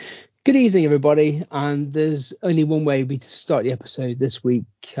Good evening, everybody. And there's only one way to start the episode this week.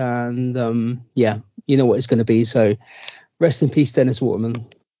 And you know what it's going to be. So rest in peace, Dennis Waterman.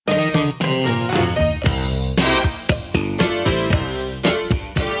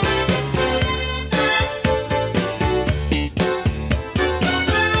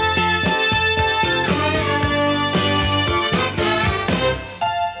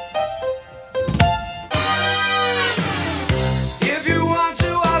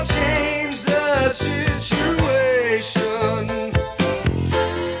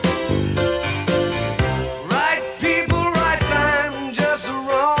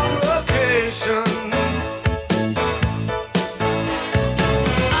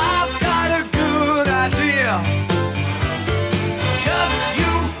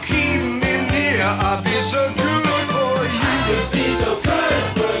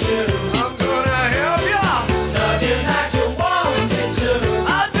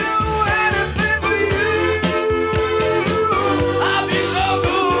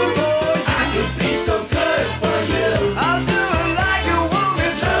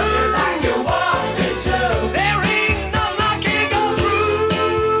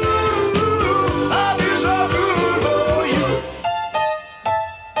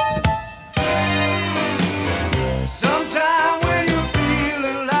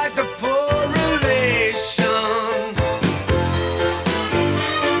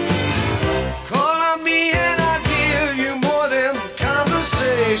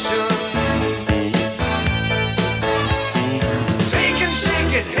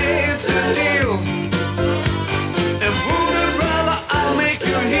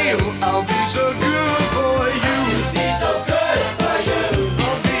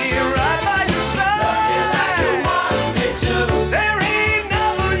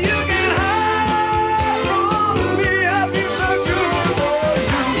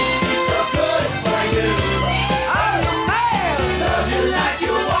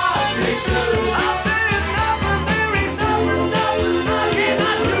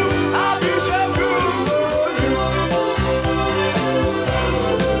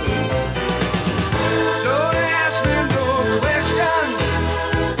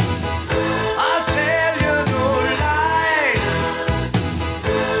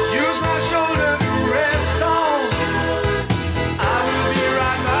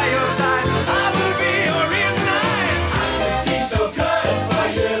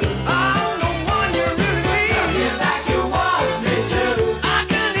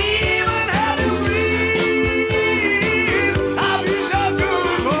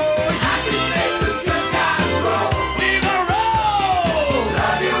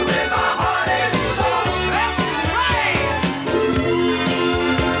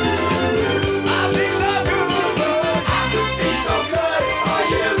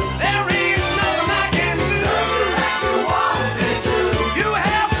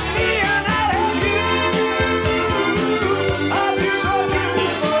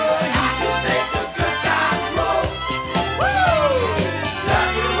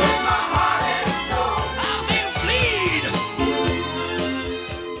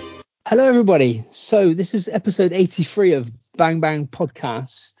 Hello, everybody. So this is episode 83 of Bang Bang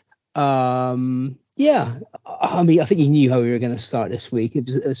Podcast. I mean, I think you knew how we were going to start this week. It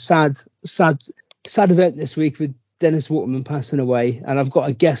was a sad event this week with Dennis Waterman passing away. And I've got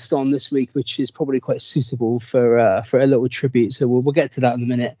a guest on this week, which is probably quite suitable for a little tribute. So we'll get to that in a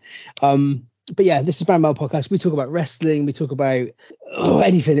minute. But yeah, this is Bang Bang Podcast. We talk about wrestling. We talk about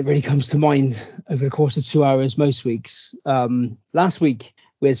anything that really comes to mind over the course of 2 hours most weeks. Last week,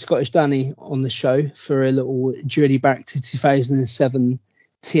 we had Scottish Danny on the show for a little journey back to 2007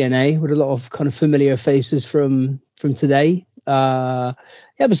 TNA with a lot of kind of familiar faces from today. Yeah,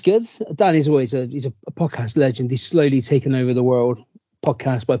 it was good. Danny's always he's a podcast legend. He's slowly taken over the world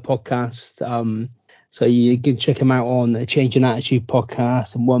podcast by podcast. So you can check him out on the Change in Attitude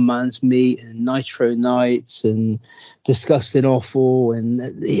podcast and One Man's Meat and Nitro Nights and Disgusting Awful. And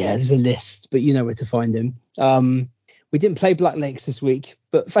yeah, there's a list, but you know where to find him. We didn't play Black Lakes this week,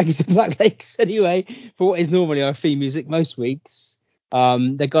 but thank you to Black Lakes anyway for what is normally our theme music most weeks.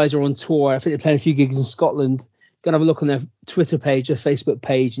 Their guys are on tour. I think they're playing a few gigs in Scotland. Go and have a look on their Twitter page, their Facebook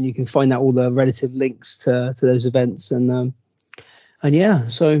page, and you can find out all the relative links to those events. And yeah,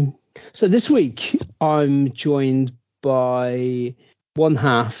 so this week I'm joined by one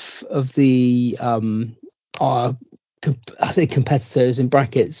half of the I say competitors in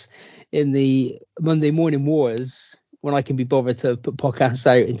brackets in the Monday Morning Wars, when I can be bothered to put podcasts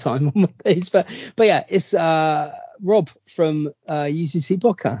out in time on Mondays. But yeah, it's Rob from UCC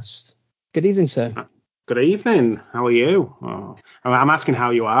Podcast. Good evening, sir. Good evening. How are you? Oh, I'm asking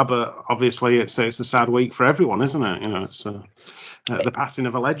how you are, but obviously it's a sad week for everyone, isn't it? It's the passing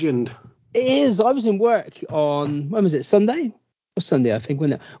of a legend. It is. I was in work on, when was it, Sunday? Or Sunday, I think.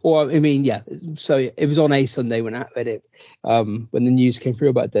 So it was on a Sunday when I read it, when the news came through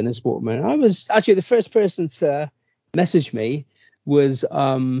about Dennis Waterman. I was actually the first person to message me was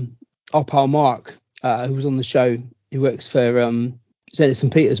our pal Mark, who was on the show. He works for Zenit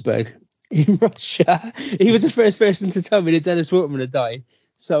St. Petersburg in Russia. He was the first person to tell me that Dennis Waterman had died.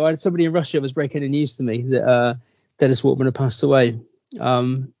 So I had somebody in Russia was breaking the news to me that Dennis Waterman had passed away.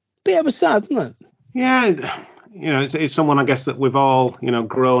 But yeah, it was sad, wasn't it? Yeah, it's someone I guess that we've all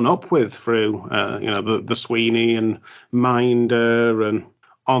grown up with through the Sweeney and Minder and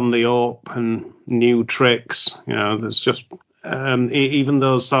On the Up and New Tricks. There's just even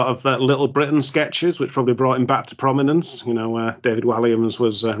those sort of Little Britain sketches, which probably brought him back to prominence. Where David Walliams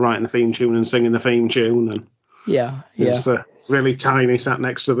was writing the theme tune and singing the theme tune, and he's really tiny, sat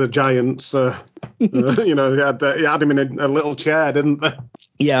next to the giants. He had him in a little chair, didn't they?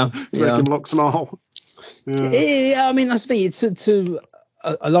 Yeah, to make him look small. Yeah, I mean that's the thing. To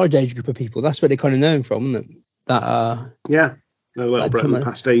a large age group of people, that's where they're kind of known from, isn't it? That the Little Britain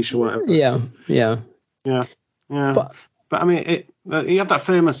pastiche or whatever. Yeah. But I mean, he had that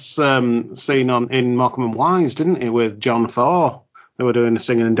famous scene in Morecambe and Wise, didn't he, with John Thor? They were doing a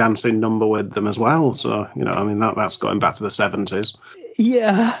singing and dancing number with them as well. So I mean that's going back to the 70s.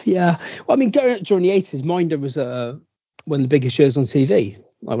 Yeah. Well, I mean, during the 80s, Minder was one of the biggest shows on TV.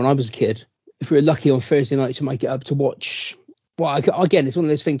 Like when I was a kid, if we were lucky on Thursday nights, you might get up to watch. Well, again, it's one of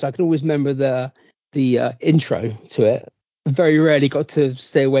those things. I can always remember the intro to it. I very rarely got to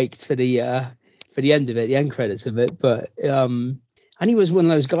stay awake for the end of it, the end credits of it. But and he was one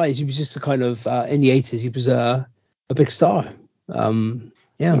of those guys. He was just a kind of in the 80s. He was a big star. But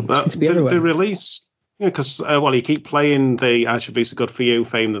the release. Because you keep playing the "I Should Be So Good For You"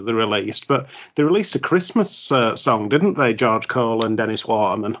 theme that they released, but they released a Christmas song, didn't they? George Cole and Dennis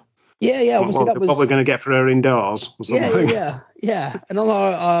Waterman. Yeah. Obviously, that was what we're going to get for her indoors. Or something. Yeah. And on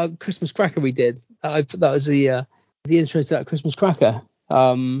our Christmas cracker we did. That was the intro to that Christmas cracker.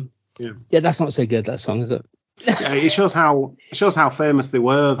 That's not so good, that song, is it? Yeah, it shows how famous they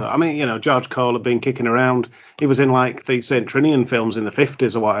were, though. I mean, George Cole had been kicking around. He was in like the St. Trinian films in the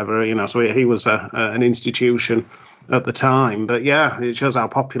 50s or whatever, so he was an institution at the time. But yeah, it shows how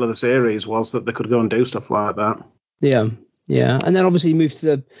popular the series was that they could go and do stuff like that. Yeah. And then obviously he moved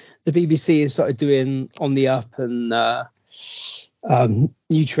to the BBC and started doing On the Up and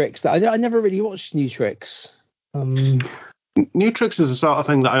New Tricks. I never really watched New Tricks. New Tricks is the sort of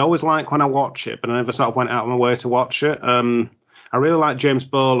thing that I always like when I watch it, but I never sort of went out of my way to watch it. I really like James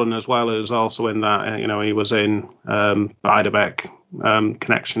Boland as well, who's also in that. He was in Beiderbecke,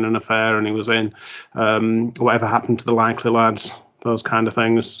 Connection and Affair, and he was in Whatever Happened to the Likely Lads, those kind of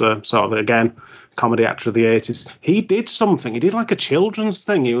things. Sort of, again, comedy actor of the 80s. He did something. He did like a children's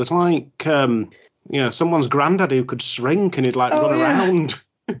thing. He was like, someone's granddad who could shrink and he'd like run around.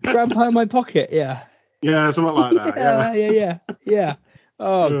 Grandpa in My Pocket, yeah. Yeah, something like that. Yeah.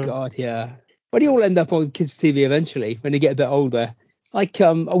 Oh, God, yeah. Where do you all end up on kids' TV eventually when they get a bit older? Like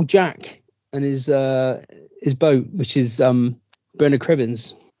old Jack and his boat, which is Bernard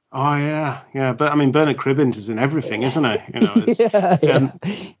Cribbins. Oh, yeah. But I mean, Bernard Cribbins is in everything, isn't he?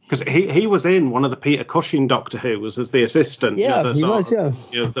 Because he was in one of the Peter Cushing Doctor Who's as the assistant.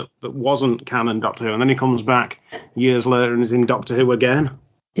 That wasn't canon Doctor Who. And then he comes back years later and is in Doctor Who again.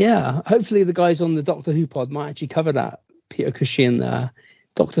 Yeah, hopefully the guys on the Doctor Who pod might actually cover that Peter Cushing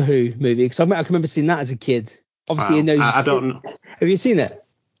Doctor Who movie, because I can remember seeing that as a kid. Obviously, in those. I don't know. Have you seen it?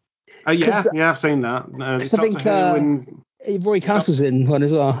 Yeah, I've seen that. I think Roy Castle's in one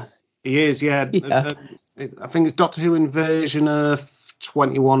as well. He is, yeah. I think it's Doctor Who Invasion of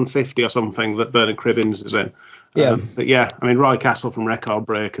 2150 or something that Bernard Cribbins is in. Yeah. But yeah, I mean, Roy Castle from Record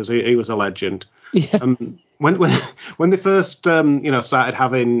Breakers, he was a legend. Yeah. When they first started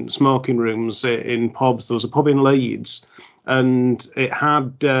having smoking rooms in pubs, there was a pub in Leeds, and it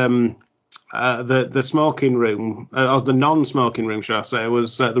had the smoking room, or the non-smoking room, should I say,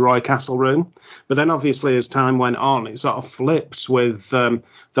 was the Roy Castle room. But then obviously as time went on, it sort of flipped with the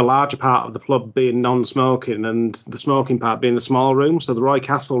larger part of the pub being non-smoking and the smoking part being the small room. So the Roy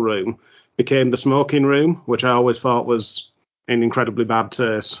Castle room became the smoking room, which I always thought was in incredibly bad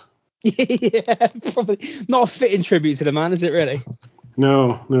taste. Yeah, probably not a fitting tribute to the man, is it really?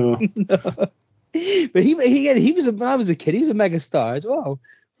 No. But he was when I was a kid, he was a mega star as well.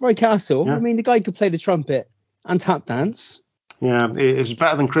 Roy Castle. Yeah. I mean, the guy could play the trumpet and tap dance. Yeah, it was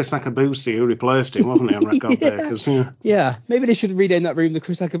better than Chris Akabusi, who replaced him, wasn't he, on Record Breakers? Yeah, maybe they should rename that room the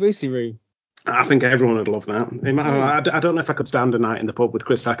Chris Akabusi room. I think everyone would love that. I don't know if I could stand a night in the pub with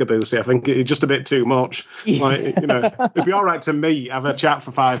Chris Sakabusi. I think it's just a bit too much. Like, it'd be all right to meet, have a chat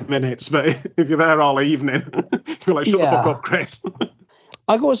for 5 minutes, but if you're there all evening, you're like, shut the fuck up, Chris.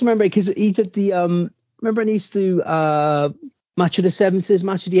 I always remember because he did the remember when he used to Match of the 70s,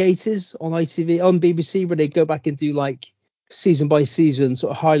 Match of the 80s on ITV, on BBC, where they go back and do like season by season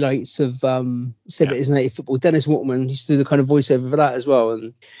sort of highlights of 70s and 80s football. Dennis Waterman used to do the kind of voiceover for that as well.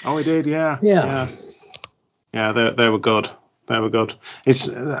 And he did, yeah. They were good. They were good. It's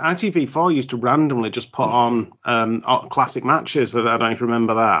ITV4 used to randomly just put on classic matches. I don't even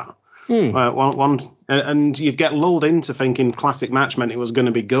remember that. And you'd get lulled into thinking classic match meant it was going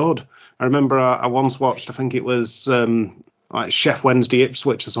to be good. I remember I once watched, I think it was like Chef Wednesday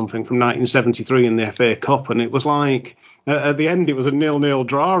Ipswich or something from 1973 in the FA Cup, and it was like at the end it was a 0-0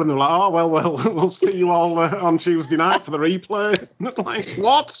 draw, and they were like, oh well, we'll see you all on Tuesday night for the replay. And it's like,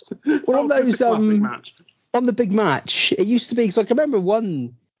 what? Well, on those match? On the big match, it used to be, because I can remember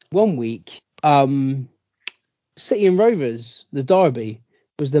one week, City and Rovers, the derby,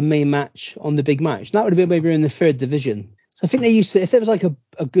 was the main match on the big match. And that would have been maybe in the 3rd division. So I think they used to, if there was like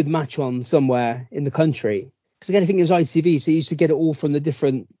a good match on somewhere in the country, because again, I think it was ITV, so you used to get it all from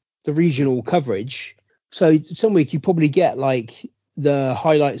the regional coverage. So some week you probably get like the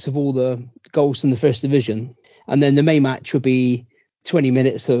highlights of all the goals in the 1st division, and then the main match would be 20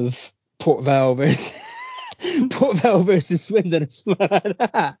 minutes of Port Vale versus Swindon or something like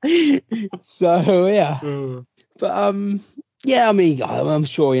that. So yeah, but I mean, I'm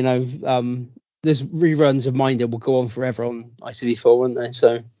sure there's reruns of Minder will go on forever on ITV4, won't they?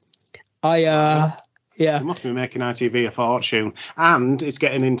 So They must be making ITV a fortune, and it's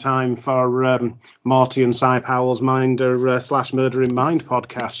getting in time for Morty and Cy Powell's Minder / Murdering Mind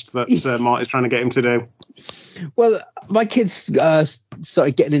podcast that Morty's trying to get him to do. Well, my kids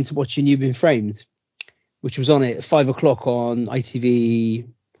started getting into watching You've Been Framed, which was on at 5 o'clock on ITV4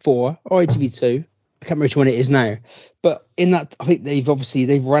 or ITV2. I can't remember which one it is now. But in that, I think they've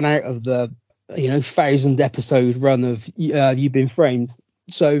run out of the 1,000 episode run of You've Been Framed.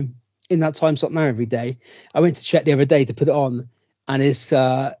 So in that time slot now every day, I went to check the other day to put it on, and it's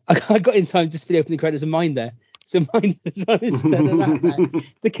I got in time just for the opening credits of Minder. So Minder's on instead of that now.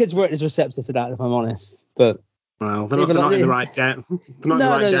 The kids weren't as receptive to that, if I'm honest. But well, they're not in the right game. They're not in the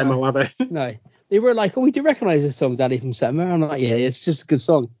right demo, are they? No. They were like, oh, we do recognise this song, Daddy, from September. I'm like, yeah, it's just a good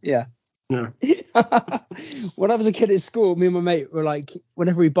song. Yeah. Yeah. When I was a kid at school, me and my mate were like,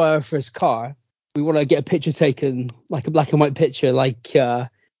 whenever we buy our first car, we want to get a picture taken, like a black and white picture, like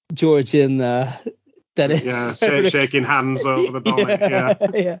George and Dennis. Yeah, shaking hands over the bonnet.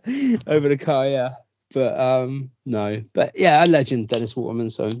 Yeah, over the car, yeah. But no. But yeah, a legend, Dennis Waterman.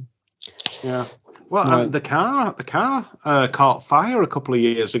 So yeah. Well, right. And the car caught fire a couple of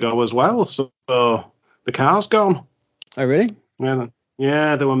years ago as well, so the car's gone. Oh, really?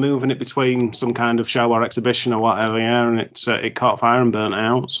 Yeah, they were moving it between some kind of show or exhibition or whatever, and it caught fire and burnt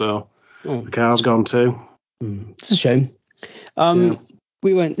out, so the car's gone too. It's a shame.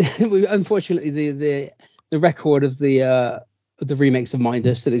 We went. Unfortunately, the record of the remakes of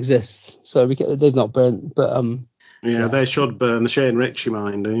Minder still exists, so they've not burnt. But they should burn the Shane Ritchie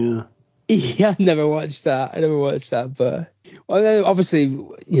Minder. Yeah. Yeah, I never watched that. But obviously,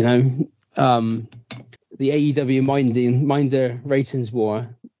 the AEW Minder ratings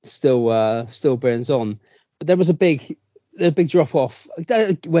war still burns on. But there was a big drop off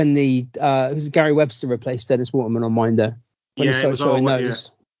when it was Gary Webster replaced Dennis Waterman on Minder. It was all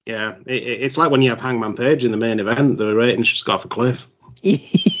those. Yeah, it's like when you have Hangman Page in the main event, the ratings just go off a cliff.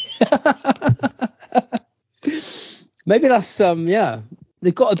 Maybe that's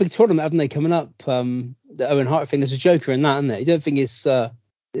They've got a big tournament, haven't they, coming up? The Owen Hart thing. There's a Joker in that, isn't there? You don't think it's I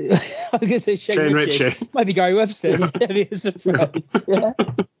was going to say Shane Ritchie. Might be Gary Webster. Maybe it's a surprise. Yeah.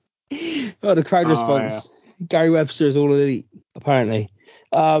 Oh, the crowd response. Yeah. Gary Webster is all elite, apparently.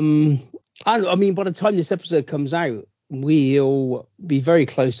 I mean, by the time this episode comes out, we'll be very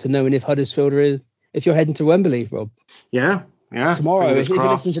close to knowing if Huddersfield is, if you're heading to Wembley, Rob. Yeah. Tomorrow, if you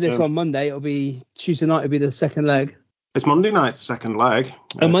listen to this on Monday, it'll be Tuesday night. It'll be the second leg. It's Monday night's the second leg.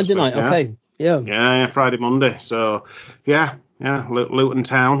 Oh, Monday night. Yeah. Okay. Yeah. Yeah. Friday, Monday. So, yeah. Luton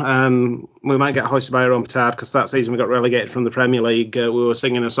Town. We might get hoisted by our own petard because that season we got relegated from the Premier League. We were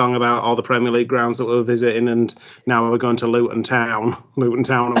singing a song about all the Premier League grounds that we were visiting, and now we're going to Luton Town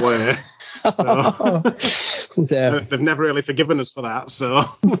away. So they've never really forgiven us for that. So,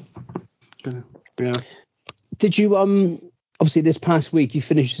 yeah. Did you obviously this past week you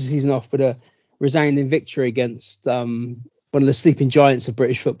finished the season off with a resounding victory against one of the sleeping giants of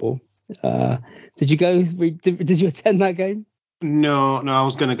British football. Did you go? Did you attend that game? No, I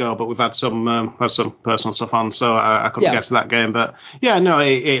was going to go, but we've had some personal stuff on, so I couldn't get to that game. But yeah, no,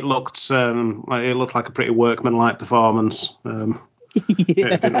 it looked like a pretty workmanlike performance.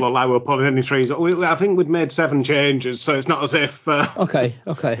 It didn't look like we were pulling any trees. I think we'd made 7 changes, so it's not as if okay.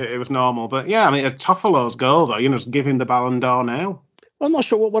 It was normal. But yeah, I mean, a Toffolo's goal though, just give him the Ballon d'Or now. I'm not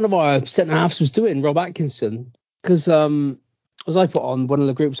sure what one of our centre halves was doing, Rob Atkinson, because as I put on one of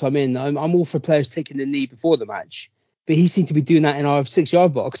the groups I'm in, I'm all for players taking the knee before the match. But he seemed to be doing that in our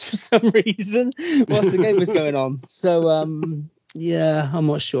 6-yard box for some reason whilst the game was going on. So, yeah, I'm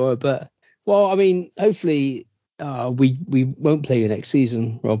not sure. But, well, I mean, hopefully we won't play you next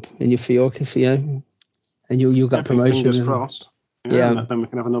season, Rob, in your Fiork, and you'll get promotion. Fingers crossed. Yeah. And then we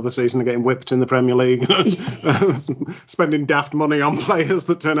can have another season of getting whipped in the Premier League, spending daft money on players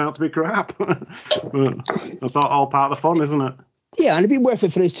that turn out to be crap. That's all part of the fun, isn't it? Yeah, and it'd be worth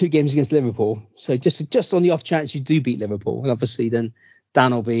it for those 2 games against Liverpool. So just on the off chance you do beat Liverpool, and obviously then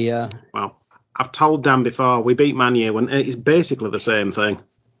Dan will be. Well, I've told Dan before we beat Man U, and it's basically the same thing.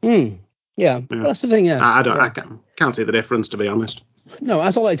 Yeah. Well, that's the thing. Yeah, I can't see the difference, to be honest. No,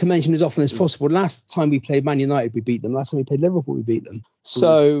 as I like to mention as often as possible, last time we played Man United, we beat them. Last time we played Liverpool, we beat them.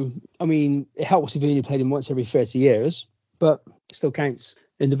 So, I mean, it helps if you only played them once every 30 years, but it still counts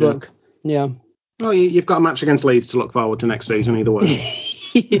in the book. Yeah. Well, you've got a match against Leeds to look forward to next season, either way. I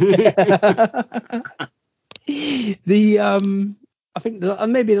think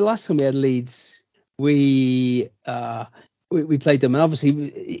maybe the last time we had Leeds, we played them, and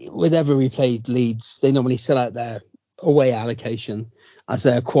obviously, whenever we played Leeds, they normally sell out their away allocation, as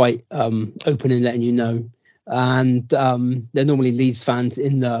they're quite open in letting you know, and they're normally Leeds fans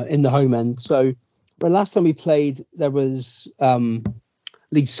in the home end. So, but last time we played, there was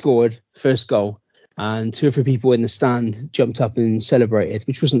Leeds scored first goal, and 2 or 3 people in the stand jumped up and celebrated,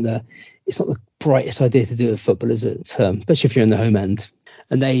 which it's not the brightest idea to do with football, is it? Especially if you're in the home end.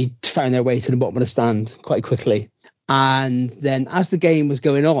 And they found their way to the bottom of the stand quite quickly. And then as the game was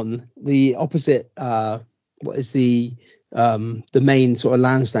going on, the opposite, what is the main sort of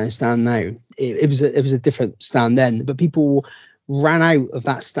Lansdowne stand now? It was a different stand then, but people ran out of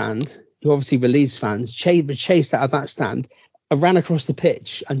that stand, who obviously were Leeds fans, chased out of that stand, and ran across the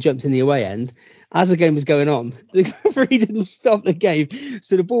pitch and jumped in the away end. As the game was going on, the referee didn't stop the game,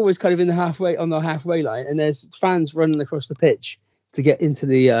 so the ball was kind of on the halfway line, and there's fans running across the pitch to get into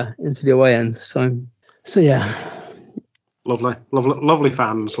the away end. So yeah. Lovely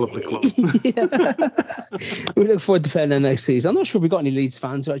fans, lovely club. We look forward to playing them next season. I'm not sure if we've got any Leeds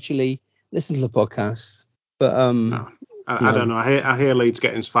fans who actually listen to the podcast, but no. I don't know. I hear Leeds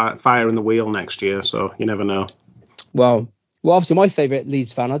getting fire in the wheel next year, so you never know. Well, obviously my favourite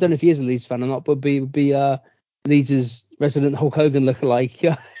Leeds fan, I don't know if he is a Leeds fan or not, but would be Leeds' resident Hulk Hogan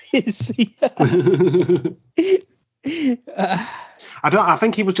lookalike. I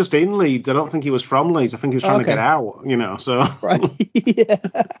think he was just in Leeds. I don't think he was from Leeds. I think he was trying to get out, So right, yeah,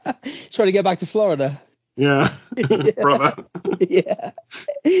 trying to get back to Florida. Yeah, brother. Yeah.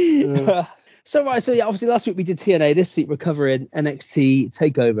 So obviously last week we did TNA. This week we're covering NXT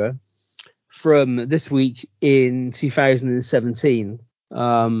Takeover from this week in 2017.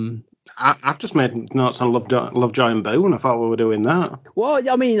 I've just made notes on Lovejoy and Boon. I thought we were doing that. Well,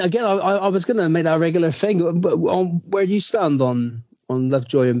 I mean, again, I was going to make that a regular thing, but where do you stand on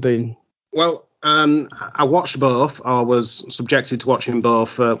Lovejoy and Boon? Well, I watched both. I was subjected to watching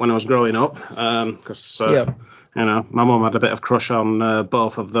both when I was growing up because my mum had a bit of crush on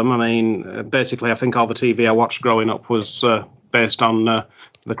both of them. I mean, basically, I think all the TV I watched growing up was based on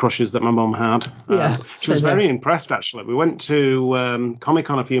the crushes that my mum had. She was very impressed, actually. We went to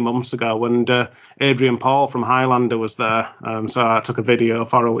Comic-Con a few months ago, and Adrian Paul from Highlander was there. So I took a video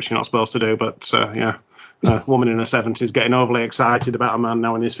for her, which you're not supposed to do, but a woman in her 70s getting overly excited about a man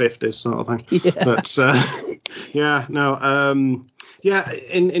now in his 50s, sort of thing. But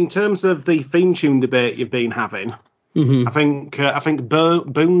in terms of the theme tune debate you've been having, I think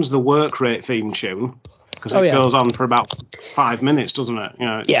Boon's the work rate theme tune, because it goes on for about 5 minutes, doesn't it?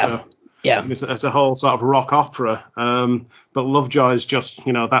 It's a whole sort of rock opera. But Lovejoy's just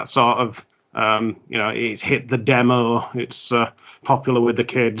that sort of it's hit the demo. It's popular with the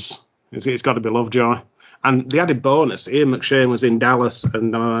kids. It's got to be Lovejoy. And the added bonus, Ian McShane was in Dallas,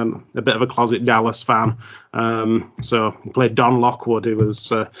 and I'm a bit of a closet Dallas fan. So he played Don Lockwood, who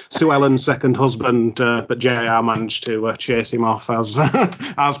was Sue Ellen's second husband, but JR managed to chase him off as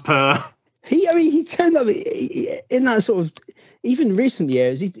per. He turned up in that sort of, even recent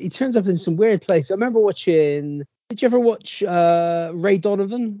years, he turns up in some weird places. I remember watching, did you ever watch Ray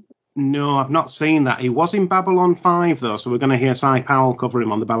Donovan? No, I've not seen that. He was in Babylon 5, though, so we're going to hear Cy Powell cover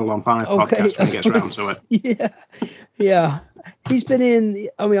him on the Babylon 5 podcast when he gets round to it. Yeah, he's been in.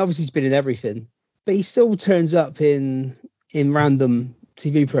 I mean, obviously he's been in everything, but he still turns up in random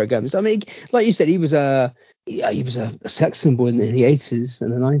TV programs. I mean, like you said, he was a sex symbol in the 80s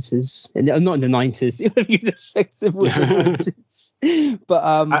and the 90s, and not in the 90s. He was a sex symbol in the 90s. But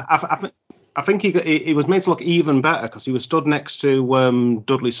I think he was made to look even better because he was stood next to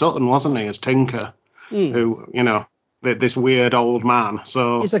Dudley Sutton, wasn't he, as Tinker, who, this weird old man.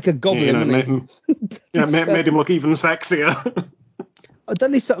 So he's like a goblin, made him look even sexier.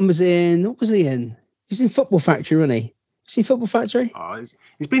 Dudley Sutton was in. What was he in? He was in Football Factory, wasn't he? See Football Factory? Oh, he's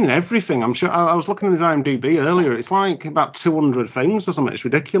been in everything. I'm sure. I was looking at his IMDb earlier. It's like about 200 things or something. It's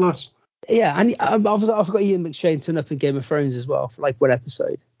ridiculous. Yeah, and I forgot Ian McShane turned up in Game of Thrones as well for like one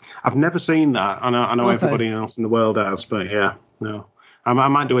episode. I've never seen that. I know Okay. everybody else in the world has, but yeah, no. I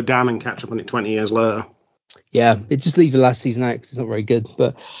might do a Dan and catch up on it 20 years later. Yeah, it just leave the last season out because it's not very good.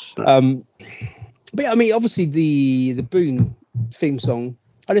 But yeah, I mean, obviously the Boon theme song.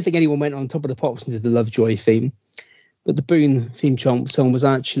 I don't think anyone went on Top of the Pops and did the Lovejoy theme. But the Boon theme song was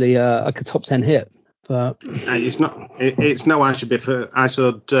actually like a top 10 hit. But it's not. It's no. I should be for. I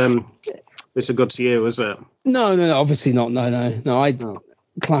should. It's a good to you, is it? No, obviously not. No. I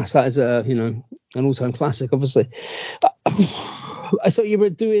class that as an all-time classic. Obviously. I thought you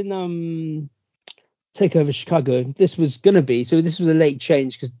were doing Takeover Chicago. This was gonna be. So this was a late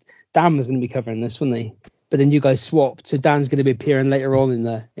change because Dan was gonna be covering this, wasn't he? But then you guys swapped. So Dan's gonna be appearing later on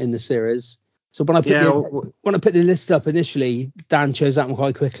in the series. So when I put the list up initially, Dan chose that one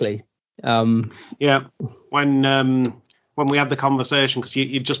quite quickly. When we had the conversation, because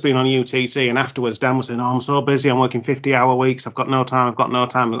you'd just been on UTC, and afterwards Dan was saying, "Oh, I'm so busy. I'm working 50-hour weeks. I've got no time.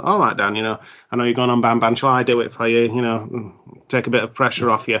 All right, Dan. I know you're going on Bam Bam. Shall I do it for you? Take a bit of pressure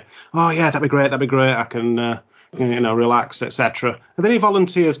off you. Oh yeah, that'd be great. I can relax, etc. And then he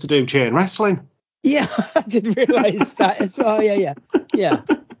volunteers to do chain wrestling. Yeah, I did realise that as well. Yeah.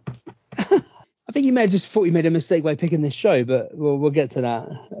 I think you may have just thought you made a mistake by picking this show, but we'll get to that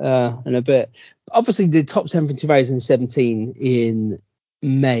in a bit. Obviously, the top 10 from 2017 in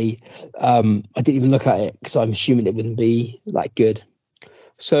May. I didn't even look at it because I'm assuming it wouldn't be that good.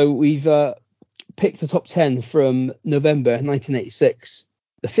 So we've picked the top 10 from November 1986,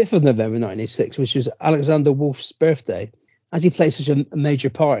 the 5th of November 1986, which was Alexander Wolf's birthday. As he played such a major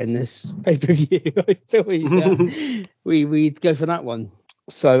part in this pay-per-view, I thought we'd go for that one.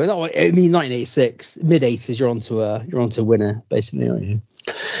 So, no, I mean, 1986, mid 80s, you're onto a winner, basically, aren't you?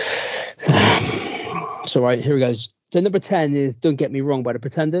 So, right, here it goes. So, number 10 is "Don't Get Me Wrong" by the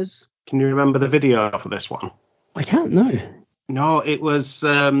Pretenders. Can you remember the video for this one? I can't, no. No, it was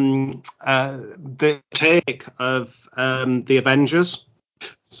the take of the Avengers.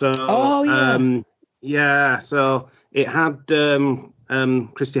 So, so it had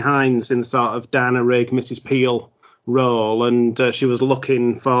Christy Hines in the sort of Diana Rigg, Mrs. Peel role, and she was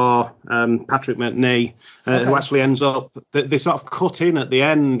looking for Patrick McNee, who actually ends up. They sort of cut in at the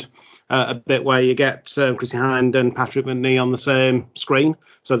end a bit where you get Christy Hynde and Patrick McNee on the same screen,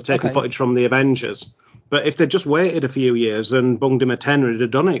 so they've taken footage from the Avengers. But if they'd just waited a few years and bunged him a tenner, he'd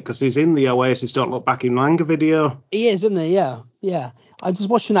have done it, because he's in the Oasis Don't Look Back in Anger video. He is, isn't he? Yeah. I'm just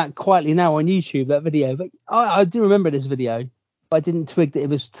watching that quietly now on YouTube, that video. But I do remember this video, but I didn't twig that it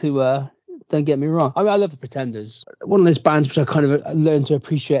was to Don't Get Me Wrong. I mean, I love the Pretenders. One of those bands which I kind of learned to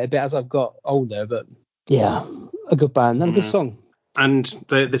appreciate a bit as I've got older. But yeah, a good band and a good song. And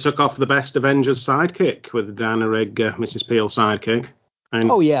they took off the best Avengers sidekick with Diana Rigg, Mrs. Peel sidekick. And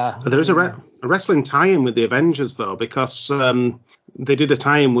there is a wrestling tie-in with the Avengers, though, because they did a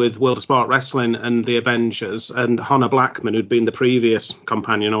tie-in with World of Sport Wrestling and the Avengers, and Hannah Blackman, who'd been the previous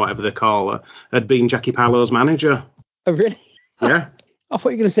companion or whatever they call her, had been Jackie Pallo's manager. Oh, really? Yeah. I thought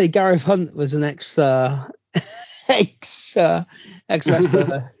you were going to say Gareth Hunt was an ex-wrestler.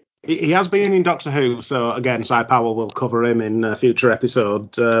 He has been in Doctor Who, so again, Cy Powell will cover him in a future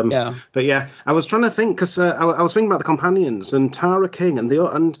episode. But yeah, I was trying to think, because I was thinking about the companions and Tara King, and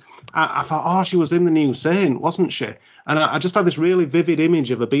I thought, she was in the New Saint, wasn't she? And I just had this really vivid image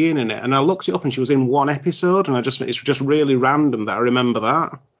of her being in it, and I looked it up, and she was in one episode, and it's just really random that I remember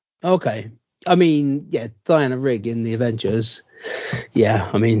that. Okay. I mean, yeah, Diana Rigg in the Avengers. Yeah,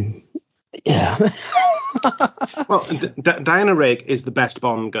 I mean, yeah. Well, Diana Rigg is the best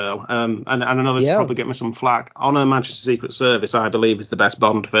Bond girl, and I know this will probably get me some flack. On Her Majesty's Secret Service, I believe, is the best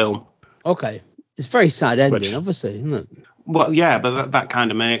Bond film. Okay. It's a very sad ending, obviously, isn't it? Well, yeah, but that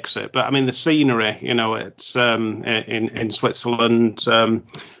kind of makes it. But I mean, the scenery, it's in Switzerland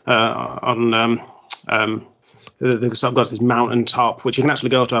they've sort of got this mountain top, which you can actually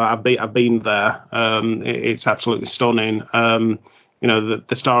go to. I've been there. It's absolutely stunning. the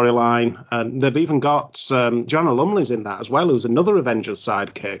storyline. And they've even got Joanna Lumley's in that as well, who's another Avengers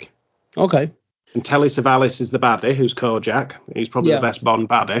sidekick. Okay. And Telly Savalas is the baddie, who's Kojak. He's probably the best Bond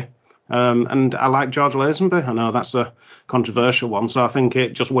baddie. And I like George Lazenby. I know that's a controversial one, so I think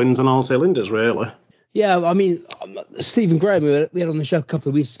it just wins on all cylinders, really. Yeah, I mean, Stephen Graham, we had on the show a couple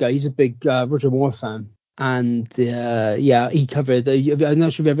of weeks ago. He's a big Roger Moore fan. And, he covered... I'm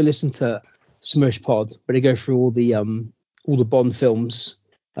not sure if you've ever listened to Smirsh Pod, where they go through all the Bond films.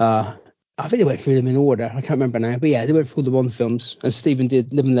 I think they went through them in order. I can't remember now. But, yeah, they went through all the Bond films. And Stephen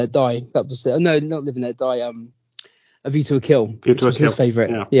did Live and Let Die. That was... no, not Live and Let Die. A View to a Kill, which was his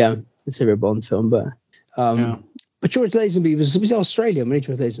favourite. Yeah, his favourite Bond film. But George Lazenby was Australian, wasn't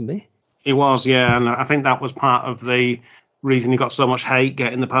he, George Lazenby? He was, yeah, and I think that was part of the reason he got so much hate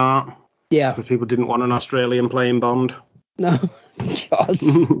getting the part. Yeah. Because people didn't want an Australian playing Bond. No, God.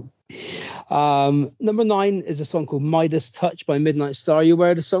 Number 9 is a song called Midas Touch by Midnight Star. Are you aware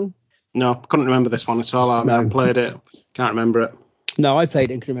of the song? No, couldn't remember this one at all. I played it, can't remember it. No, I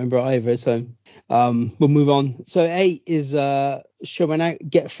played it and couldn't remember it either, so we'll move on. So 8 is Showing Out,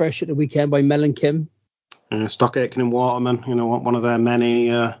 Get Fresh at the Weekend by Mel and Kim. Stock Aitken and Waterman, one of their many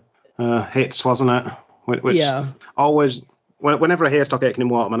hits, wasn't it? Which always, whenever I hear Stock Aitken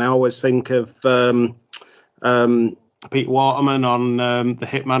and Waterman, I always think of Pete Waterman on The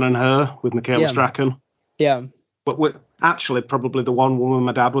Hitman and Her with Michaela Strachan. Yeah. But we're actually probably the one woman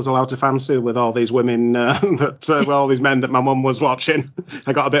my dad was allowed to fancy with all these women all these men that my mum was watching.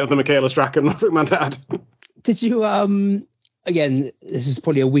 I got a bit of the Michaela Strachan from my dad. Did you, again, this is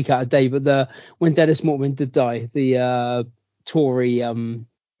probably a week out of date, but when Dennis Waterman did die, the Tory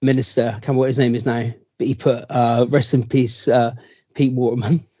minister, I can't remember what his name is now, but he put rest in peace, Pete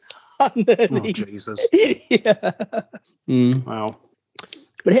Waterman. Oh, Jesus. Yeah. Wow.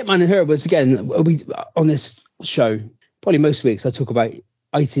 But Hitman and Her was, again, we on this show, probably most weeks, I talk about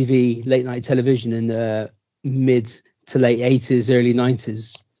ITV late night television in the mid to late 80s, early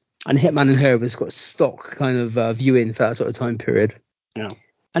 90s. And Hitman and Her was got stock kind of viewing for that sort of time period. Yeah.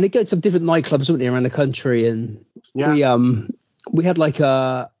 And it goes to different nightclubs, wouldn't it, around the country. And we had like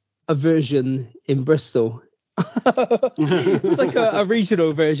a version in Bristol. It was like a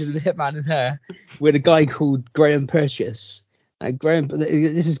regional version of the Hitman and Her with a guy called Graham Purchase. Graham,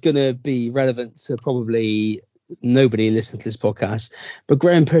 this is going to be relevant to probably nobody listening to this podcast, but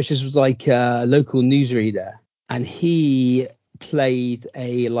Graham Purchase was like a local newsreader, and he played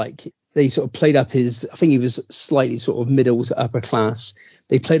they sort of played up his, I think he was slightly sort of middle to upper class.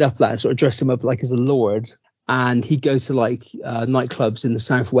 They played up that, sort of dressed him up like as a lord, and he'd go to like nightclubs in the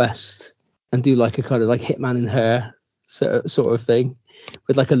southwest and do like a kind of like Hitman and Her sort of thing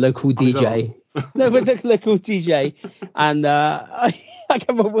with like a local DJ. No, with the local DJ. And I can't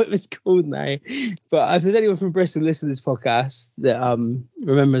remember what it was called now. But if there's anyone from Bristol listening to this podcast that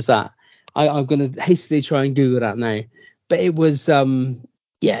remembers that, I'm going to hastily try and Google that now. But it was, it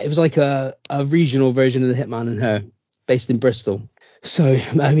was like a regional version of the Hitman and Her based in Bristol. So,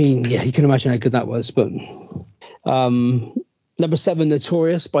 I mean, yeah, you can imagine how good that was. But number 7,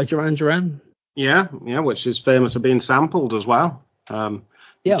 Notorious by Duran Duran. Yeah, which is famous for being sampled as well.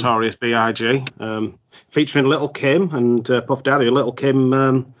 Notorious B.I.G. Featuring Little Kim and Puff Daddy. Little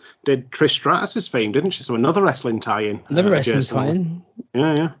Kim did Trish Stratus's theme, didn't she? So another wrestling tie-in. Another wrestling tie-in.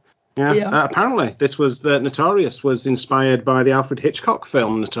 Yeah. Apparently, this was Notorious was inspired by the Alfred Hitchcock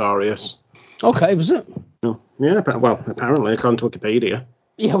film Notorious. Okay, was it? Yeah, well, apparently, according to Wikipedia.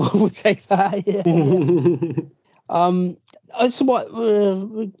 Yeah, well, we'll take that. Yeah. So what?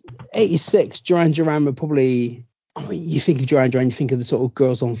 86. Duran Duran were probably. I mean, you think of Duran Duran, you think of the sort of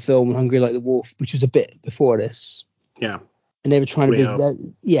Girls on Film, Hungry Like the Wolf, which was a bit before this. Yeah. And they were trying to be,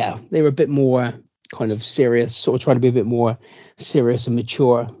 they were a bit more kind of serious, sort of trying to be a bit more serious and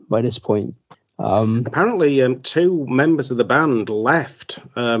mature by this point. Apparently, 2 members of the band left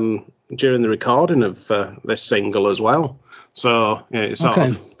during the recording of this single as well. So it sort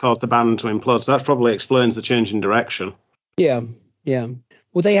of caused the band to implode. So that probably explains the change in direction. Yeah.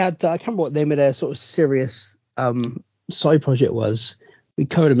 Well, they had, I can't remember what the name of their sort of serious side project was. We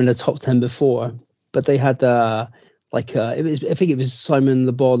covered them in the top 10 before, but they had I think it was Simon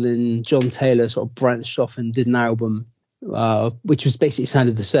Le Bon and John Taylor sort of branched off and did an album which was basically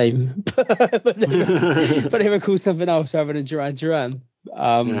sounded the same, but they were called something else rather than Duran Duran.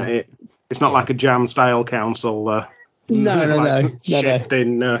 It's not like a jam style council. No. Shift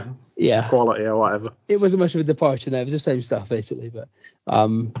in quality or whatever. It wasn't much of a departure. No, it was the same stuff basically. But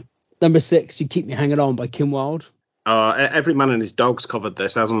number 6, You Keep Me Hanging On by Kim Wilde. Every Man and His Dog's covered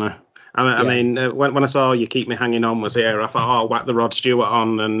this, hasn't he? I mean, when I saw You Keep Me Hanging On was here, I thought, whack the Rod Stewart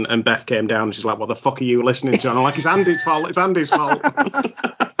on, and Beth came down and she's like, what the fuck are you listening to? And I'm like, it's Andy's fault.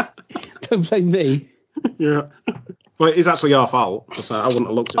 Don't blame me. Yeah. Well, it is actually your fault, because I wouldn't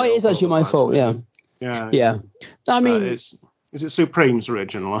have looked at it. It is actually my fault, yeah. Yeah. I mean... is it Supremes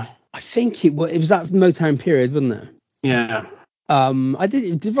originally? I think it was that Motown period, wasn't it? Yeah.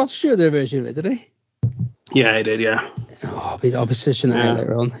 Did Rod Stewart do a version of it, did he? Yeah, he did, yeah. Oh, I'll be searching that out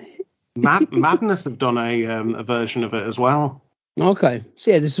later on. Madness have done a version of it as well. Okay.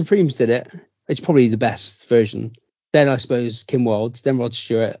 So, yeah, the Supremes did it. It's probably the best version. Then, I suppose, Kim Wilde's, then Rod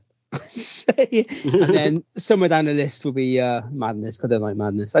Stewart. And then somewhere down the list will be Madness, because I don't like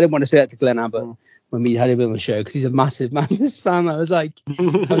Madness. I didn't want to say that to Glenn Abbott when we had him on the show, because he's a massive Madness fan. I was going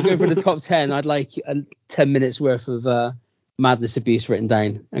for the top 10. I'd like 10 minutes worth of Madness abuse written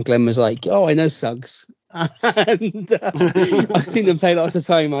down. And Glenn was like, oh, I know Suggs. And I've seen them play lots of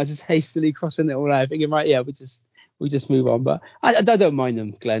time. I was just hastily crossing it all out, thinking, right, yeah, we just move on. But I don't mind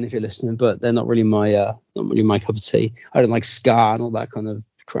them, Glenn, if you're listening, but they're not really my cup of tea. I don't like ska and all that kind of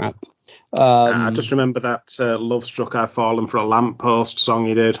crap. I just remember that Love Struck I've Fallen for a Lamppost song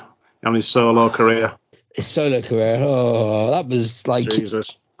he did on his solo career. His solo career, that was like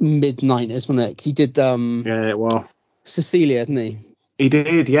mid-90s, wasn't it? He did yeah, it was Cecilia, didn't he? He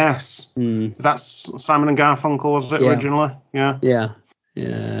did, yes. That's Simon and Garfunkel, was it, originally? Yeah,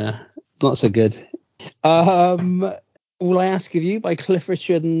 not so good. Will I Ask of You by Cliff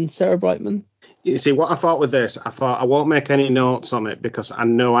Richard and Sarah Brightman. You see, what I thought with this, I thought I won't make any notes on it, because I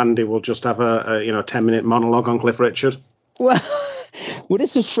know Andy will just have a 10-minute monologue on Cliff Richard. Well,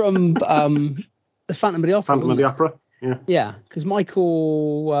 this is from the Phantom of the Opera. Phantom of the Opera, yeah. Yeah, because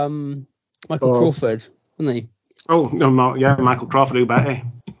Michael Crawford, wasn't he? Oh, no, yeah, Michael Crawford, who better?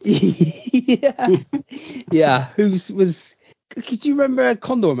 Yeah. Could you remember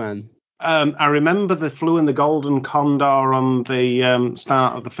Condor Man? I remember the Flew in the Golden Condor on the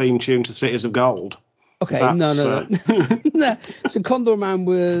start of the theme tune to Cities of Gold. Okay, no. No. So Condor Man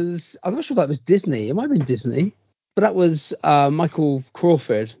was, I'm not sure if that was Disney. It might have been Disney, but that was Michael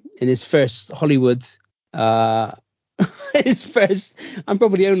Crawford in his first Hollywood, and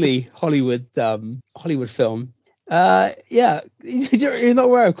probably only Hollywood film. Yeah, you're not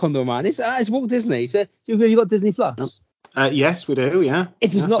aware of Condor Man. It's Walt Disney. So you got Disney Plus? Yes, we do. Yeah.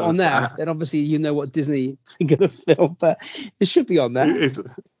 If it's not on there, then obviously you know what Disney think of the film, but it should be on there. It's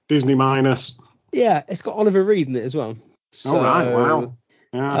Disney minus. Yeah, it's got Oliver Reed in it as well. So, right, wow.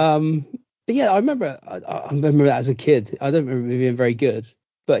 Yeah. But yeah, I remember that as a kid. I don't remember it being very good,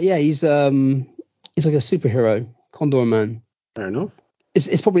 but yeah, he's like a superhero, Condor Man. Fair enough. It's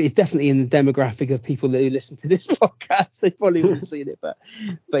definitely in the demographic of people who listen to this podcast. They probably would have seen it, but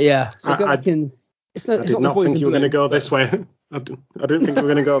yeah. So go back in. I did not think you were going to go this way. I didn't think you were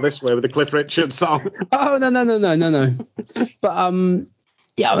going to go this way with the Cliff Richard song. Oh no. But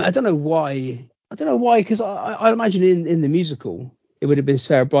yeah, I don't know why. Because I imagine in the musical it would have been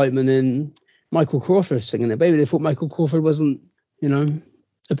Sarah Brightman and Michael Crawford singing it. Maybe they thought Michael Crawford wasn't,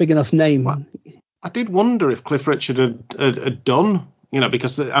 a big enough name. Well, I did wonder if Cliff Richard had done,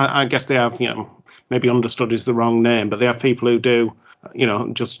 because I guess they have, maybe understood is the wrong name, but they have people who do,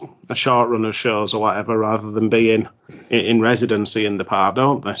 just a short run of shows or whatever, rather than being in residency in the part,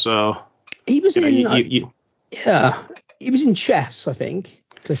 don't they? So he was he was in Chess, I think,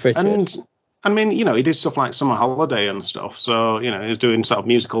 Cliff Richard. And I mean, he did stuff like Summer Holiday and stuff. So he was doing sort of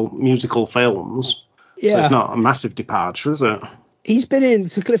musical films. Yeah, so it's not a massive departure, is it?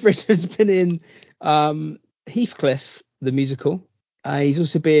 Cliff Richard's been in Heathcliff, the musical. He's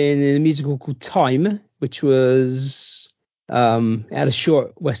also been in a musical called Time, which was it had a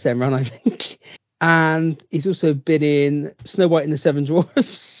short West End run, I think. And he's also been in Snow White and the Seven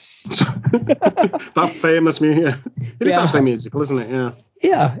Dwarfs. That famous music. It is actually a musical, isn't it? Yeah.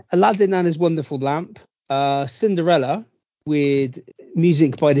 Yeah. Aladdin and His Wonderful Lamp. Cinderella with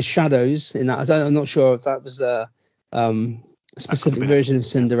music by The Shadows in that. I'm not sure if that was a specific version of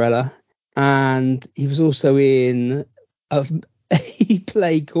Cinderella. And he was also in a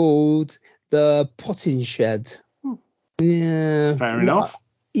play called The Potting Shed. Yeah. Fair enough.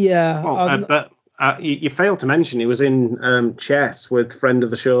 Yeah. Well, but you failed to mention he was in Chess with friend of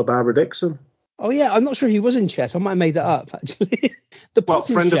the show Barbara Dixon. Oh yeah, I'm not sure he was in Chess. I might have made that up actually.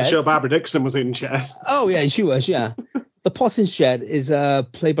 Friend of the show Barbara Dixon was in Chess. Oh yeah, she was. Yeah. The Potting Shed is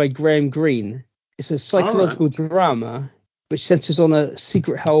played by Graham Greene. It's a psychological drama which centers on a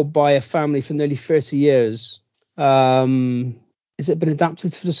secret held by a family for nearly 30 years. Has it been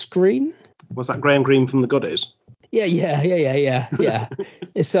adapted for the screen? Was that Graham Greene from The Goodies? Yeah.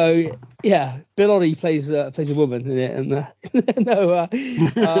 So yeah, Bill Oddie plays a woman in it, and no,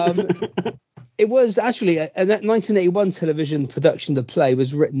 it was actually a 1981 television production. The play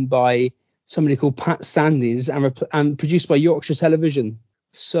was written by somebody called Pat Sandys and produced by Yorkshire Television.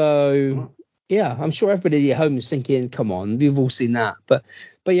 So yeah, I'm sure everybody at home is thinking, come on, we've all seen that. But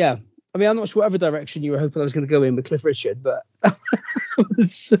yeah, I mean, I'm not sure whatever direction you were hoping I was going to go in with Cliff Richard, but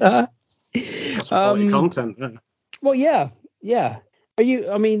was, that's quality content. Yeah. Well, yeah. Are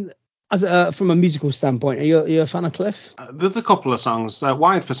you? I mean, as from a musical standpoint, are you a fan of Cliff? There's a couple of songs.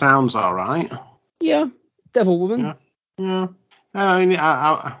 Wired for Sound's all right. Yeah, Devil Woman. Yeah. I mean,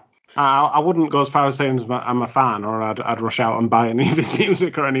 I wouldn't go as far as saying I'm a fan, or I'd rush out and buy any of his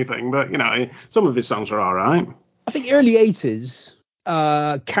music or anything. But some of his songs are all right. I think early '80s,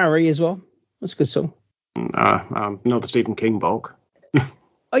 Carrie as well. That's a good song. Know the Stephen King book.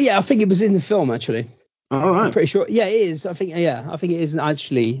 Oh yeah, I think it was in the film actually. All right. I'm pretty sure. Yeah, it is. I think it isn't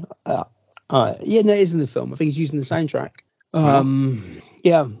actually. It is in the film. I think it's using the soundtrack.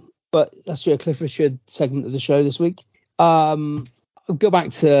 Yeah, but that's your Cliff Richard segment of the show this week. I'll go back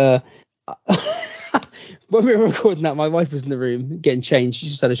to when we were recording that. My wife was in the room getting changed. She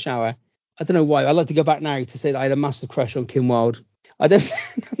just had a shower. I don't know why. I'd like to go back now to say that I had a massive crush on Kim Wilde. I don't.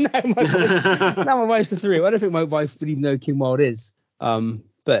 now my wife's a through. I don't think my wife would even know who Kim Wilde is.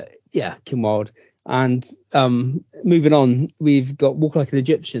 But yeah, Kim Wilde. And moving on, we've got Walk Like an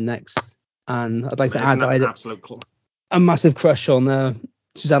Egyptian next, and I'd like to add that I had a massive crush on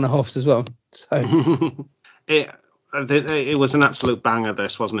Susanna Hoffs as well. So it was an absolute banger.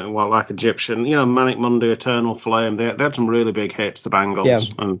 This wasn't it? Walk Like Egyptian, Manic Monday, Eternal Flame. They had some really big hits, the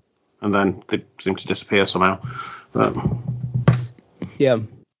Bangles, and then they seemed to disappear somehow. But yeah.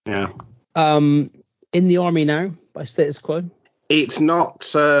 In the Army Now by Status Quo. It's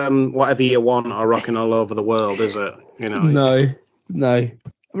not Whatever You Want or Rocking All Over the World, is it? No. I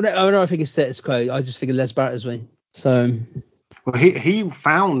don't think it's Status Quo. I just think of Les Battersby. So. Well, he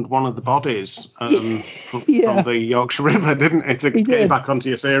found one of the bodies from the Yorkshire River, didn't he? To get back onto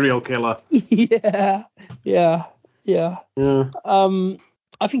your serial killer. Yeah. I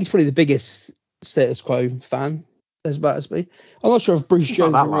think he's probably the biggest Status Quo fan, Les Battersby. I'm not sure if Bruce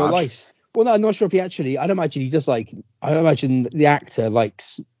Jones in real life. Well, no, I'm not sure if he actually. I don't imagine he does like. I don't imagine the actor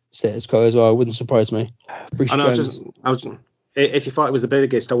likes Status Quo as well. It wouldn't surprise me. Bruce Jones. If you thought it was the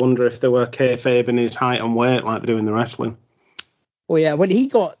biggest, I wonder if there were kayfabe in his height and weight like they do in the wrestling. Well, yeah, I think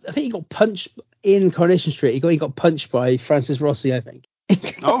he got punched in Coronation Street. He got punched by Francis Rossi, I think.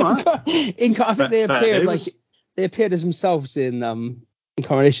 Oh right. I think they appeared as themselves in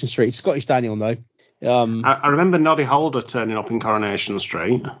Coronation Street. Scottish Daniel, though. I remember Noddy Holder turning up in Coronation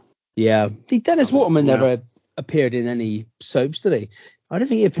Street. Yeah. Dennis Waterman never appeared in any soaps, did he? I don't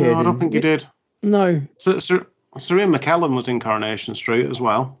think he appeared. No, I don't think he did. No. So Ian McKellen was in Coronation Street as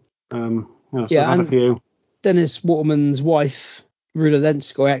well. So had a few. Dennis Waterman's wife, Rula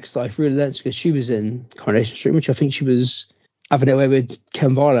Lenska, or ex-wife Rula Lenska, she was in Coronation Street, which I think she was having it away with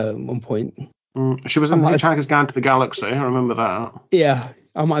Ken Barlow at one point. She was in Hitchhiker's Guide to the Galaxy. I remember that. Yeah,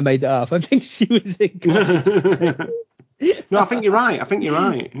 I might have made that up. I think she was in Coronation No, I think you're right.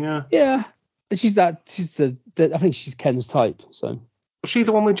 Yeah. Yeah. I think she's Ken's type. So. Was she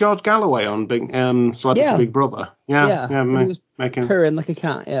the one with George Galloway on Celebrity Big Brother? Yeah. He was purring like a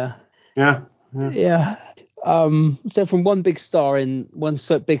cat. Yeah. Yeah. So from one big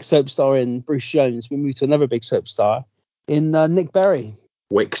soap star in Bruce Jones, we moved to another big soap star in Nick Berry.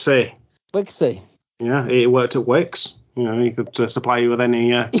 Wixie. Yeah, he worked at Wix. He could supply you with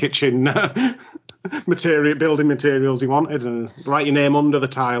any kitchen building materials you wanted, and write your name under the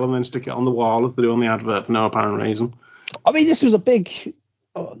tile and then stick it on the wall as they do on the advert for no apparent reason. I mean, this was a big hit.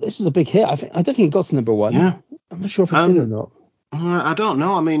 I don't think it got to number one. Yeah. I'm not sure if it did or not. I don't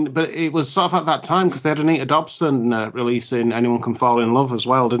know. I mean, but it was sort of at that time because they had Anita Dobson releasing Anyone Can Fall in Love as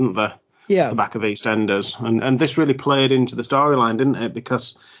well, didn't they? Yeah. At the back of EastEnders. And this really played into the storyline, didn't it?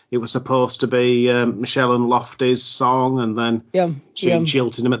 Because it was supposed to be Michelle and Lofty's song, and then she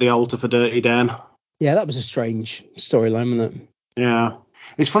jilted him at the altar for Dirty Den. Yeah, that was a strange storyline, wasn't it? Yeah.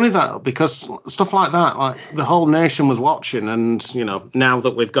 It's funny that because stuff like that, like the whole nation was watching, and now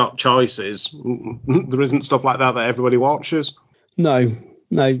that we've got choices, there isn't stuff like that everybody watches. No.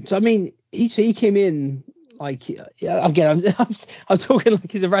 So I mean, he came in like again. I'm talking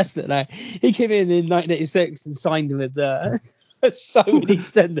like he's a wrestler now. He came in 1986 and signed with so many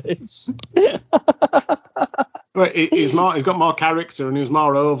extenders. But he's got more character and he was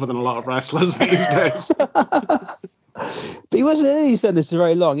more over than a lot of wrestlers these days. But he wasn't in EastEnders for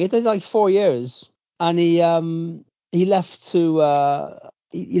very long. He did like 4 years, and he left to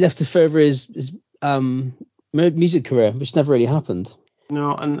further his music career, which never really happened.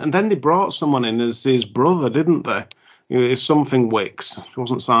 No, and then they brought someone in as his brother, didn't they? It's something Wicks. It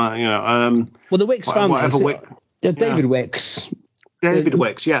wasn't, Well, the Wicks family, whatever Wick. David Wicks. David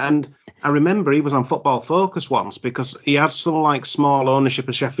Wicks, yeah, and I remember he was on Football Focus once because he had some like small ownership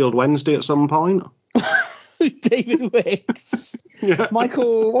of Sheffield Wednesday at some point. David Wicks. Yeah.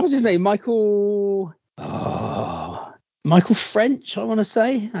 Michael, what was his name? Michael French, I want to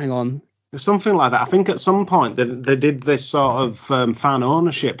say. Hang on. Something like that. I think at some point they did this sort of fan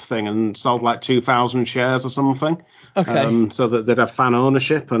ownership thing and sold like 2,000 shares or something. Okay. So that they'd have fan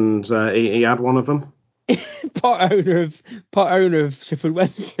ownership, and he had one of them. part owner of Sheffield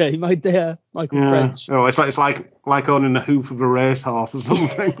Wednesday, my dear Michael French. Oh, it's like owning the hoof of a racehorse or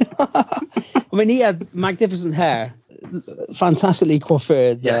something. I mean, he had magnificent hair, fantastically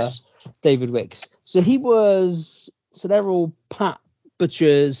coiffured. Yes. David Wicks. So they're all Pat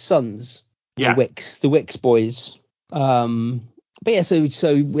Butcher's sons. Yeah. The Wicks boys. But yeah, so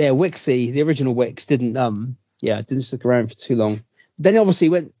Wixie, the original Wicks, didn't stick around for too long. Then obviously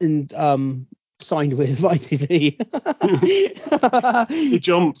went and signed with ITV. He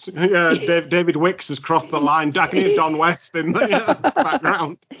jumped. Yeah, David Wicks has crossed the line. I can hear Don West in the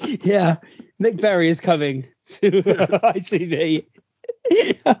background. Yeah, Nick Berry is coming to ITV.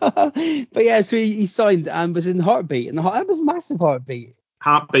 But yeah, so he signed and was in Heartbeat, and that was a massive Heartbeat.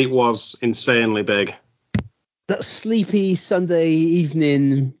 Heartbeat was insanely big. That sleepy Sunday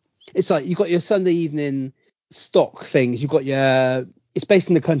evening. It's like you've got your Sunday evening stock things. You've got it's based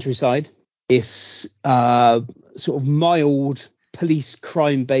in the countryside. It's sort of mild police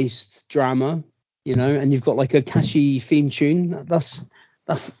crime based drama, and you've got like a catchy theme tune. That's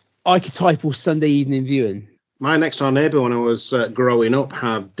archetypal Sunday evening viewing. My next door neighbour when I was growing up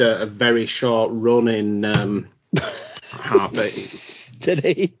had a very short run in Heartbeat. Did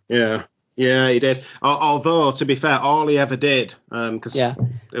he? Yeah, he did. Although, to be fair, all he ever did, because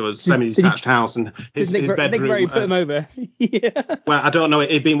it was a semi-detached house, and his bedroom. Nick Berry put him over. Yeah. Well, I don't know.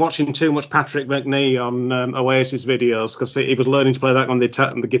 He'd been watching too much Patrick McNee on Oasis videos because he was learning to play that on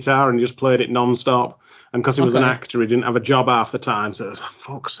the guitar, and he just played it non-stop. And because he was an actor, he didn't have a job half the time. So,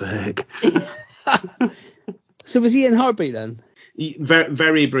 fuck's sake. So was he in Heartbeat then? Very,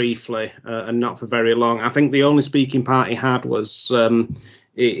 very briefly, and not for very long. I think the only speaking part he had was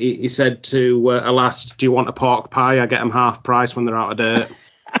he said to a lass, "Do you want a pork pie? I get them half price when they're out of date."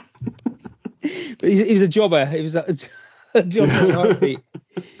 But he was a jobber. He was a jobber in Heartbeat.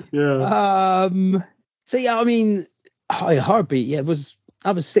 Yeah. So yeah, I mean, Heartbeat. Yeah, that was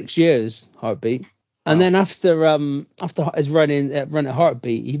 6 years Heartbeat, and then after his run at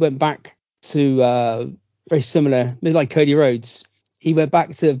Heartbeat, he went back to very similar, maybe like Cody Rhodes. He went back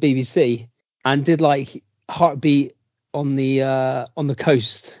to BBC and did like Heartbeat on the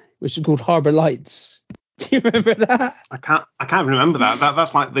coast, which is called Harbour Lights. Do you remember that? I can't remember that.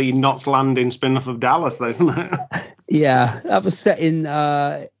 That's like the Knots Landing spin-off of Dallas, though, isn't it? Yeah, that was set in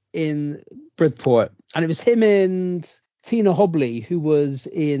Bridport, and it was him and Tina Hobley, who was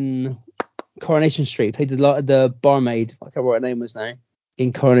in Coronation Street. Played the barmaid. I can't remember what her name was now.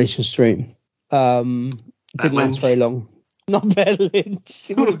 In Coronation Street. Didn't last very long. Not Bette Lynch.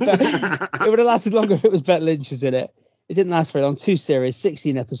 It would have lasted longer if it was Bette Lynch was in it. It didn't last very long. 2 series,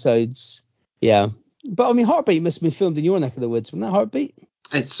 16 episodes. Yeah. But I mean, Heartbeat must have been filmed in your neck of the woods. Wasn't that Heartbeat?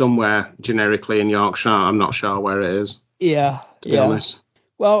 It's somewhere generically in Yorkshire. I'm not sure where it is. Yeah. To be honest.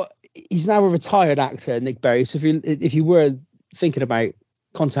 Well, he's now a retired actor, Nick Berry. So if you were thinking about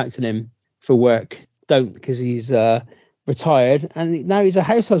contacting him for work, don't, because he's retired, and now he's a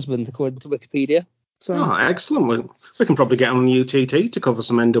house husband according to Wikipedia. So excellent. We can probably get on UTT to cover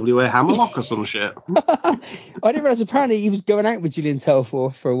some NWA Hammerlock or some shit. I didn't realize apparently he was going out with Gillian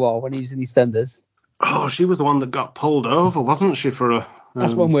Telford for a while when he was in EastEnders. Oh, she was the one that got pulled over, wasn't she? For a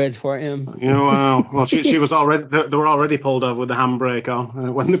that's one word for it. Well, she was already. They were already pulled over with the handbrake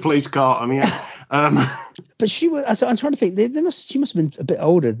on when the police caught them. Yeah. But she was. I'm trying to think. She must have been a bit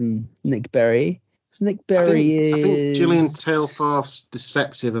older than Nick Berry. So Nick Berry I think Gillian Tailforth's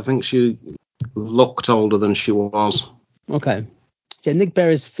deceptive. I think she looked older than she was. Okay. Yeah, Nick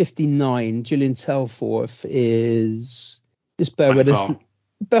Berry is 59. Gillian Tailforth is. Just bear with us.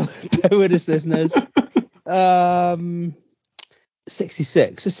 Bear with us, listeners.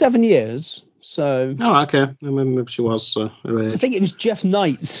 66. So 7 years. So. Oh, okay. I remember she was. So I think it was Jeff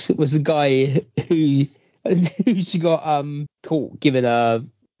Knights was the guy who she got caught giving a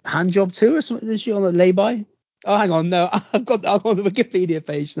hand job to or something. Is she on a lay-by? Oh, hang on. No, I'm on the Wikipedia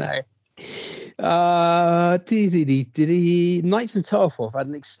page now. Knights and Tailforth had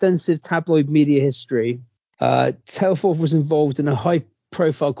an extensive tabloid media history. Tailforth was involved in a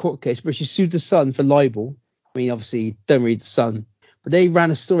high-profile court case where she sued the Sun for libel I mean, obviously, don't read the Sun, but they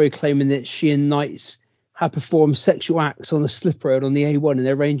ran a story claiming that she and Knights had performed sexual acts on the slip road on the A1 in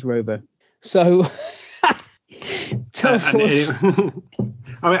their Range Rover. So,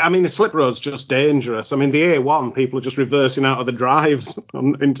 I mean, the slip road's just dangerous. I mean, the A1, people are just reversing out of the drives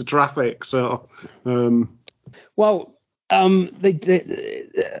into traffic. So, well,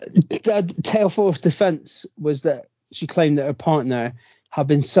 Tailforth's defence was that she claimed that her partner had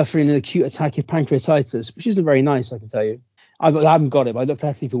been suffering an acute attack of pancreatitis, which isn't very nice, I can tell you. I haven't got it, but I looked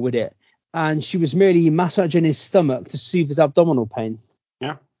at people with it. And she was merely massaging his stomach to soothe his abdominal pain.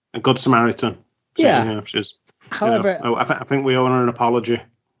 Yeah, a good Samaritan. Yeah. However, I think we owe her an apology.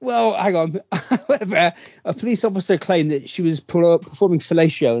 Well, hang on. However, a police officer claimed that she was performing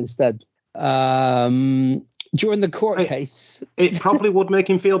fellatio instead. During the court case. It probably would make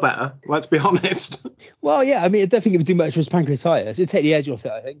him feel better, let's be honest. Well, yeah, I mean, I don't think it would do much for his pancreatitis. It would take the edge off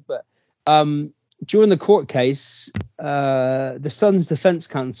it, I think. But during the court case, the Sun's defence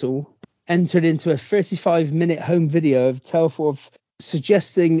counsel entered into a 35-minute home video of Tailforth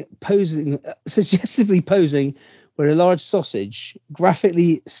suggestively posing with a large sausage,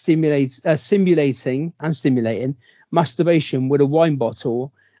 graphically simulating masturbation with a wine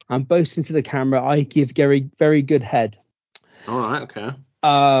bottle, and boasting to the camera, "I give very, very good head." All right, okay.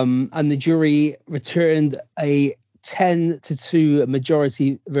 And the jury returned a 10-2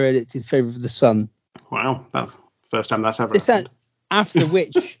 majority verdict in favour of the Sun. Wow, that's the first time that's ever happened. After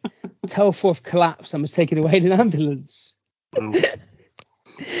which, Tailforth collapsed and was taken away in an ambulance.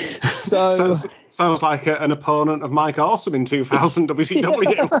 So sounds like an opponent of Mike Awesome in 2000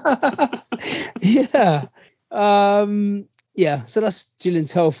 WCW. Yeah. So that's Gillian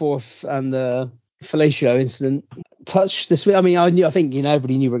Tailforth and the fellatio incident. Touch this week. I mean, I think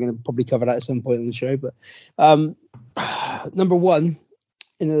everybody knew we were going to probably cover that at some point on the show. But number one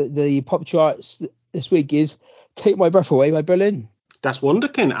in the pop charts this week is "Take My Breath Away" by Berlin. Das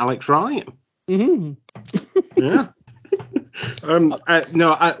Wunderkind, Alex Wright. Mm-hmm. Yeah.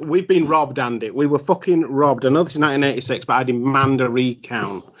 We've been robbed, Andy. We were fucking robbed. I know this is 1986, but I demand a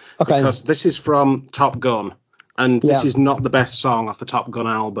recount. Okay. Because this is from Top Gun, and this is not the best song off the Top Gun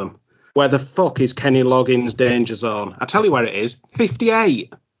album. Where the fuck is Kenny Loggins' Danger Zone? I tell you where it is.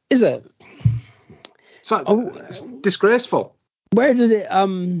 58. Is it? So it's disgraceful. Where did it?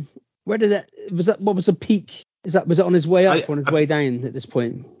 Was that? What was the peak? Was it on his way up or on his way down at this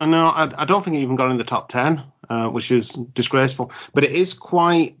point? No, I don't think it even got in the top 10, which is disgraceful. But it is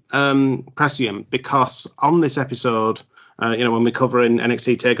quite prescient because on this episode, when we're covering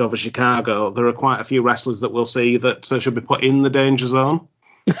NXT Takeover Chicago, there are quite a few wrestlers that we'll see that should be put in the Danger Zone.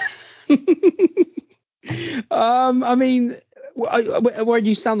 I mean, where do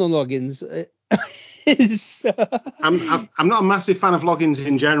you stand on Loggins? I'm not a massive fan of Loggins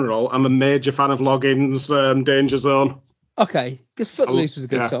in general. I'm a major fan of Loggins' Danger Zone. Okay, because Footloose was a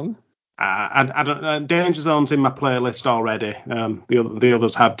good song. I don't. Danger Zone's in my playlist already. The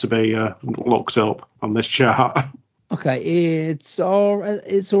others had to be looked up on this chart. Okay, it's all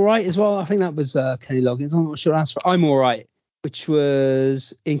right as well. I think that was Kenny Loggins. I'm not sure that's for I'm All Right, which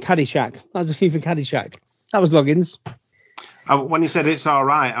was in Caddyshack. That was a theme from Caddyshack. That was Loggins. When you said it's all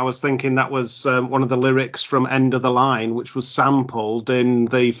right, I was thinking that was one of the lyrics from End of the Line, which was sampled in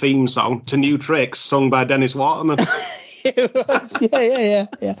the theme song to New Tricks, sung by Dennis Waterman. It was, yeah.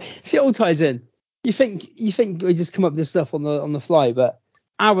 See, it all ties in. You think we just come up with this stuff on the fly, but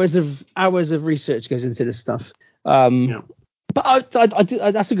hours of research goes into this stuff. But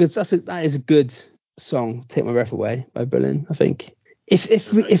that is a good song. Take My Breath Away by Berlin, I think.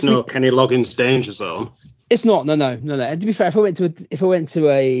 If no Kenny Loggins' Danger Zone. It's not. No. And to be fair, if I went to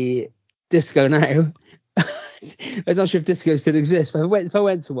a disco now, I'm not sure if discos still exist, but if I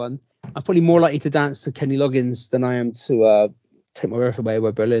went to one, I'm probably more likely to dance to Kenny Loggins than I am to Take My Breath Away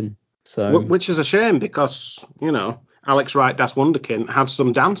by Berlin. So, which is a shame because Alex Wright, Das Wunderkind, have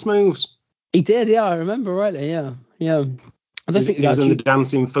some dance moves. He did, yeah. I remember rightly, yeah. I don't think he was in the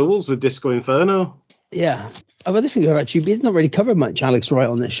Dancing Fools with Disco Inferno. Yeah, I don't think we've not really covered much Alex Wright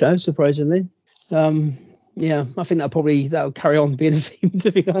on this show, surprisingly. Yeah, I think that'll carry on being a theme,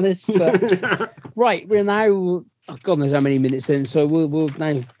 to be honest. But, right, we're now, God knows how many minutes in, so we'll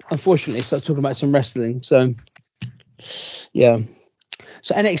now, unfortunately, start talking about some wrestling. So, yeah.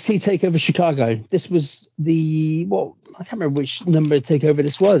 So NXT Takeover Chicago. This was I can't remember which number Takeover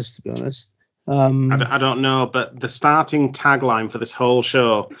this was, to be honest. I don't know, but the starting tagline for this whole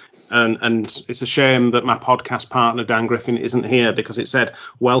show, and it's a shame that my podcast partner Dan Griffin isn't here because it said,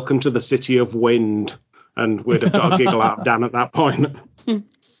 "Welcome to the City of Wind." And we'd have got a giggle out of Dan at that point.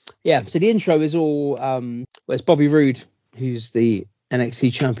 Yeah, so the intro is all it's Bobby Roode, who's the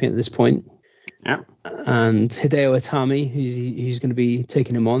NXT champion at this point. Yeah. And Hideo Itami, who's going to be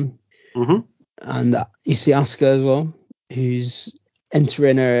taking him on. Mm-hmm. And you see Asuka as well, who's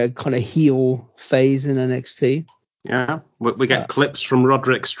entering a kind of heel phase in NXT. Yeah, we get clips from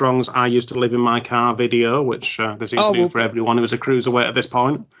Roderick Strong's "I Used to Live in My Car" video, which they seem to do for everyone who's a cruiserweight at this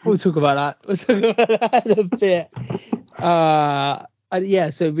point. We'll talk about that. We'll talk about that in a bit.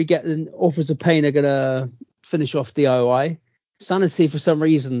 So we get the Authors of Pain are going to finish off DIY. Sanity, for some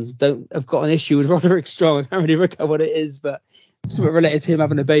reason, have got an issue with Roderick Strong. I can't really work out what it is, but it's something related to him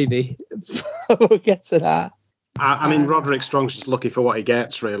having a baby. We'll get to that. I mean, Roderick Strong's just lucky for what he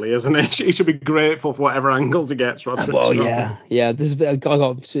gets, really, isn't he? He should be grateful for whatever angles he gets, Roderick Strong. Yeah. There's a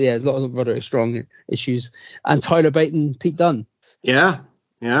lot of Roderick Strong issues. And Tyler Bate and Pete Dunne. Yeah.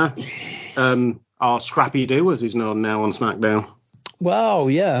 Or Scrappy Doo, as he's known now on SmackDown. Well,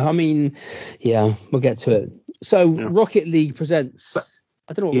 yeah. I mean, yeah, we'll get to it. So, Rocket League presents.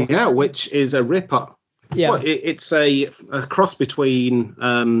 I don't know what which is a rip-off. Yeah. Well, it's a cross between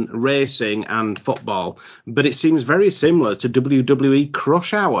racing and football, but it seems very similar to WWE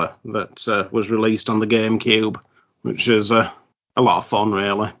Crush Hour that was released on the GameCube, which is a lot of fun,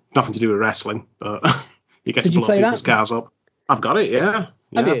 really. Nothing to do with wrestling, but you get to blow people's cars up. I've got it, yeah.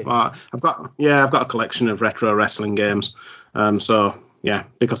 Have you? I've got a collection of retro wrestling games. So yeah,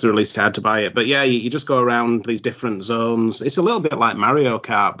 because they released it, I had to buy it. But yeah, you just go around these different zones. It's a little bit like Mario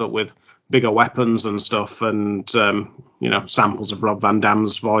Kart, but with bigger weapons and stuff, and samples of Rob Van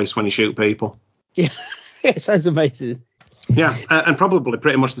Dam's voice when you shoot people. Yeah, it sounds amazing. Yeah, and probably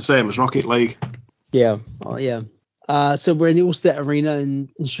pretty much the same as Rocket League. Yeah, so we're in the Allstate Arena in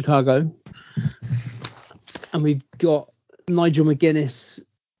Chicago, and we've got Nigel McGuinness,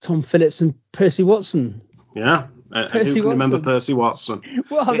 Tom Phillips, and Percy Watson. Yeah, who can remember Percy Watson?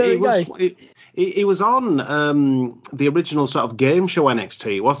 Well, there we go. He was on the original sort of game show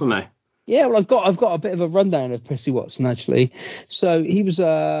NXT, wasn't he? Yeah, well, I've got a bit of a rundown of Percy Watson, actually. So he was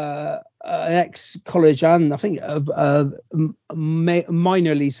an ex-college and I think a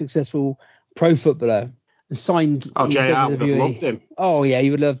minorly successful pro footballer and signed in JR WWE. would have loved him. Oh, yeah, he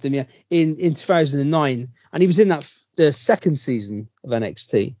would have loved him, yeah, in 2009. And he was in the second season of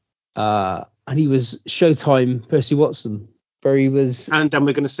NXT. And he was Showtime Percy Watson. Where he was, and then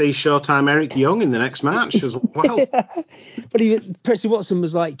we're going to see Showtime Eric Young in the next match as well. Yeah. But Percy Watson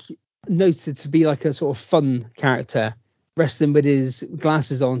was noted to be like a sort of fun character, wrestling with his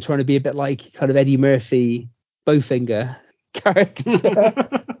glasses on, trying to be a bit like kind of Eddie Murphy Bowfinger character.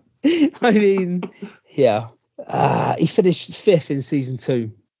 I mean, yeah. He finished 5th in season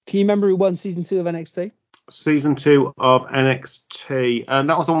 2. Can you remember who won season 2 of NXT? Season 2 of NXT, and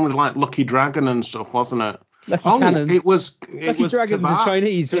that was the one with Lucky Dragon and stuff, wasn't it? Lucky Cannon. It was Dragons are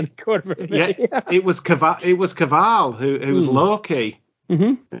Chinese. It was Caval who was Loki.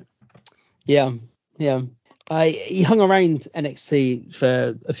 Mm-hmm. Yeah. He hung around NXT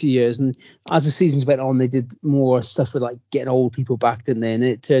for a few years, and as the seasons went on, they did more stuff with getting old people back, didn't they? And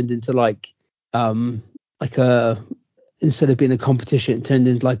it turned into instead of being a competition, it turned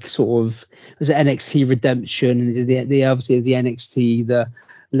into was it NXT Redemption? And the obviously the NXT, the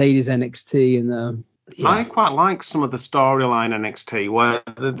ladies NXT, and I quite like some of the storyline NXT where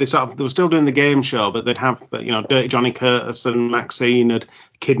they were still doing the game show, but they'd have Dirty Johnny Curtis and Maxine had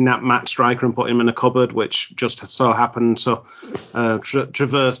kidnapped Matt Striker and put him in a cupboard, which just so happened to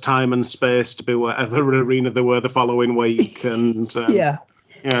traverse time and space to be whatever arena they were the following week, and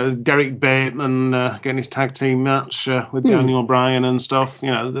Derek Bateman getting his tag team match with Daniel O'Brien and stuff.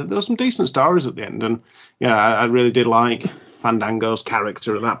 There were some decent stories at the end, and I really did like Fandango's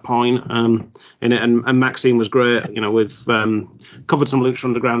character at that point in it, and Maxine was great. We've covered some Lucha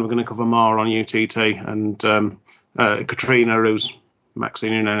Underground. We're going to cover more on UTT, and Katrina, who's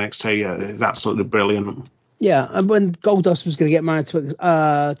Maxine in NXT, is absolutely brilliant. Yeah, and when Goldust was going to get married to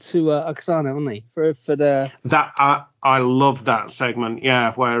Oksana, wasn't he? For the that I love that segment.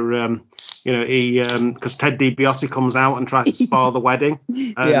 Yeah, where he because Ted DiBiase comes out and tries to spoil the wedding,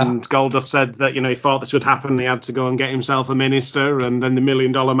 and Goldust said that he thought this would happen. He had to go and get himself a minister, and then the $1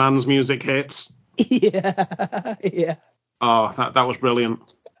 Million Man's music hits. Yeah. Oh, that was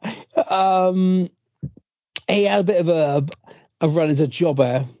brilliant. He had a bit of a run as a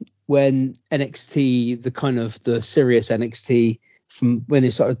jobber when NXT, the serious NXT, from when they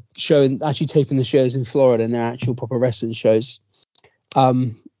started actually taping the shows in Florida and their actual proper wrestling shows.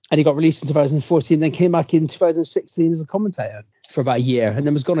 And he got released in 2014, then came back in 2016 as a commentator for about a year, and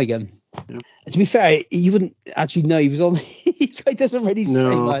then was gone again. Yeah. To be fair, you wouldn't actually know he was on. He doesn't really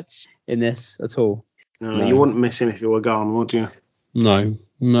say much in this at all. No, you wouldn't miss him if you were gone, would you? No.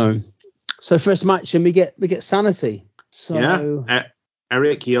 So first match, and we get Sanity. So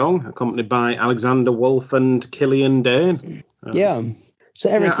Eric Young, accompanied by Alexander Wolf and Killian Dane. So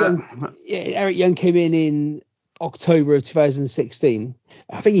Eric Young came in October of 2016.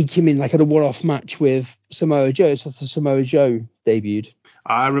 I think he came in like at a one-off match with Samoa Joe. So that's Samoa Joe debuted.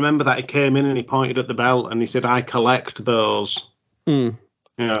 I remember that he came in and he pointed at the belt and he said, "I collect those."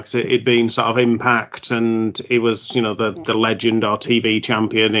 Because it'd been sort of Impact, and he was, the legend or TV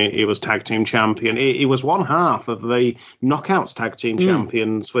champion. He was tag team champion. He was one half of the Knockouts tag team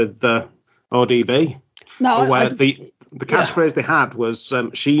champions with ODB. Where the catchphrase they had was,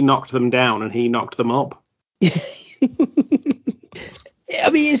 "She knocked them down and he knocked them up." I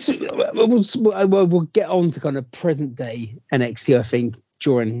mean, we'll get on to kind of present day NXT, I think,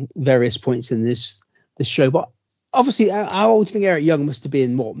 during various points in this show, but. Obviously, how old do you think Eric Young must have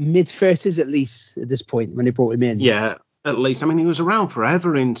been? Mid-30s at least at this point when they brought him in? Yeah, at least. I mean, he was around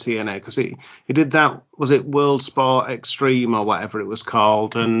forever in TNA because he did that, was it World Sport Extreme or whatever it was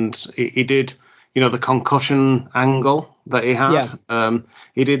called? And he did, the concussion angle that he had. Yeah.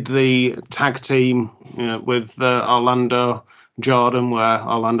 He did the tag team with Orlando Jordan, where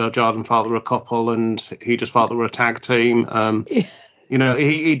Orlando Jordan thought they were a couple and he just thought they were a tag team.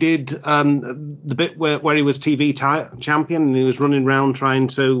 He did the bit where he was TV champion and he was running around trying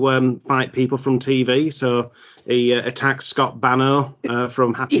to fight people from TV. So he attacked Scott Banno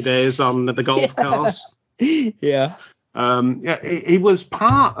from Happy Days on the golf course. Yeah. He was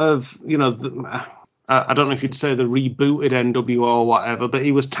part of, I don't know if you'd say the rebooted NWO or whatever, but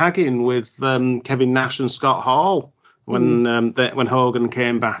he was tagging with Kevin Nash and Scott Hall when Hogan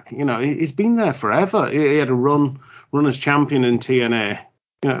came back. He's been there forever. He had a run as champion in TNA.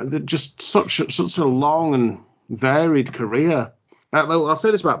 Just such a long and varied career. I'll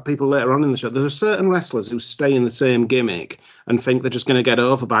say this about people later on in the show. There are certain wrestlers who stay in the same gimmick and think they're just going to get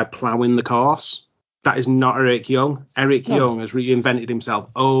over by ploughing the course. That is not Eric Young. Eric Young has reinvented himself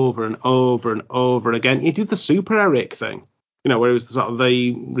over and over and over again. He did the Super Eric thing, where he was sort of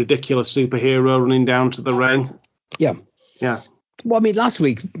the ridiculous superhero running down to the ring. Yeah. Yeah. Well, I mean, last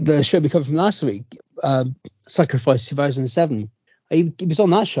week, the show we covered from last week, Sacrifice 2007, he was on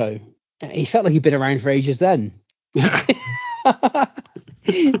that show. He felt like he'd been around for ages then. Yeah. At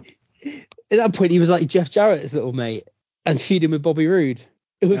that point, he was like Jeff Jarrett's little mate and feuding with Bobby Roode,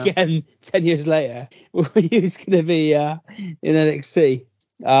 who again, 10 years later, he was going to be in NXT.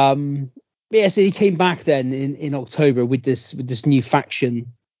 So he came back then in October with this new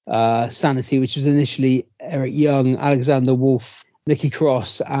faction, Sanity, which was initially Eric Young, Alexander Wolf, Nikki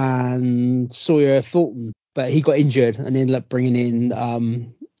Cross, and Sawyer Fulton. But he got injured and ended up bringing in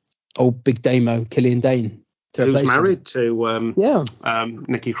old Big Damo, Killian Dane. Who's married to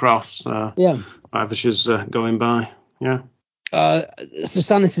Nikki Cross. Whatever she's going by. Yeah. So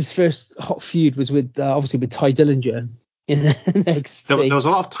Sanity's first hot feud was with obviously with Ty Dillinger in NXT. There was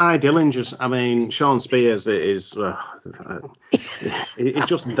a lot of Ty Dillingers. I mean, Sean Spears is he's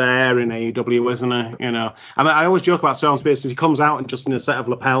just there in AEW, isn't he? I mean, I always joke about Sean Spears because he comes out just in a set of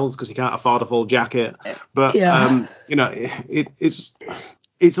lapels because he can't afford a full jacket. But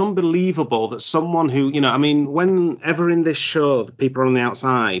it's unbelievable that someone who, I mean, whenever in this show the people are on the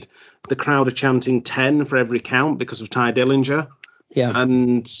outside, the crowd are chanting 10 for every count because of Ty Dillinger. Yeah.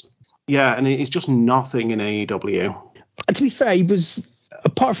 And it's just nothing in AEW. And to be fair, he was,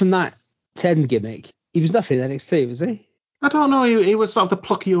 apart from that 10 gimmick, he was nothing in NXT, was he? I don't know. He was sort of the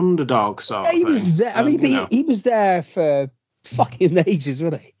plucky underdog sort of thing. He was there. I mean, he was there for fucking ages,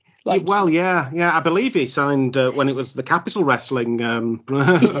 wasn't he? I believe he signed when it was the Capital Wrestling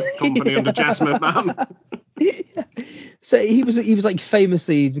company under Jess McMahon. So he was like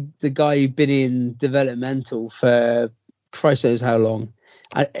famously the guy who'd been in developmental for Christ knows how long,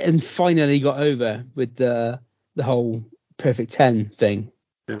 and finally got over with the whole Perfect 10 thing.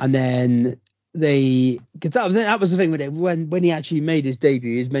 Yeah. And then that was the thing with it when he actually made his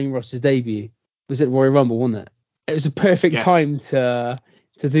debut, his main roster's debut was at Royal Rumble, wasn't it? It was a perfect time to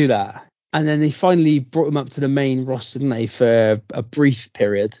do that. And then they finally brought him up to the main roster, didn't they, for a brief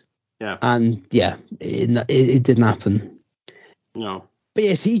period. Yeah. And it didn't happen. No. But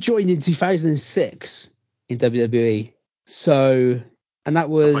yes, he joined in 2006 in WWE. So, and that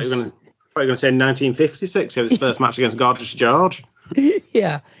was. I thought you were going to say 1956. He had his first match against Gorgeous George.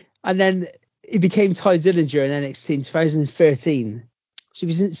 Yeah. And then he became Ty Dillinger in NXT in 2013. So he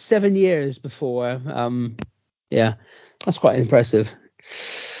was in 7 years before. That's quite impressive.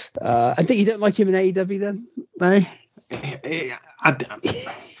 I think you don't like him in AEW then, no?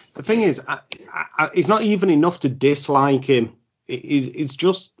 The thing is, it's not even enough to dislike him. It's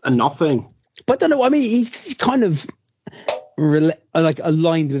just a nothing. But I don't know. I mean, he's kind of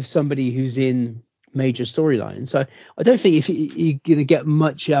aligned with somebody who's in major storyline. So I don't think if you're going to get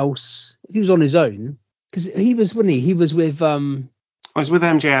much else if he was on his own, because he was, wasn't he? He was with He's with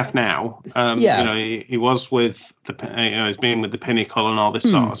MJF now. Yeah. He was with he's been with the Pinnacle and all this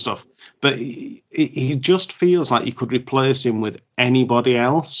sort of stuff. But he just feels like you could replace him with anybody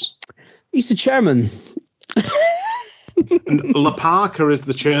else. He's the chairman. And La Parker is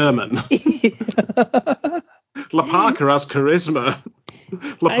the chairman. La Parker has charisma.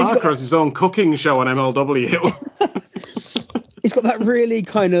 La Parker has his own cooking show on MLW. He's got that really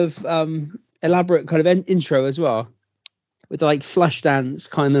kind of elaborate kind of intro as well, with like flash dance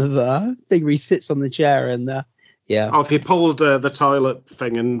kind of thing where he sits on the chair and yeah. Oh, if he pulled the toilet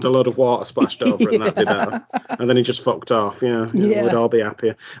thing and a load of water splashed over it, that'd be better. And then he just fucked off. Yeah. We'd all be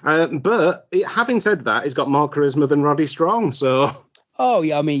happier. But having said that, he's got more charisma than Roddy Strong. So. Oh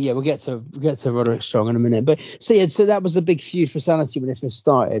yeah, I mean we'll get to Roderick Strong in a minute. But so that was a big feud for Sanity when it first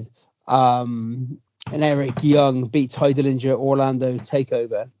started. And Eric Young beat Ty Dillinger at Orlando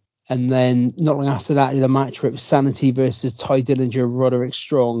Takeover. And then not long after that, did a match where it was Sanity versus Ty Dillinger, Roderick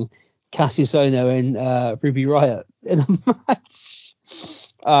Strong, Cassius Ohno, and Ruby Riott in a match.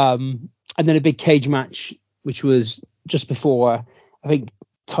 And then a big cage match, which was just before, I think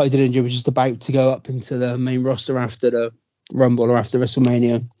Ty Dillinger was just about to go up into the main roster after the Rumble or after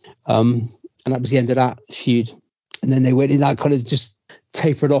WrestleMania. And that was the end of that feud. And then they went in that kind of just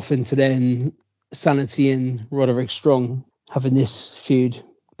tapered off into then Sanity and Roderick Strong having this feud.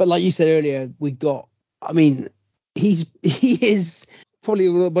 But like you said earlier, he is probably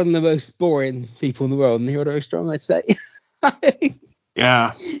one of the most boring people in the world, and Roderick Strong, I'd say.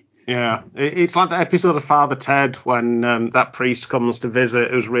 Yeah. It's like the episode of Father Ted when that priest comes to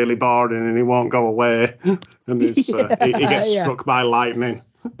visit who's really boring and he won't go away. And he gets struck by lightning.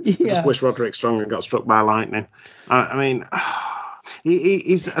 I just wish Roderick Strong had got struck by lightning.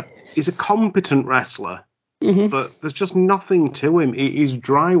 He's a competent wrestler. Mm-hmm. But there's just nothing to him. He's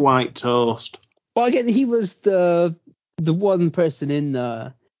dry white toast. Well, again, he was the one person in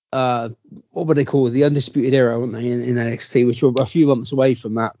what would they call it? The Undisputed Era, weren't they, in NXT, which were a few months away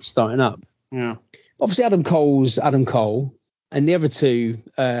from that starting up. Yeah. Obviously, Adam Cole, and the other two,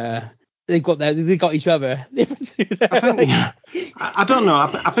 they got each other. The other two. I don't know.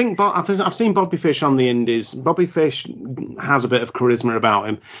 I think I've seen Bobby Fish on the Indies. Bobby Fish has a bit of charisma about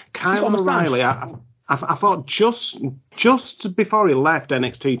him. Kyle O'Reilly, I thought just before he left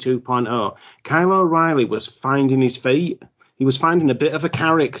NXT 2.0, Kyle O'Reilly was finding his feet. He was finding a bit of a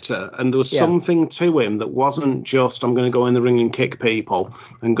character, and there was something to him that wasn't just, I'm going to go in the ring and kick people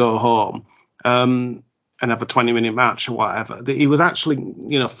and go home and have a 20-minute match or whatever. He was actually,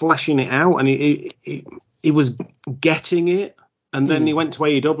 fleshing it out, and he was getting it. And then he went to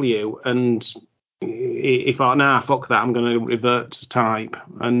AEW and he thought, fuck that, I'm going to revert to type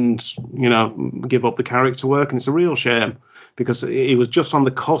and, give up the character work. And it's a real shame because he was just on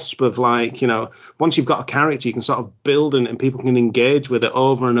the cusp of once you've got a character, you can sort of build it and people can engage with it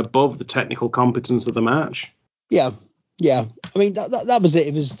over and above the technical competence of the match. Yeah. Yeah. I mean, that was it.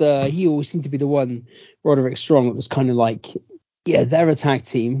 It was he always seemed to be the one, Roderick Strong, that was kind of like, they're a tag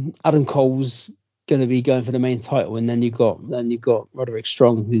team. Adam Cole's going to be going for the main title. And then you've got Roderick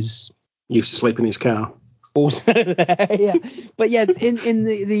Strong, who's used to sleep in his car. Also there, yeah. But in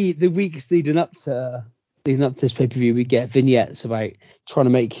the weeks leading up to this pay-per-view, we get vignettes about trying to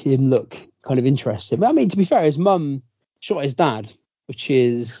make him look kind of interesting. But I mean, to be fair, his mum shot his dad, which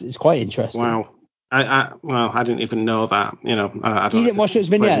is quite interesting. Wow. I didn't even know that. I don't. You didn't watch those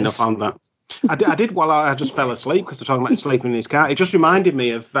vignettes? Enough on that. I did while I just fell asleep because they're talking about sleeping in his car. It just reminded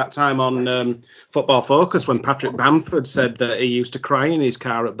me of that time on Football Focus when Patrick Bamford said that he used to cry in his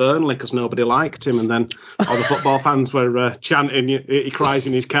car at Burnley because nobody liked him, and then all the football fans were chanting he cries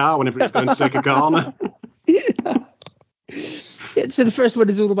in his car whenever he's going to take a corner. So the first one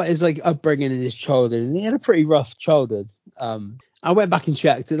is all about his upbringing and his childhood, and he had a pretty rough childhood. I went back and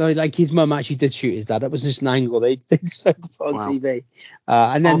checked, and his mum actually did shoot his dad. That was just an angle they decided to put on TV.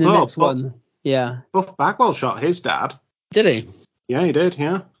 And then the next one, Buff Bagwell shot his dad. Did he? Yeah, he did.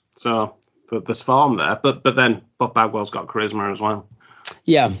 Yeah. So there's form there, but then Buff Bagwell's got charisma as well.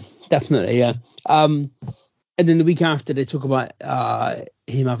 Yeah, definitely. Yeah. And then the week after, they talk about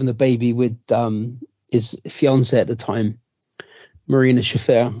him having a baby with his fiance at the time, Marina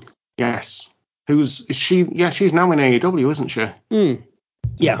Shafir. Yes. Is she? Yeah, she's now in AEW, isn't she?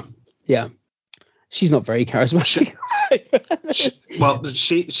 Yeah. She's not very charismatic.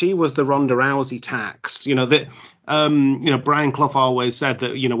 She was the Ronda Rousey tax. Brian Clough always said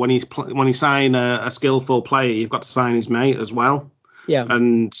that when you sign a skillful player, you've got to sign his mate as well. Yeah.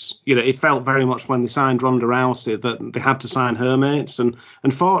 And, it felt very much when they signed Ronda Rousey that they had to sign her mates. And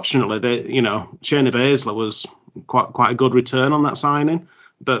unfortunately, Shayna Baszler was quite a good return on that signing.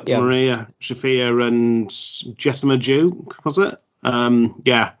 But Maria Shafir and Jessima Duke, was it?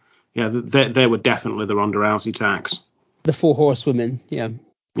 They were definitely the Ronda Rousey tax. The four horsewomen, yeah.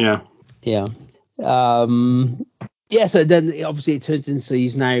 Yeah. Yeah. So then obviously it turns into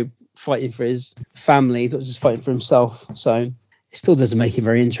he's now fighting for his family, not just fighting for himself. So it still doesn't make it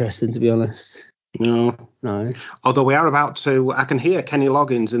very interesting, to be honest. No. Although we are about to, I can hear Kenny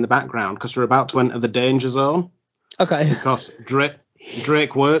Loggins in the background because we're about to enter the danger zone. Okay. Because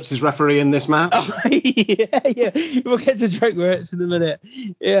Drake Wirtz is refereeing this match. Oh, yeah. We'll get to Drake Wirtz in a minute.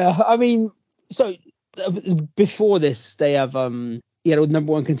 Yeah, I mean, so before this, they have a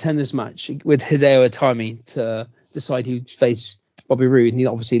number one contenders match with Hideo Itami to decide who'd face Bobby Roode, and he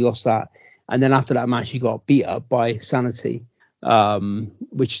obviously lost that. And then after that match, he got beat up by Sanity,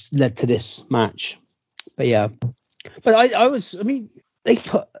 which led to this match. But yeah, they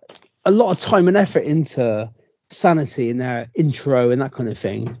put a lot of time and effort into Sanity in their intro and that kind of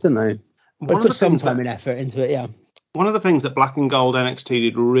thing, didn't they? But put some time and effort into it, yeah. One of the things that Black and Gold NXT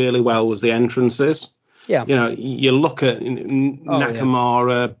did really well was the entrances. Yeah. You look at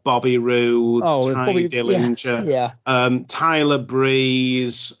Nakamura, Bobby Roode, Ty Dillinger, Tyler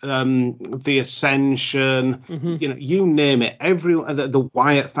Breeze, The Ascension, you name it. The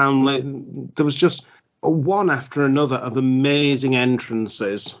Wyatt family. There was just one after another of amazing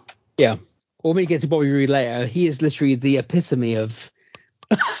entrances. Yeah. When we get to Bobby Roode later, he is literally the epitome of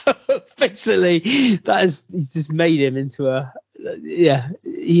basically he's just made him into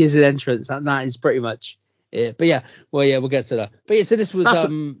he is an entrance, and that is pretty much it. But we'll get to that. But so this was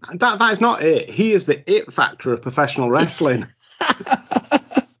that is not it. He is the it factor of professional wrestling.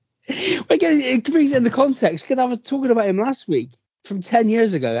 Again, it brings it in the context because I was talking about him last week from 10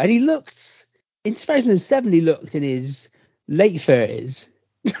 years ago, and he looked in 2007. He looked in his late 30s.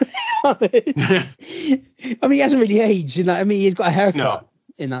 I mean, he hasn't really aged. He's got a haircut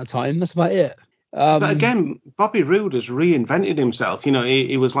in that time. That's about it. But again, Bobby Roode has reinvented himself.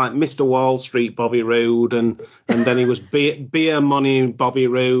 He was like Mr. Wall Street Bobby Roode, and then he was beer money Bobby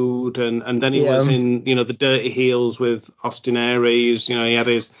Roode, and then he was in the Dirty Heels with Austin Aries. He had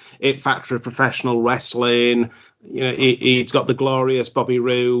his it factor of professional wrestling. He's got the glorious Bobby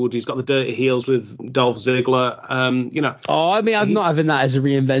Roode. He's got the Dirty Heels with Dolph Ziggler. I'm not having that as a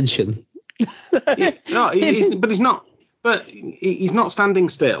reinvention. He's not. But he's not standing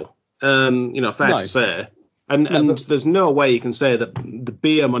still. To say. And there's no way you can say that the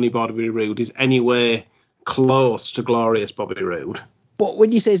beer money Bobby Roode is anywhere close to glorious Bobby Roode. But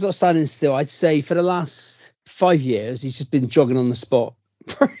when you say he's not standing still, I'd say for the last 5 years he's just been jogging on the spot.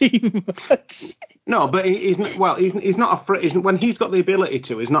 Pretty much. No, but he's not afraid. When he's got the ability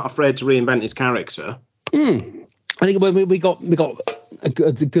to, he's not afraid to reinvent his character. I think we got a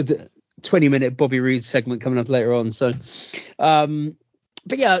good 20-minute Bobby Roode segment coming up later on. So,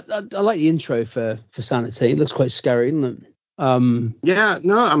 but yeah, I like the intro for Sanity. It looks quite scary, doesn't it?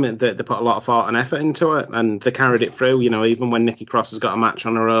 They put a lot of thought and effort into it, and they carried it through. Even when Nikki Cross has got a match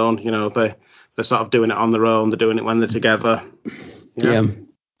on her own, they're sort of doing it on their own. They're doing it when they're together. Yeah.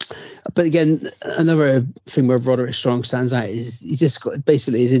 But again, another thing where Roderick Strong stands out is he just got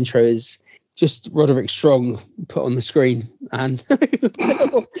basically his intro is just Roderick Strong put on the screen, and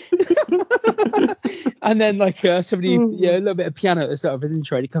and then somebody a little bit of piano at the start of his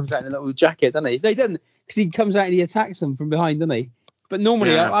intro, and he comes out in a little jacket, doesn't he? They don't, because he comes out and he attacks them from behind, doesn't he? But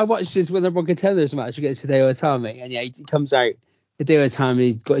normally I watched this when the Rock Contenders match against Hideo Itami, and he comes out. Hideo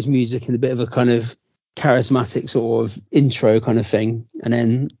Itami got his music in a bit of a kind of charismatic sort of intro kind of thing, and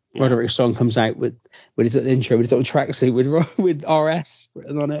then Roderick Strong comes out with his intro with his little tracksuit with RS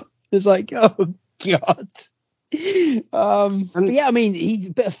written on it. It's like, oh god. But he's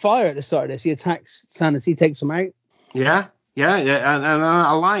a bit of fire at the start of this. He attacks Sanity, takes him out. Yeah, and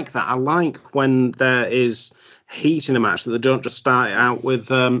I like that. I like when there is heat in a match, that they don't just start it out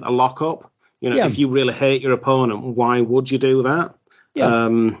with a lockup. If you really hate your opponent, why would you do that?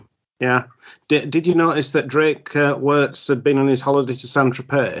 Yeah. Did you notice that Drake Wirtz had been on his holiday to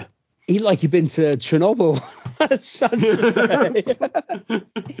Saint-Tropez? He'd been to Chernobyl.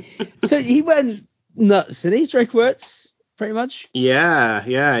 So he went nuts, didn't he, Drake Wirtz, pretty much? Yeah.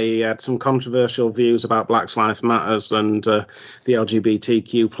 He had some controversial views about Black Lives Matters and the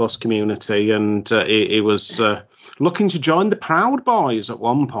LGBTQ plus community, and he was looking to join the Proud Boys at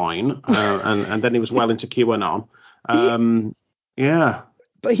one point, and then he was well into QAnon.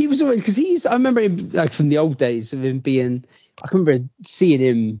 But he was always, because I remember him from the old days of him being, I can remember seeing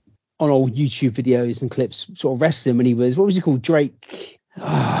him on old YouTube videos and clips, sort of wrestling when he was, what was he called? Drake.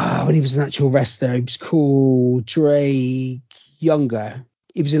 When he was an actual wrestler, he was called Drake Younger.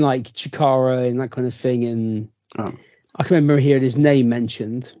 He was in like Chikara and that kind of thing. And I can remember hearing his name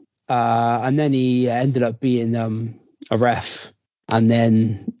mentioned. And then he ended up being a ref and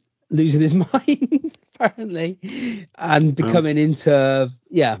then losing his mind, apparently, and becoming into,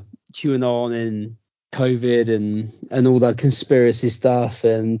 QAnon and COVID and all that conspiracy stuff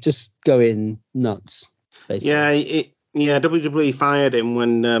and just going nuts, basically. WWE fired him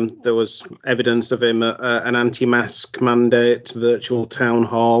when there was evidence of him at an anti-mask mandate virtual town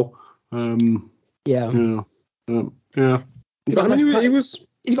hall. He's got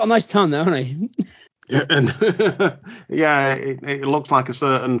a nice town there, hasn't he? Yeah, and it looks like a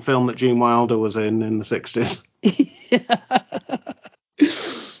certain film that Gene Wilder was in the 60s.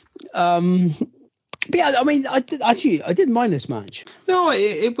 But yeah, I mean, I didn't mind this match. No,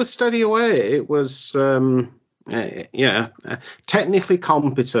 it was steady away. It was technically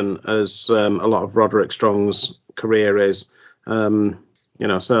competent, as a lot of Roderick Strong's career is. So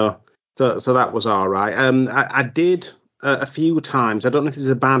that was all right. I did a few times. I don't know if this is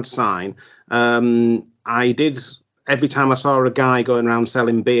a bad sign. I did every time I saw a guy going around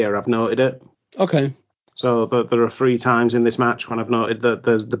selling beer, I've noted it. Okay. So there are 3 times in this match when I've noted that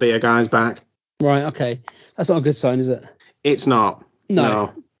there's the beer guy's back. Right. Okay. That's not a good sign, is it? It's not.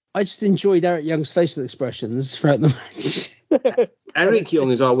 No. I just enjoyed Eric Young's facial expressions throughout the match. Eric Young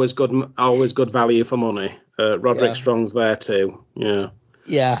is always good value for money. Roderick Strong's there too. Yeah.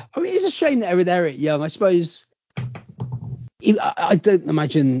 Yeah. I mean, it's a shame that with Eric Young, I suppose. I don't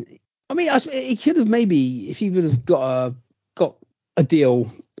imagine. I mean, he could have maybe, if he would have got a deal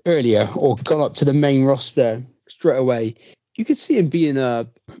earlier or gone up to the main roster straight away, you could see him being a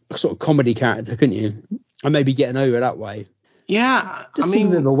sort of comedy character, couldn't you? And maybe getting over that way. Yeah, just seems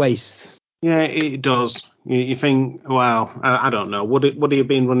a bit of a waste. Yeah, it does. You think, well, I don't know. Would he have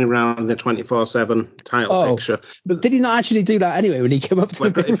been running around the 24/7 title picture? But did he not actually do that anyway when he came up to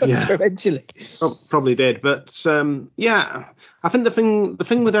the roster eventually? Probably did. But I think the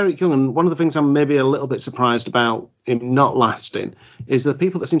thing with Eric Young, and one of the things I'm maybe a little bit surprised about him not lasting, is the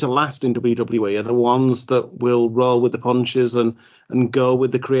people that seem to last in WWE are the ones that will roll with the punches and go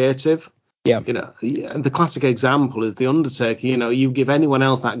with the creative. Yeah. The classic example is The Undertaker. You give anyone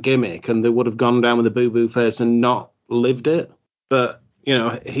else that gimmick and they would have gone down with a boo-boo face and not lived it. But,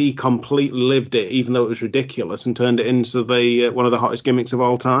 he completely lived it, even though it was ridiculous, and turned it into one of the hottest gimmicks of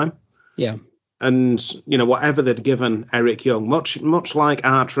all time. Yeah. And, whatever they'd given Eric Young, much like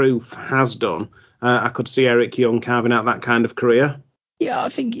R-Truth has done, I could see Eric Young carving out that kind of career. Yeah, I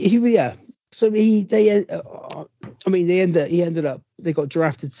think So they got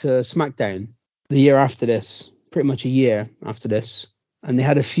drafted to SmackDown the year after this, pretty much a year after this, and they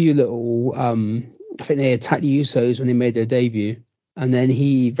had a few little. I think they attacked the Usos when they made their debut, and then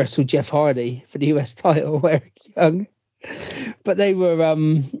he wrestled Jeff Hardy for the US title, Eric Young. But they were,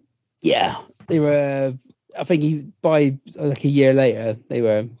 I think by like a year later, they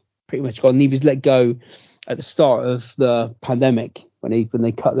were pretty much gone. He was let go at the start of the pandemic when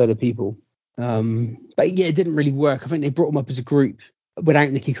they cut a lot of people. But yeah, it didn't really work. I think they brought him up as a group without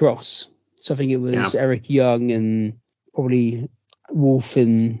Nikki Cross. So I think it was Eric Young and probably Wolf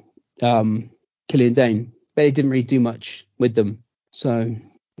and Killian Dane. But it didn't really do much with them. So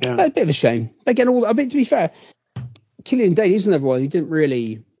a bit of a shame. But again, to be fair, Killian Dane is another one. He didn't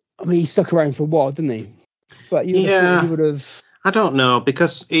really. I mean, he stuck around for a while, didn't he? But you would have thought he would have. I don't know,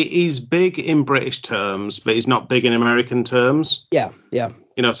 because he's big in British terms, but he's not big in American terms. Yeah.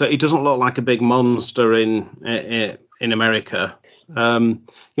 So he doesn't look like a big monster in America. And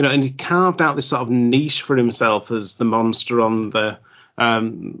he carved out this sort of niche for himself as the monster on the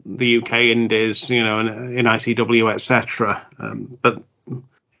UK indies, in ICW, etc. But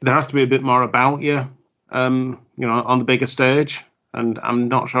there has to be a bit more about you, on the bigger stage. And I'm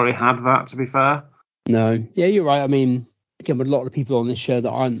not sure he had that, to be fair. No. Yeah, you're right. I mean, again, with a lot of people on this show that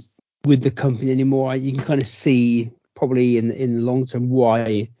aren't with the company anymore, you can kind of see probably in the long term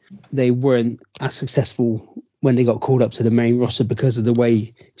why they weren't as successful when they got called up to the main roster, because of the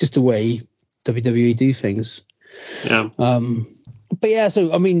way WWE do things. Yeah. But yeah,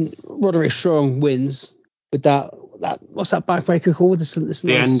 so I mean, Roderick Strong wins with that what's that backbreaker called?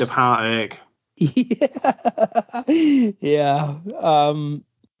 The end of Heartache. Yeah.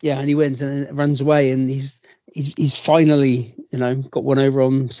 And he wins and runs away, and he's finally, got one over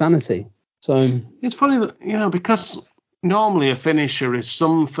on Sanity. So it's funny that, because normally a finisher is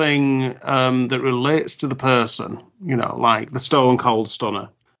something that relates to the person, like the Stone Cold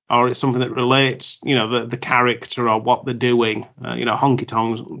Stunner. or it's something that relates, the character or what they're doing, honky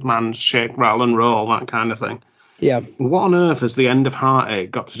tonk man, shake, rattle and roll, that kind of thing. Yeah. What on earth has the end of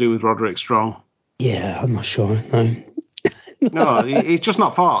Heartache got to do with Roderick Strong? Yeah, I'm not sure. No. No, he's just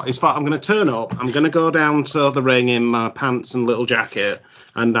not fought. He's fought, I'm going to turn up, I'm going to go down to the ring in my pants and little jacket,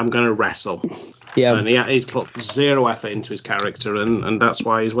 and I'm going to wrestle. Yeah. And he's put zero effort into his character, and that's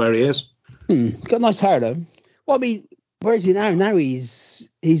why he's where he is. Got nice hair, though. Well, I mean, where is he now? Now he's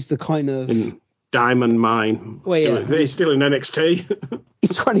the kind of... In Diamond Mine. Well, yeah. He's still in NXT.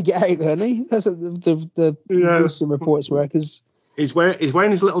 He's trying to get out there, isn't he? That's what the recent reports were, because... He's wearing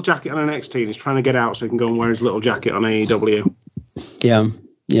his little jacket on NXT, and he's trying to get out so he can go and wear his little jacket on AEW.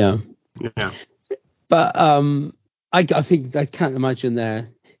 Yeah. But I think I can't imagine there,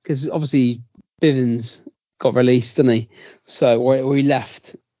 because obviously Bivens got released, didn't he? So or he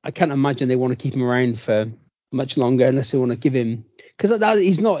left. I can't imagine they want to keep him around for much longer unless they want to give him, because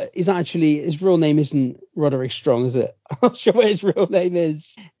he's not actually, his real name isn't Roderick Strong, is it? I'm not sure what his real name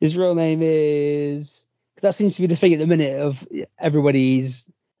is. His real name is, that seems to be the thing at the minute of everybody's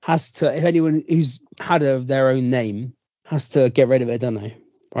has to, if anyone who's had their own name has to get rid of it, don't they?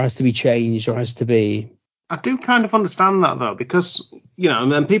 Or has to be changed, or has to be... I do kind of understand that, though, because,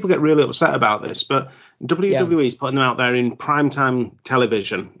 and people get really upset about this, but WWE's putting them out there in primetime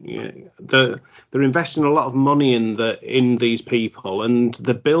television. They're investing a lot of money in these people, and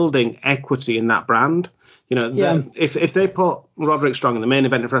they're building equity in that brand. If they put Roderick Strong in the main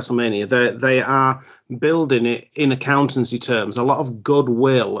event of WrestleMania, they are building it in accountancy terms, a lot of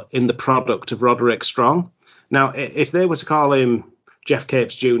goodwill in the product of Roderick Strong. Now, if they were to call him Jeff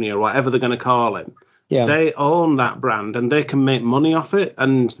Capes Jr. or whatever they're going to call him, they own that brand and they can make money off it,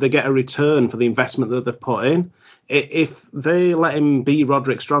 and they get a return for the investment that they've put in. If they let him be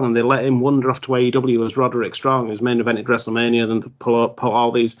Roderick Strong and they let him wander off to AEW as Roderick Strong, who's main evented WrestleMania, then put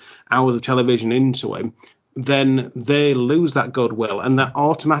all these hours of television into him, then they lose that goodwill, and that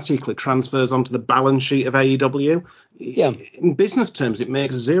automatically transfers onto the balance sheet of AEW. Yeah. In business terms, it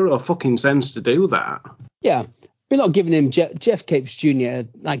makes zero fucking sense to do that. Yeah. We're not giving him Jeff Capes Jr.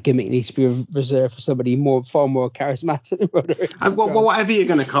 That gimmick needs to be reserved for somebody far more charismatic than Roderick Strong. Well, whatever you're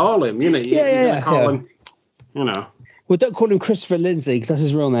going to call him, you're going to call him, Well, don't call him Christopher Lindsay, because that's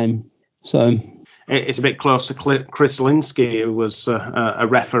his real name. So it's a bit close to Chris Linsky, who was a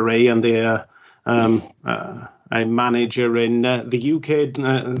referee and a manager in the UK,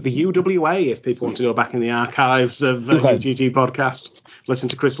 the UWA, if people want to go back in the archives of UTT podcast. Listen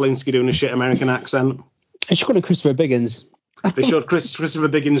to Chris Linsky doing a shit American accent. They should call him Christopher Biggins. They showed Christopher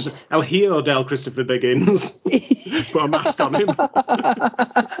Biggins, El Hijo del Christopher Biggins. Put a mask on him.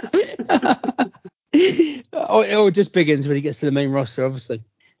 or just Biggins when he gets to the main roster, obviously.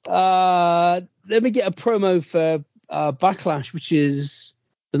 Let me get a promo for Backlash, which is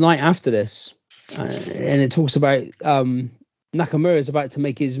the night after this. And it talks about Nakamura is about to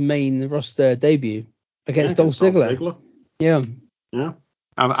make his main roster debut against Dolph Ziggler. Yeah.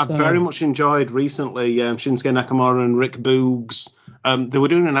 I've very much enjoyed recently Shinsuke Nakamura and Rick Boogs. They were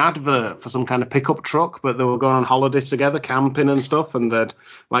doing an advert for some kind of pickup truck, but they were going on holiday together, camping and stuff, and they'd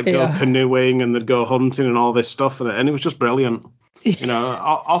go canoeing and they'd go hunting and all this stuff, and it was just brilliant.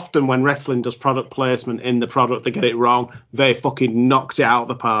 Often when wrestling does product placement in the product, they get it wrong. They fucking knocked it out of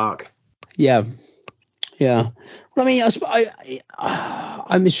the park. Yeah. Well, I mean,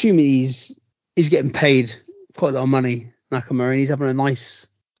 I'm assuming he's getting paid quite a lot of money, Nakamura, and he's having a nice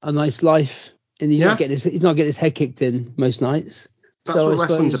life, and he's not getting his head kicked in most nights. That's what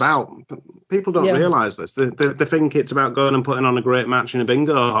wrestling's about. People don't realise this. They think it's about going and putting on a great match in a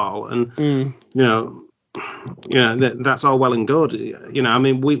bingo hall, and that's all well and good. I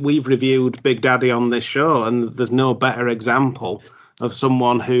mean, we've reviewed Big Daddy on this show, and there's no better example of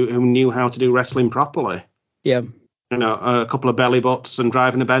someone who knew how to do wrestling properly. Yeah. A couple of belly butts and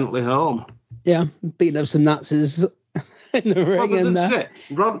driving a Bentley home. Yeah, beating up some Nazis in the ring. Well, that's it.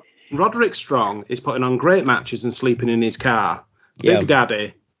 Roderick Strong is putting on great matches and sleeping in his car. Big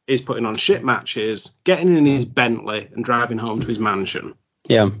Daddy is putting on shit matches, getting in his Bentley and driving home to his mansion.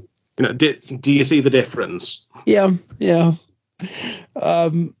 Yeah. Do you see the difference? Yeah.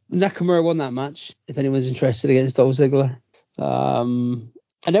 Nakamura won that match, if anyone's interested, against Dolph Ziggler. And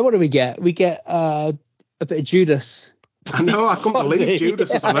then what do we get? We get a bit of Judas. I know, I couldn't believe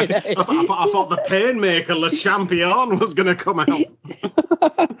Judas was on it. I thought the Painmaker Le Champion was going to come out.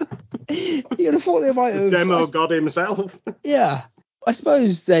 You'd have thought they might have. Demo God himself. Yeah. I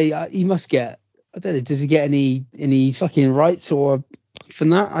suppose he must get, I don't know, does he get any fucking rights or from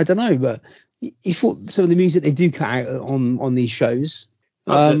that? I don't know, but you thought some of the music they do cut out on these shows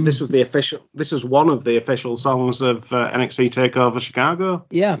This was the official. This was one of the official songs of NXT Takeover Chicago.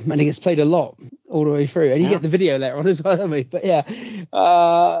 Yeah, and it gets played a lot all the way through, and you get the video later on as well, don't we? But yeah,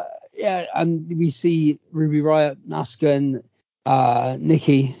 and we see Ruby Riott, Asuka, and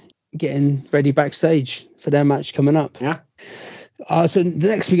Nikki getting ready backstage for their match coming up. Yeah. So the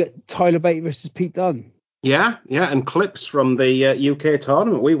next we got Tyler Bate versus Pete Dunne. Yeah, and clips from the UK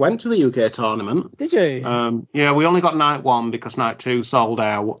tournament. We went to the UK tournament. Did you? Yeah, we only got night 1 because night 2 sold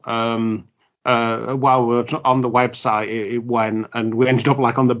out. While we were on the website, it went, and we ended up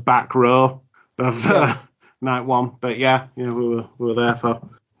like on the back row of night 1. But yeah, we were there for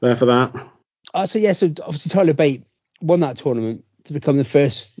that. So obviously Tyler Bate won that tournament to become the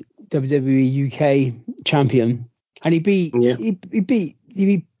first WWE UK champion, and he beat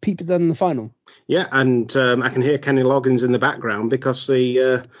Pete Dunne in the final. Yeah, and I can hear Kenny Loggins in the background because he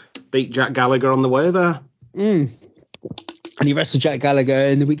beat Jack Gallagher on the way there. And he wrestled Jack Gallagher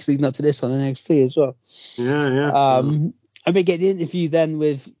in the weeks leading up to this on NXT as well. Yeah. I may get the interview then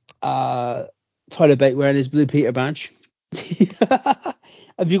with Tyler Bate wearing his Blue Peter badge.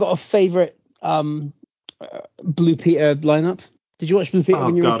 Have you got a favourite Blue Peter lineup? Did you watch Blue Peter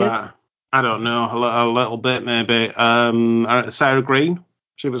when you were a kid? I don't know, a little bit maybe. Sarah Green,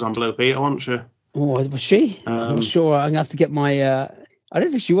 she was on Blue Peter, wasn't she? Oh, was she? I'm not sure. I'm gonna have to get my. I don't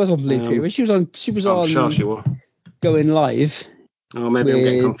think she was on Blue Peter. She was on. I'm sure she was. Going live. Oh, maybe I'm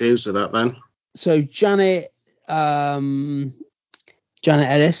getting confused with that then. So Janet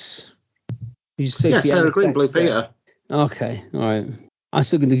Ellis. Who's Sophie Sarah Green, Blue Peter. Okay, all right. I'm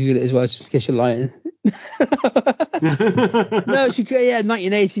still going to Google it as well, just in case you're lying. No, she could. Yeah,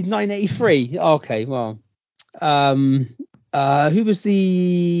 1980, 1983. Okay, well, who was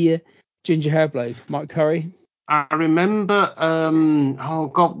the ginger hair bloke? Mark Curry. I remember.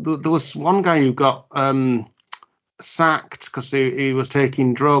 There was one guy who got sacked because he was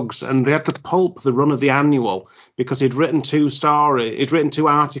taking drugs, and they had to pulp the run of the annual because he'd written 2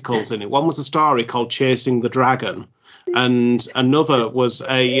 articles in it. One was a story called "Chasing the Dragon," and another was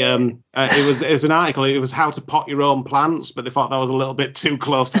it was an article. It was how to pot your own plants, but they thought that was a little bit too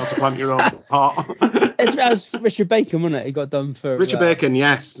close to how to plant your own pot. It was Richard Bacon, wasn't it? He got done for Richard Bacon.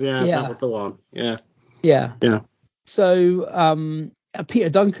 Yes, that was the one. Yeah. So Peter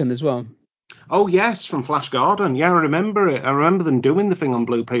Duncan as well. Oh yes, from Flash Gordon. Yeah, I remember it. I remember them doing the thing on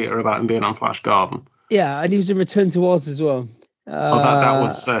Blue Peter about him being on Flash Gordon. Yeah, and he was in Return to Oz as well. That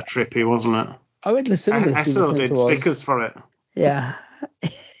was trippy, wasn't it? I would listen to this. I still did stickers for it. Yeah.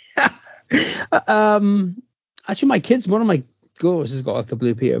 Actually, one of my girls has got like a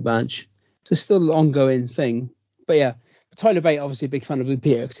Blue Peter badge. It's still an ongoing thing. But yeah, Tyler Bate, obviously a big fan of Blue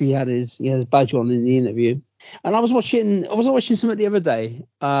Peter because he had his badge on in the interview. And I was watching something the other day,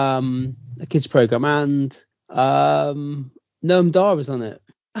 a kids program, and Noam Dar was on it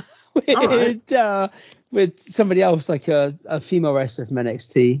with somebody else, like a female wrestler from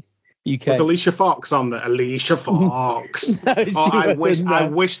NXT UK. Was Alicia Fox on there? Alicia Fox. No,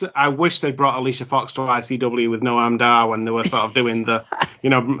 I wish they brought Alicia Fox to ICW with Noam Dar when they were sort of doing the,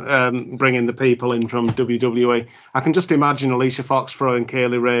 bringing the people in from WWE. I can just imagine Alicia Fox throwing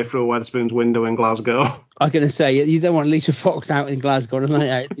Kaylee Ray through a Wetherspoon's window in Glasgow. I was going to say, you don't want Alicia Fox out in Glasgow on a night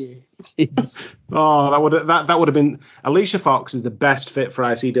out, do you? Jesus. Oh, that would have been. Alicia Fox is the best fit for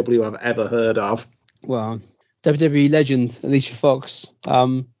ICW I've ever heard of. Well, WWE legend Alicia Fox.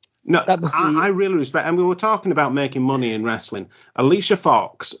 No, I really respect, and we were talking about making money in wrestling. Alicia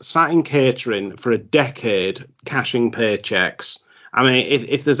Fox sat in catering for a decade, cashing paychecks. I mean,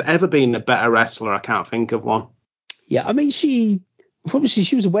 if there's ever been a better wrestler, I can't think of one. Yeah, I mean, she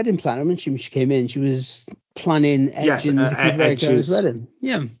was a wedding planner when she came in. She was planning Edge and Edge's wedding.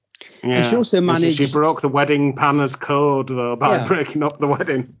 Yeah. And she also managed. She broke the wedding planner's code though by breaking up the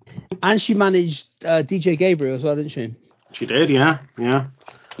wedding. And she managed DJ Gabriel as well, didn't she? She did, yeah. Yeah,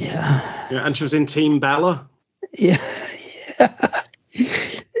 and she was in Team Bella. Yeah.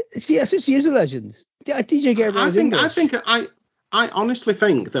 She is a legend. DJ Gabriel. I honestly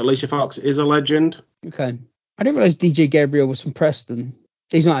think that Alicia Fox is a legend. Okay. I didn't realize DJ Gabriel was from Preston.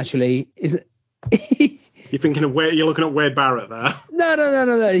 He's not actually. Is it? You're looking at Wade Barrett there.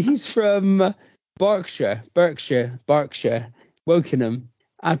 No. He's from Berkshire, Wokingham.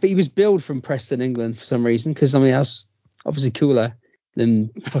 But he was billed from Preston, England, for some reason, because that's obviously cooler than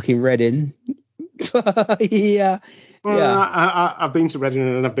fucking Reading. Yeah. I've been to Reading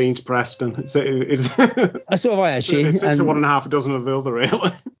and I've been to Preston. It's I sort of actually. It's 6 to 1.5 dozen of the other,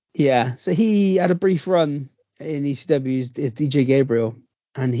 really. Yeah. So he had a brief run in ECW as DJ Gabriel,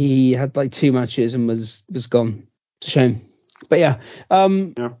 and he had like 2 matches and was gone. It's a shame. But yeah.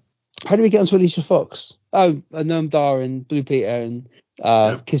 How do we get onto Alicia Fox? Oh, Noam Dar and Blue Peter and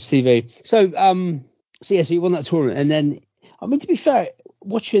Kiss TV. So so you won that tournament, and then I mean, to be fair,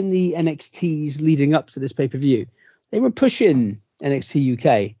 watching the NXTs leading up to this pay-per-view, they were pushing NXT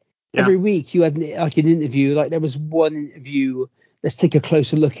UK. Yeah. Every week you had like an interview. Like there was one interview. Let's take a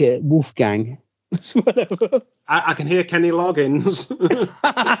closer look at Wolfgang. Whatever. I can hear Kenny Loggins.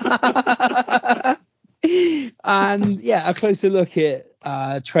 And yeah, a closer look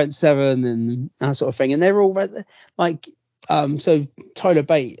at Trent Seven and that sort of thing. And they're all like, so Tyler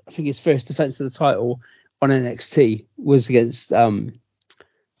Bate, I think his first defense of the title on NXT was against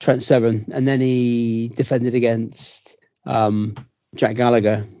Trent Seven, and then he defended against Jack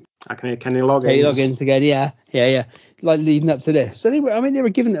Gallagher. I can hear Kenny Loggins. Kenny Loggins again, yeah. Like leading up to this, so they were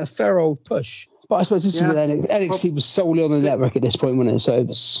giving it a fair old push. But I suppose NXT was solely on the network at this point, wasn't it? So it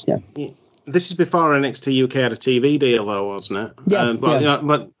was, This is before NXT UK had a TV deal, though, wasn't it? Yeah. But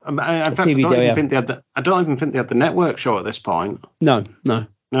in fact, I don't even think they had the network show at this point. No.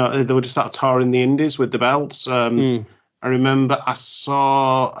 They were just sort of touring the indies with the belts. I remember I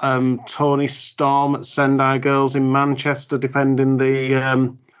saw Tony Storm at Sendai Girls in Manchester defending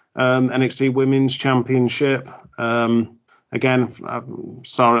the NXT Women's Championship. Again,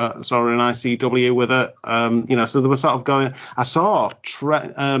 saw an ICW with it. So they were sort of going. I saw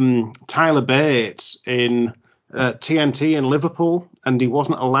Tyler Bates in TNT in Liverpool, and he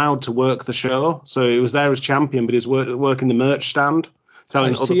wasn't allowed to work the show. So he was there as champion, but he was working the merch stand,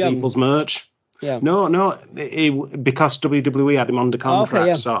 selling other people's merch. Yeah. No, because WWE had him under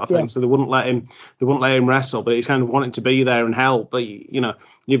contract, sort of thing. So they wouldn't let him wrestle, but he kind of wanted to be there and help. But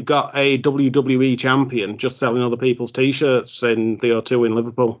you've got a WWE champion just selling other people's T-shirts in the O2 in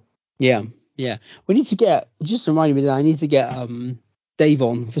Liverpool. Yeah. We need to just remind me that I need to get Dave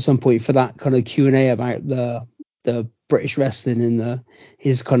on for some point for that kind of Q&A about the British wrestling and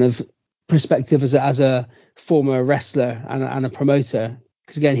his kind of perspective as a former wrestler and a promoter.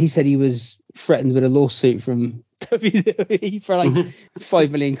 Because again, he said he was threatened with a lawsuit from WWE for like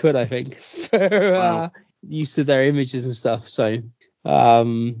 5 million quid, I think, for use of their images and stuff. So, but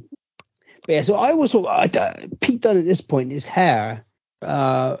yeah. So I always thought Pete Dunne at this point, his hair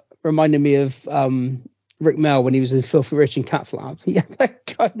reminded me of Rick Mel when he was in Filthy Rich and Cat Flap. He had that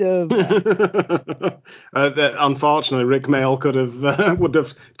kind of. Unfortunately, Rick Mail would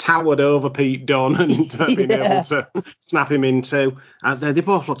have towered over Pete Dunne and been able to snap him in two. They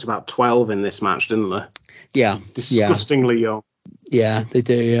both looked about 12 in this match, didn't they? Yeah. Disgustingly young. Yeah, they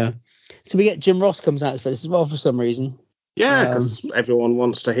do. Yeah. So we get Jim Ross comes out for this as well for some reason. Yeah, because everyone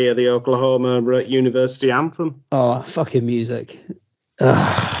wants to hear the Oklahoma University anthem. Oh, fucking music.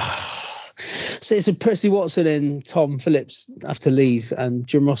 So it's Percy Watson and Tom Phillips have to leave, and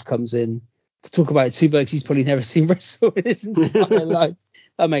Jim Ross comes in to talk about two blokes he's probably never seen wrestle in his entire life.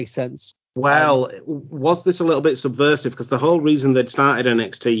 That makes sense. Well, was this a little bit subversive? Because the whole reason they'd started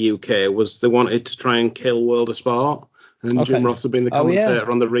NXT UK was they wanted to try and kill World of Sport, and Jim Ross had been the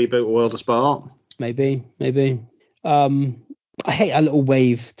commentator on the reboot of World of Sport. Maybe. I hate a little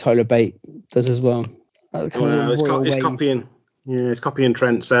wave Tyler Bate does as well. It's copying. Yeah, it's copying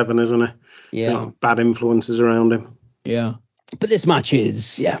Trent Seven, isn't it? Yeah. Got bad influences around him. Yeah. But this match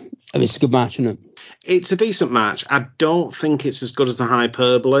is, it's a good match, isn't it? It's a decent match. I don't think it's as good as the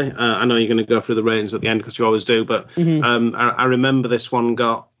Hyperbole. I know you're going to go through the ratings at the end because you always do, but I remember this one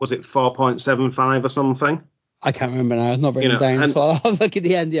got, was it 4.75 or something? I can't remember now. I've not written down, so I'll look at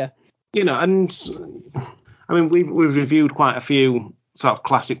the end, And I mean, we've reviewed quite a few sort of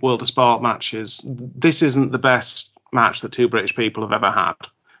classic World of Sport matches. This isn't the best match that two British people have ever had.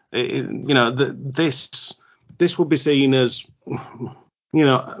 This would be seen as,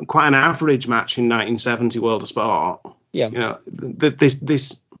 quite an average match in 1970 World of Sport. Yeah.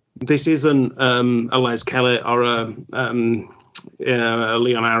 This isn't a Les Kelly or a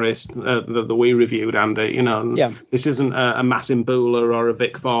Leon Harris that we reviewed, Andy. This isn't a Massim Booler or a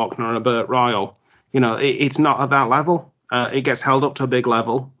Vic Faulkner or a Burt Royal. It's not at that level. It gets held up to a big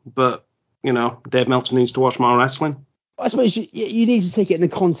level, but Dave Meltzer needs to watch more wrestling. I suppose you need to take it in the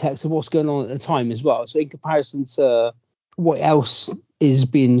context of what's going on at the time as well. So in comparison to what else is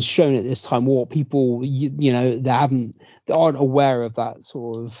being shown at this time, what people that aren't aware of that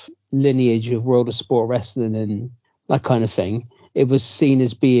sort of lineage of World of Sport wrestling and that kind of thing, it was seen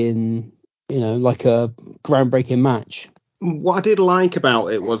as being like a groundbreaking match. What I did like about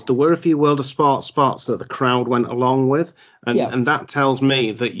it was there were a few World of Sport spots that the crowd went along with, and that tells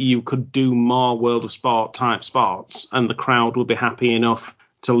me that you could do more World of Sport type spots and the crowd would be happy enough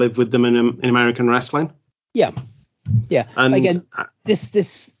to live with them in American wrestling. Yeah. And again,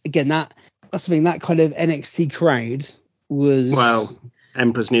 that's something that kind of NXT crowd was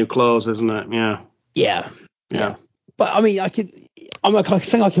Emperor's New Clothes, isn't it? Yeah. But I mean, I think I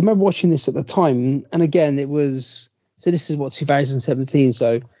can remember watching this at the time, and again, it was this is 2017,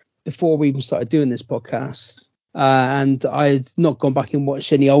 so before we even started doing this podcast, and I had not gone back and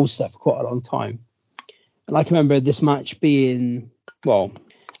watched any old stuff for quite a long time, and I can remember this match being, well,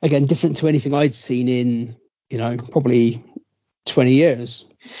 again, different to anything I'd seen in probably 20 years.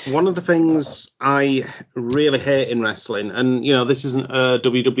 One of the things I really hate in wrestling, and this isn't a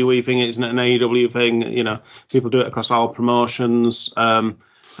WWE thing, it isn't an AEW thing, people do it across all promotions. I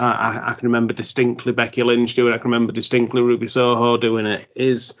can remember distinctly Becky Lynch doing it, I can remember distinctly Ruby Soho doing it,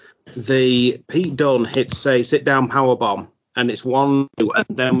 is the Pete Dunne hits sit down powerbomb, and it's 1, and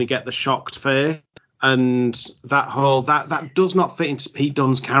then we get the shocked face. And that does not fit into Pete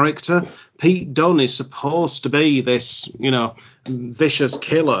Dunne's character. Pete Dunne is supposed to be this, vicious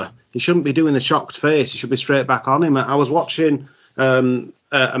killer. He shouldn't be doing the shocked face. He should be straight back on him. I was watching a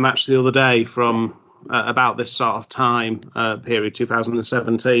match the other day from about this sort of time period,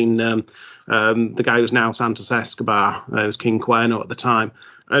 2017. The guy who's now Santos Escobar, was King Cuerno at the time.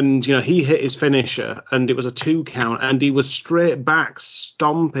 And, he hit his finisher, and it was a 2 count, and he was straight back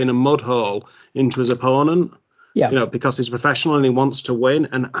stomping a mud hole into his opponent, because he's professional and he wants to win,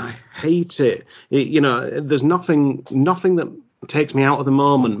 and I hate it. There's nothing that takes me out of the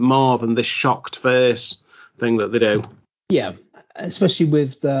moment more than this shocked face thing that they do. Yeah, especially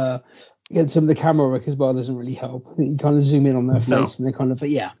with some of the camera work as well doesn't really help. You kind of zoom in on their face and they kind of, but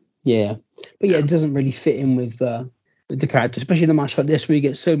it doesn't really fit in with the character, especially in a match like this where you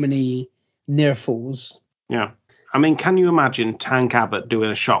get so many near falls. Yeah. I mean, can you imagine Tank Abbott doing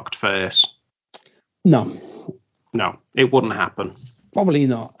a shocked face? No, it wouldn't happen. Probably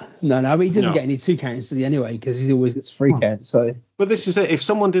not. No. I mean, he doesn't get any 2 counts, does he, anyway? Because he always gets 3 counts. So. But this is it. If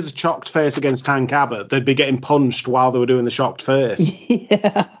someone did a shocked face against Tank Abbott, they'd be getting punched while they were doing the shocked face.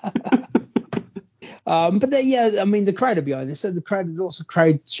 Yeah. But then, I mean, the crowd are behind this. So the crowd, there's also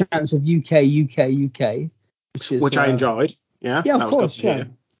crowd chants of UK, which I enjoyed. Yeah. Yeah, of course. Yeah.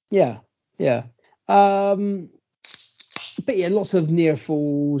 But lots of near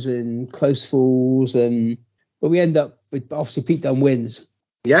falls and close falls, but we end up with, obviously, Pete Dunne wins.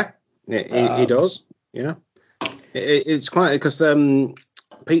 Yeah, he does. Yeah, it's quite, because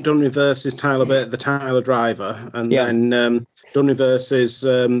Pete Dunne reverses the Tyler Driver, and then Dunne reverses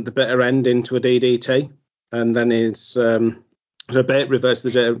the bitter end into a DDT, and then it's reverse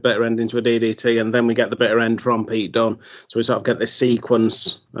the bitter end into a DDT, and then we get the bitter end from Pete Dunne. So we sort of get this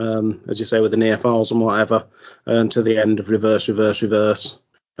sequence, as you say, with the near falls and whatever, to the end of reverse.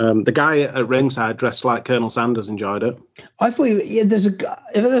 The guy at ringside dressed like Colonel Sanders enjoyed it. I thought, there's a guy.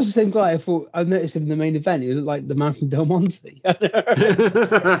 If it was the same guy, I noticed him in the main event. He looked like the man from Del Monte.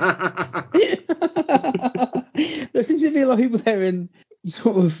 There seems to be a lot of people there in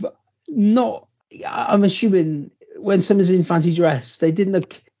sort of not. I'm assuming when someone's in fancy dress, they didn't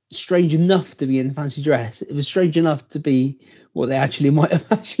look strange enough to be in fancy dress. It was strange enough to be what they actually might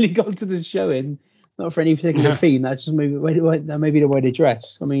have actually gone to the show in. Not for any particular theme. That's just maybe the way they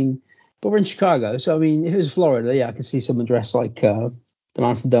dress. I mean, but we're in Chicago, so I mean, if it was Florida, I could see someone dressed like the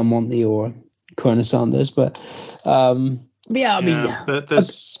man from Del Monte or Colonel Sanders. But there's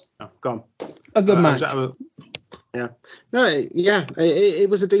go on. A good match. It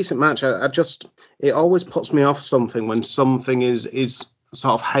was a decent match. It always puts me off something when something is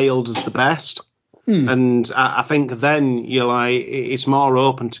sort of hailed as the best, and I think then you're like, it's more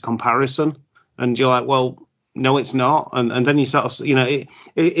open to comparison. And you're like, well, no, it's not. And then you sort of,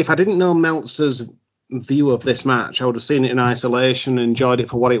 if I didn't know Meltzer's view of this match, I would have seen it in isolation and enjoyed it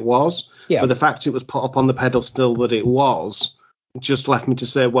for what it was. Yeah. But the fact it was put up on the pedestal that it was just left me to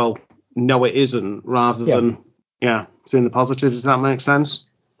say, well, no, it isn't, rather than, seeing the positives. Does that make sense?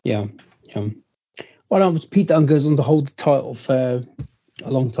 Yeah. Well, Pete Dunne goes on to hold the title for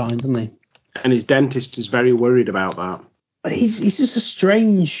a long time, doesn't he? And his dentist is very worried about that. But he's just a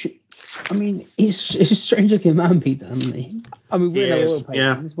strange. I mean, he's a strange looking man, Pete Dunne, isn't he? I mean, we're no oil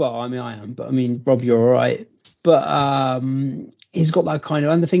painting as well. I mean, I am, but I mean, Rob, you're all right. But he's got that kind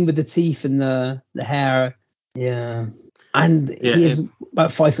of, and the thing with the teeth and the hair, and he is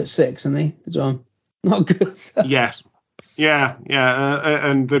about 5'6", isn't he? As well, not good. Yes. Yeah.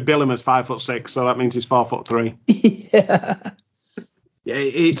 And they bill him as 5'6", so that means he's 4'3". Yeah. Yeah,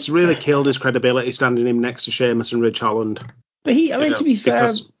 it's really killed his credibility standing him next to Sheamus and Ridge Holland. But to be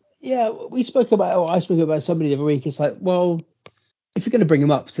fair, I spoke about somebody the other week. It's like, well, if you're going to bring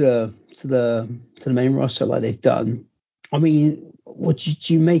him up to the main roster like they've done, I mean,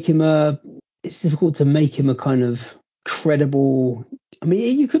 do you make him it's difficult to make him a kind of credible. I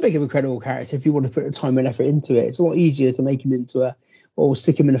mean, you could make him a credible character if you want to put the time and effort into it. It's a lot easier to make him into or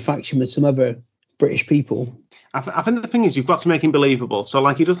stick him in a faction with some other British people. I think the thing is, you've got to make him believable. So,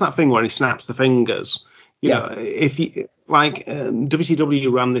 like, he does that thing where he snaps the fingers. You know, if you like,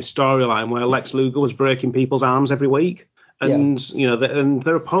 WCW ran this storyline where Lex Luger was breaking people's arms every week, and you know, and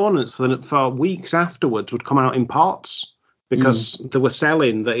their opponents for weeks afterwards would come out in pots because they were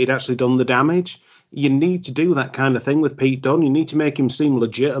selling that he'd actually done the damage. You need to do that kind of thing with Pete Dunne. You need to make him seem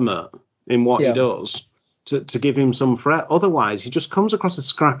legitimate in what he does to give him some threat. Otherwise, he just comes across as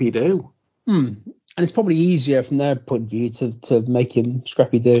scrappy do. And it's probably easier from their point of view to make him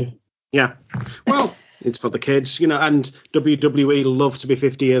scrappy do. Yeah. Well, it's for the kids, you know, and WWE love to be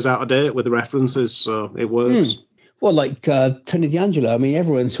 50 years out of date with the references, so it works. Well, like Tony D'Angelo. I mean,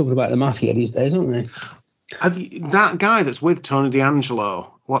 everyone's talking about the Mafia these days, aren't they? That guy that's with Tony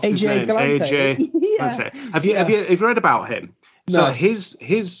D'Angelo, what's his name? Galante. AJ. Have you read about him? No. So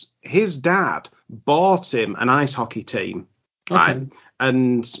his dad bought him an ice hockey team, right? Okay.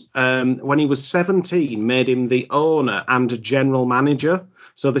 And when he was 17, made him the owner and a general manager.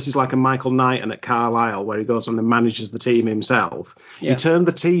 So this is like a Michael Knighton at Carlisle, where he goes on and manages the team himself. Yeah. He turned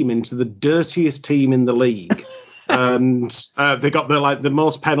the team into the dirtiest team in the league. And they got the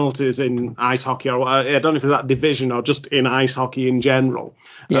most penalties in ice hockey, or I don't know if it's that division or just in ice hockey in general.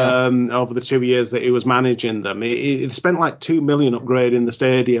 Over the 2 years that he was managing them, he spent like $2 million upgrading the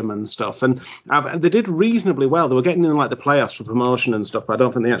stadium and stuff. And they did reasonably well. They were getting in like the playoffs for promotion and stuff. But I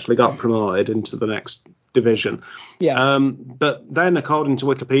don't think they actually got promoted into the next division. But then, according to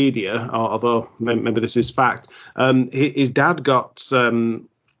Wikipedia, although maybe this is fact, his dad got.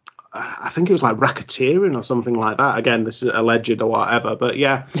 I think it was like racketeering or something like that. Again, this is alleged or whatever, but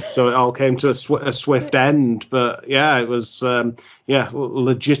yeah. So it all came to a swift end. But yeah, it was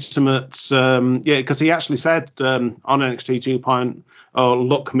legitimate. Because he actually said on NXT 2.0,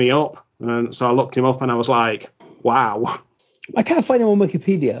 look me up. And so I looked him up and I was like, wow. I can't find him on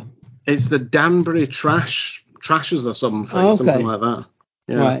Wikipedia. It's the Danbury Trashers or something, something like that.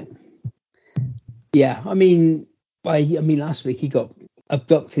 Yeah. Right. Yeah, I mean, last week he got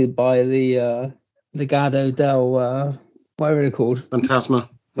abducted by the Legado del whatever they're called. Phantasma.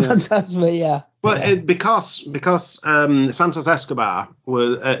 Yeah. Phantasma, yeah. Well, because Santos Escobar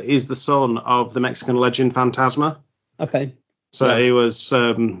is the son of the Mexican legend Phantasma. Okay. So he was,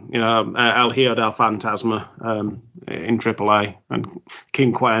 El Hijo del Fantasma in AAA and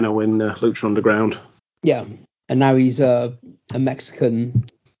King Cuerno in Lucha Underground. Yeah, and now he's a Mexican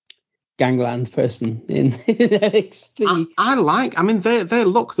gangland person in NXT. I mean, they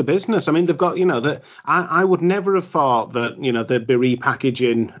look the business. I mean, they've got, I would never have thought that, they'd be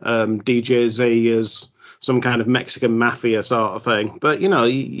repackaging DJ Z as some kind of Mexican mafia sort of thing. But,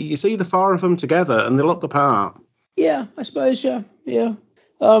 you see the four of them together and they look the part. Yeah, I suppose, yeah.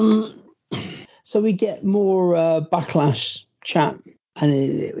 So we get more Backlash chat and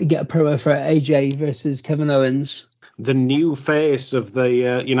we get a promo for AJ versus Kevin Owens. The new face of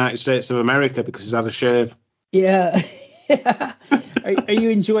the United States of America because he's had a shave. Yeah. Are you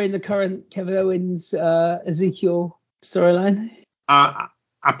enjoying the current Kevin Owens Ezekiel storyline? I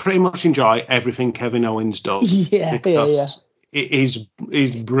pretty much enjoy everything Kevin Owens does. Because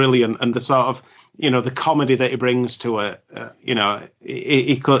he's brilliant, and the sort of the comedy that he brings to it.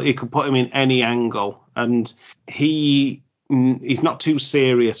 He could put him in any angle, and he's not too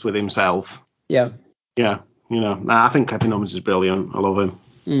serious with himself. Yeah. I think Kevin Owens is brilliant. I love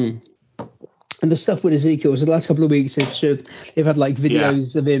him. And the stuff with Ezekiel, so the last couple of weeks they've had like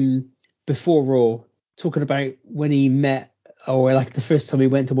videos of him before Raw talking about when he met, or like the first time he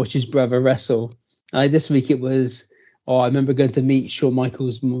went to watch his brother wrestle. This week it was, I remember going to meet Shawn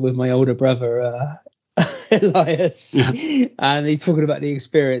Michaels with my older brother Elias, and he's talking about the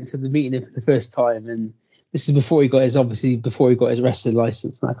experience of the meeting him for the first time, and this is before he got his wrestling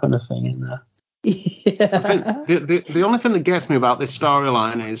license and that kind of thing. And I think the only thing that gets me about this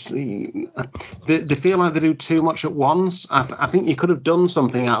storyline is they feel like they do too much at once. I think you could have done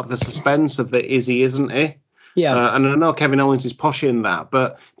something out of the suspense of the is he, isn't he? Yeah. And I know Kevin Owens is pushing that,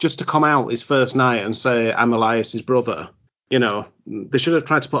 but just to come out his first night and say, I'm Elias's brother, they should have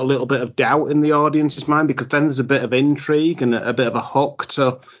tried to put a little bit of doubt in the audience's mind, because then there's a bit of intrigue and a bit of a hook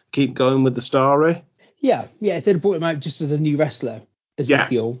to keep going with the story. Yeah. If they'd have brought him out just as a new wrestler,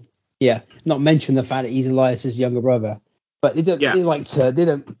 Ezekiel. Yeah, not mention the fact that he's Elias's younger brother, but they don't. Yeah. They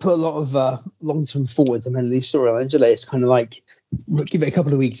don't put a lot of long-term forward to many of these storylines. It's kind of like give it a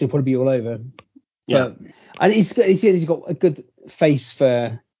couple of weeks and it'll probably be all over. Yeah, and he's got a good face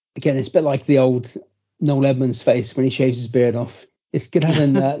for. Again, it's a bit like the old Noel Edmonds face when he shaves his beard off. It's good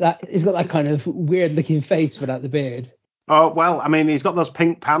having that. He's got that kind of weird-looking face without the beard. Oh well, I mean, he's got those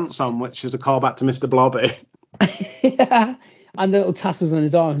pink pants on, which is a callback to Mr. Blobby. Yeah. And the little tassels on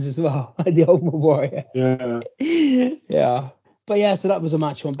his arms as well, like the Ultimate Warrior. Yeah. Yeah. But yeah, so that was a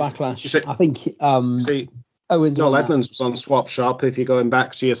match on Backlash. See, I think Owens Noel won Edmonds was on Swap Shop. If you're going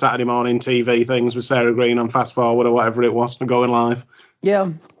back to your Saturday morning TV things with Sarah Green on Fast Forward or whatever it was, going live.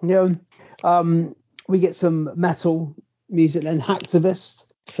 Yeah. We get some metal music and Hacktivist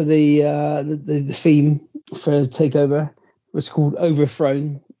for the theme for Takeover. It's called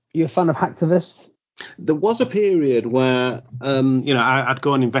Overthrown. You a fan of Hacktivist? There was a period where, I'd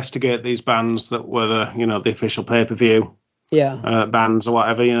go and investigate these bands that were the official pay-per-view bands or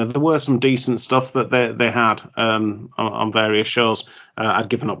whatever. There were some decent stuff that they had on various shows. I'd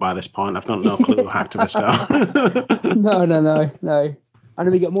given up by this point. I've got no clue who Hacktivist are. No. And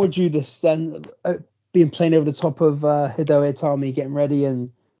then we get more Judas then being playing over the top of Hideo Itami getting ready,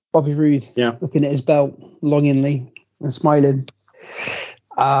 and Bobby Roode looking at his belt longingly and smiling.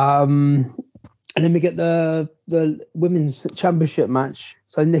 And then we get the women's championship match.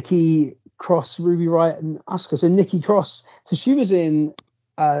 So Nikki Cross, Ruby Riott, and Asuka. So Nikki Cross, so she was in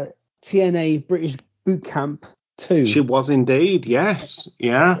TNA British Boot Camp 2. She was indeed, yes.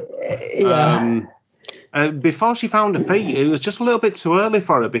 Yeah. Before she found her feet, it was just a little bit too early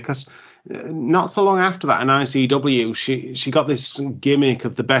for her, because not so long after that in ICW, she got this gimmick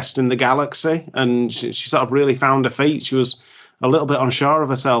of the best in the galaxy, and she sort of really found her feet. She was a little bit unsure of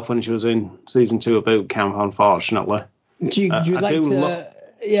herself when she was in season 2 of Boot Camp, unfortunately. Do you like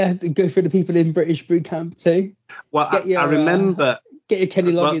to go through the people in British Boot Camp too? Well, I remember. Get your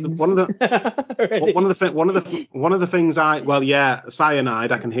Kenny Loggins. One of the things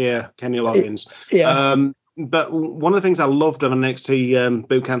Cyanide. I can hear Kenny Loggins. Yeah. But one of the things I loved of NXT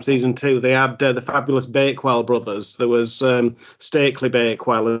Boot Camp season 2, they had the fabulous Bakewell brothers. There was Stakely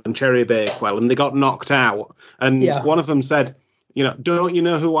Bakewell and Cherry Bakewell, and they got knocked out. And one of them said, don't you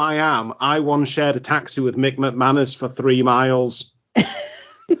know who I am? I once shared a taxi with Mick McManus for 3 miles.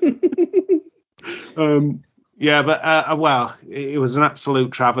 It was an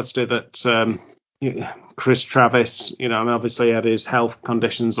absolute travesty that Chris Travis, obviously he had his health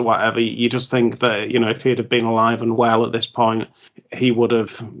conditions or whatever. You just think that, if he'd have been alive and well at this point, he would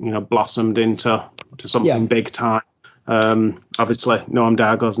have, blossomed into something big time. Obviously, Noam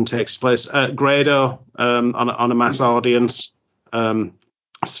Dar goes and takes place. Grado on a mass audience.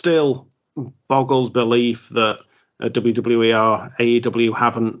 Still boggles belief that WWE or AEW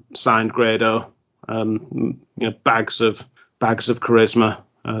haven't signed Grado. Bags of charisma.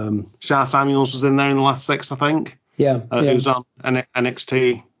 Shah Samuels was in there in the last 6, I think. Who's on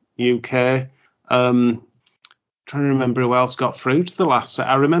NXT UK. Trying to remember who else got through to the last set.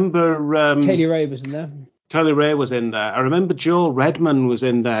 I remember Kaylee Ray was in there. Kaylee Ray was in there. I remember Joel Redman was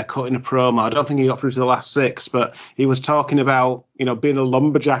in there cutting a promo. I don't think he got through to the last 6, but he was talking about, being a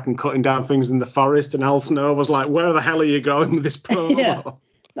lumberjack and cutting down things in the forest. And Al Snow was like, "Where the hell are you going with this promo?" Yeah.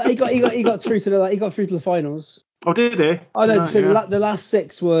 No, he got through to the finals. Oh, did he? Oh no, the last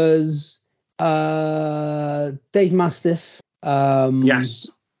 6 was Dave Mastiff. Yes.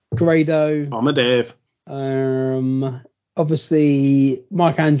 Grado. Bomber Dave. Obviously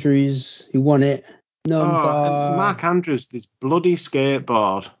Mark Andrews, who won it. Mark Andrews, this bloody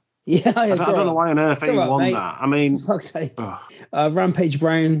skateboard. Yeah, I don't know why on earth he won mate. that. I mean, for fuck's sake. Rampage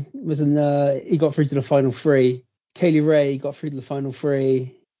Brown was he got through to the final 3. Kaylee Ray got through to the final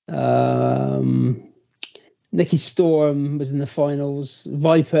 3. Nikki Storm was in the finals.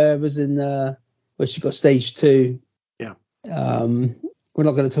 Viper was in where she got stage 2. Yeah. We're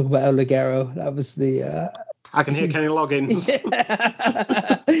not going to talk about El Ligero. That was the. I can hear Kenny Loggins.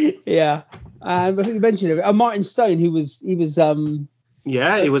 Yeah. I think you mentioned it. Martin Stone, he was. He was in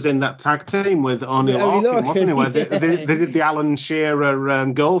that tag team with Oney Lorcan, wasn't he? Where they did the Alan Shearer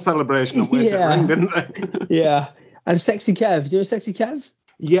goal celebration at Waiting Ring, didn't they? Yeah. And Sexy Kev. Do you know Sexy Kev?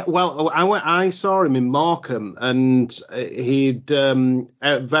 Yeah, well, I saw him in Morecambe, and he'd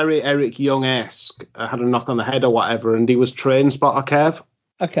very Eric Young-esque, had a knock on the head or whatever, and he was Train Spotter Kev.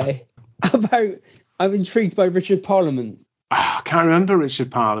 Okay. I'm intrigued by Richard Parliament. I can't remember Richard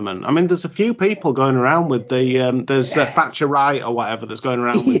Parliament. I mean, there's a few people going around with there's Thatcher Wright or whatever that's going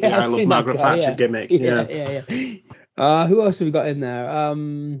around with the I Love Margaret Thatcher gimmick. Yeah. Who else have we got in there?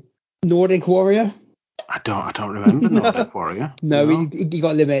 Nordic Warrior. I don't remember Nordic Warrior. No, he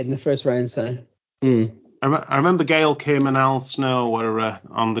got eliminated in the first round, so. I remember Gail Kim and Al Snow were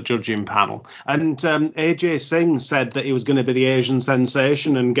on the judging panel, and AJ Singh said that he was going to be the Asian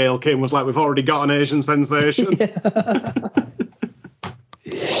sensation, and Gail Kim was like, "We've already got an Asian sensation."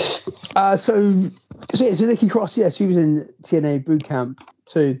 So Nikki Cross, she was in TNA Boot Camp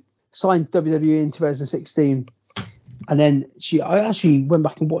 2, signed WWE in 2016, and then I actually went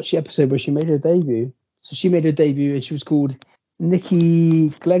back and watched the episode where she made her debut. So she made her debut, and she was called Nikki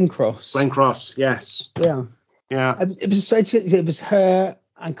Glencross. Glencross, yes. Yeah. It was her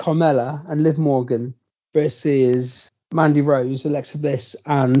and Carmella and Liv Morgan versus Mandy Rose, Alexa Bliss,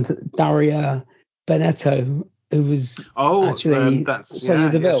 and Daria Benetto, who was actually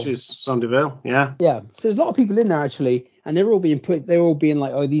Sonya Deville. Yeah, she's Sonya Deville. Yeah. Yeah. So there's a lot of people in there actually, and they're all being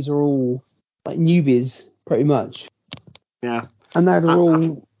like, oh, these are all like newbies, pretty much. Yeah. And now they're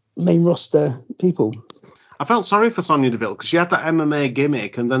all main roster people. I felt sorry for Sonya Deville because she had that MMA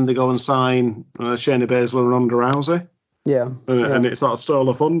gimmick, and then they go and sign Shayna Baszler and Ronda Rousey. Yeah. And it sort of stole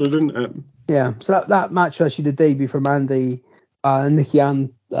her thunder, didn't it? Yeah. So that match was actually the debut for Mandy, Nikki,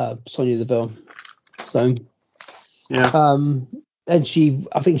 and Sonya Deville. So. Yeah. And I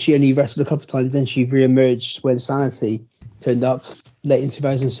think she only wrestled a couple of times. Then she re-emerged when Sanity turned up late in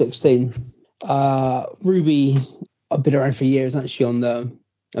 2016. Ruby, I've been around for years, actually, on the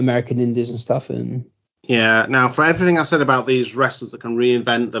American Indies and stuff, and. Yeah. Now, for everything I said about these wrestlers that can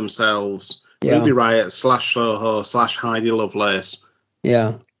reinvent themselves, Ruby Riott / Soho / Heidi Lovelace.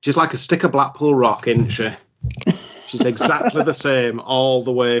 Yeah. She's like a stick of Blackpool Rock, isn't she? She's exactly the same all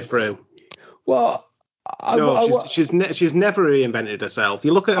the way through. Well, she's never reinvented herself.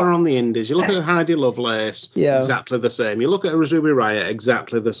 You look at her on the Indies. You look at Heidi Lovelace, exactly the same. You look at her as Ruby Riott,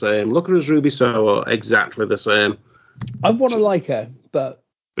 exactly the same. Look at her as Ruby Soho, exactly the same. I want to like her, but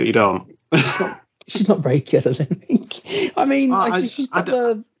you don't. She's not very good, I don't think. I mean, she's got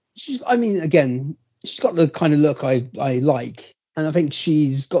the kind of look I like, and I think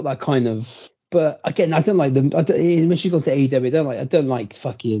she's got that kind of. But again, I don't like them. When she's gone to AEW, I don't like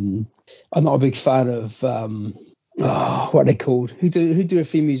fucking. I'm not a big fan of what are they called? Who do her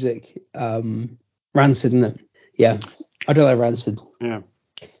theme music? Rancid, isn't it? Yeah, I don't like Rancid. Yeah.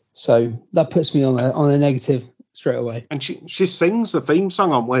 So that puts me on a negative straight away. And she sings the theme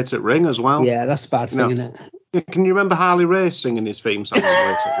song on Way to Ring as well. Yeah, that's a bad thing, isn't it? Can you remember Harley Race singing his theme song on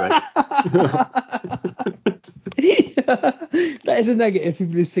Way to Ring? That is a negative.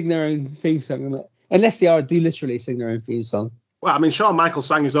 People who sing their own theme song, isn't it? Unless they do literally sing their own theme song. Well, I mean, Shawn Michaels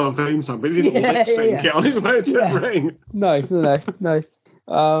sang his own theme song, but he didn't lip sync it on his Way to Ring. No. But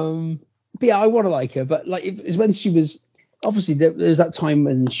yeah, I want to like her, but like it's when she was obviously there's that time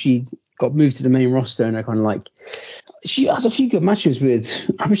when she got moved to the main roster, and I kind of like she has a few good matches with.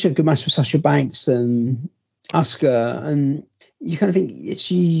 I wish she had a good match with Sasha Banks and Asuka, and you kind of think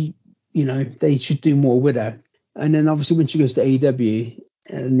they should do more with her. And then obviously when she goes to AEW,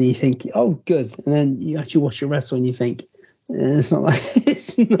 and you think, oh, good, and then you actually watch her wrestle and you think it's not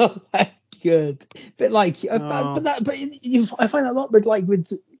that good. But like, I find that a lot with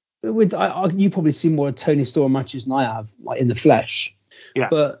you probably see more Toni Storm matches than I have, like in the flesh. Yeah.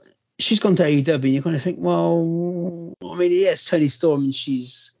 But she's gone to AEW, and you're kind of think, well, I mean, yes, Toni Storm, and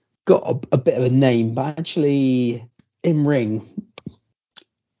she's got a bit of a name, but actually in ring,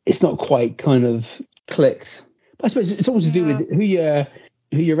 it's not quite kind of clicked. But I suppose it's always to do with who you're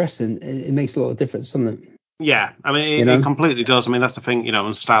wrestling. It makes a lot of difference, doesn't it? Yeah, I mean, it completely does. I mean, that's the thing,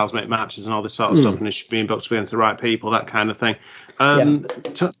 and styles make matches and all this sort of stuff, and it should be booked against the right people, that kind of thing.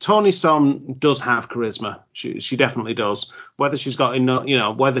 Toni Storm does have charisma. She definitely does. Whether she's got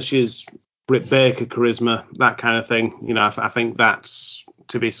whether she's Britt Baker charisma, that kind of thing, I think that's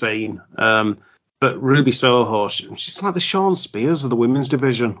to be seen. But Ruby Soho, she's like the Shawn Spears of the women's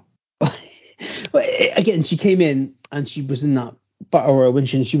division. Well, again, she came in and she was in that Battle Royal when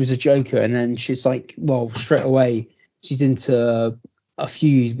she was a Joker, and then she's like, well, straight away she's into a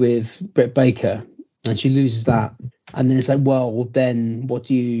feud with Britt Baker, and she loses that, and then it's like, well, then what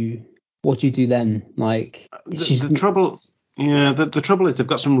do you do then? Like, the trouble is they've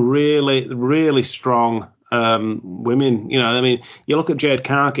got some really, really strong women. I mean, you look at Jade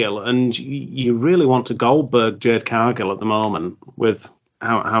Cargill, and you really want to Goldberg Jade Cargill at the moment with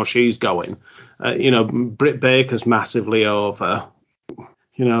how she's going. Britt Baker's massively over.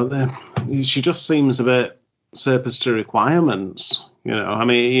 She just seems a bit surplus to requirements. I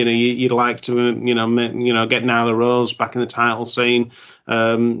mean, you'd like to, get Nyla Rose back in the title scene.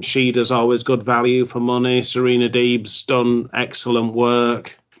 Sheeta's always good value for money. Serena Deeb's done excellent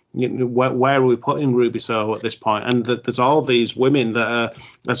work. Where are we putting Ruby Soho at this point? And there's all these women that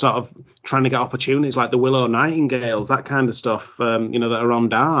are sort of trying to get opportunities, like the Willow Nightingales, that kind of stuff, that are on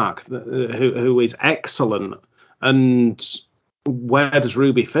Dark, who is excellent. And where does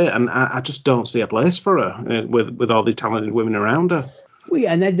Ruby fit? And I just don't see a place for her with all these talented women around her. Well,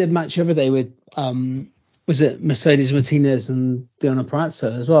 yeah, and they did a match over there with, was it Mercedes Martinez and Deonna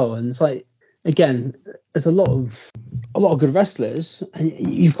Purrazzo as well? And it's like, again, there's a lot of good wrestlers, and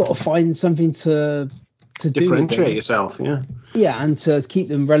you've got to find something to differentiate yourself, yeah, and to keep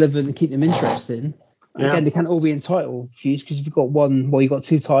them relevant and keep them interesting. Again, they can't all be in title feuds because if you've got one, well, you've got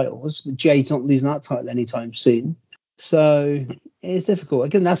two titles. Jade's not losing that title anytime soon. So it's difficult.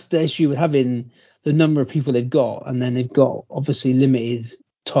 Again, that's the issue with having the number of people they've got, and then they've got obviously limited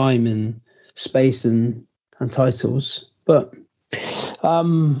time and space and titles. But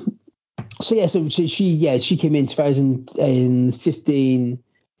so she came in 2015.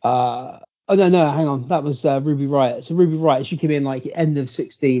 Oh no, hang on, that was Ruby Riott. So Ruby Riott, she came in like end of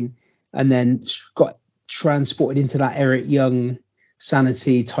 16, and then got transported into that Eric Young,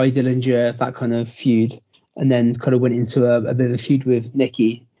 Sanity, Ty Dillinger, that kind of feud, and then kind of went into a bit of a feud with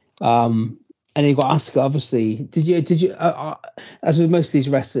Nikki. And then you got Asuka, obviously. Did you? As with most of these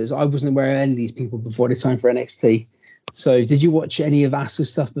wrestlers, I wasn't aware of any of these people before they signed for NXT. So did you watch any of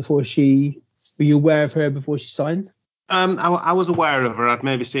Asuka's stuff before she? Were you aware of her before she signed? I was aware of her. I'd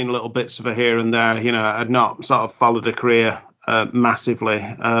maybe seen little bits of her here and there. I'd not sort of followed her career massively.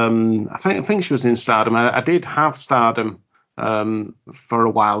 I think she was in Stardom. I did have Stardom for a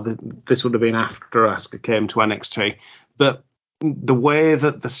while. This would have been after Asuka came to NXT. But the way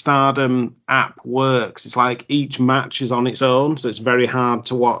that the Stardom app works, it's like each match is on its own, so it's very hard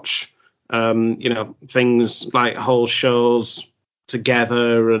to watch. Things like whole shows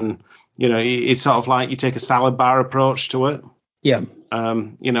together, and it's sort of like you take a salad bar approach to it. Yeah.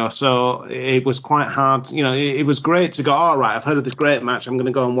 So it was quite hard. It was great to go, all right, I've heard of this great match, I'm going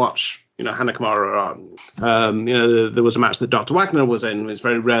to go and watch, Hannah Kimura. There was a match that Dr. Wagner was in. It's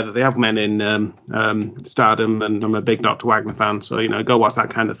very rare that they have men in Stardom, and I'm a big Dr. Wagner fan, so, go watch that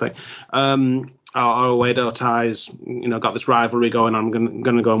kind of thing. Or Wado Ties, got this rivalry going on, I'm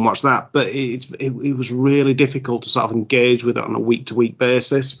going to go and watch that. But it was really difficult to sort of engage with it on a week-to-week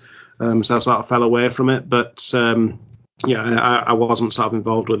basis. So I sort of fell away from it. But, I wasn't sort of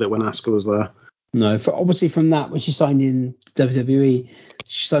involved with it when Asuka was there. No, obviously from that, when she signed in WWE,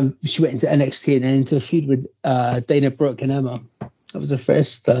 she went into NXT and then into a feud with Dana Brooke and Emma. That was her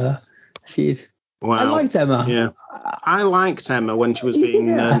first feud. Wow. I liked Emma. Yeah, I liked Emma when she was being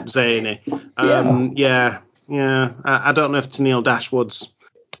zany. I don't know if Tennille Dashwood's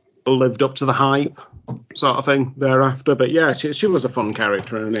lived up to the hype sort of thing thereafter, but yeah, she was a fun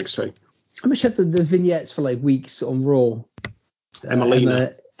character in NXT. I wish she had the vignettes for like weeks on Raw.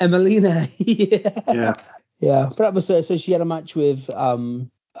 Emelina. Yeah. But that was so she had a match with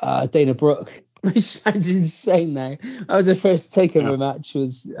Dana Brooke, which sounds insane now. That was her first takeover match,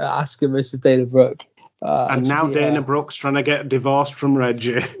 was Asuka versus Dana Brooke. And now Dana Brooke's trying to get divorced from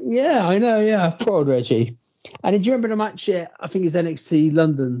Reggie. Yeah, I know, yeah. Poor old Reggie. And did you remember the match, I think it was NXT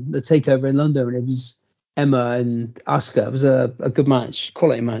London, the takeover in London, when it was Emma and Asuka? It was a good match,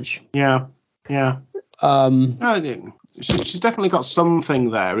 quality match. Yeah. She's definitely got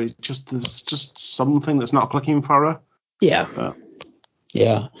something there. There's just something that's not clicking for her. Yeah.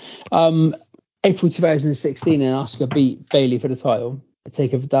 April 2016, and Asuka beat Bayley for the title, the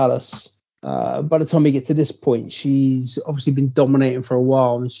takeover Dallas. By the time we get to this point, she's obviously been dominating for a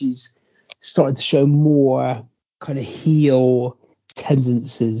while, and she's started to show more kind of heel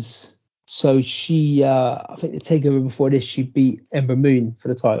tendencies. So she, I think the takeover before this, she beat Ember Moon for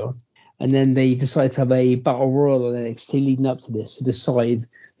the title. And then they decided to have a battle royal on NXT leading up to this to decide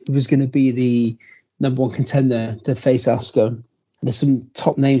who was going to be the number one contender to face Asuka. And there's some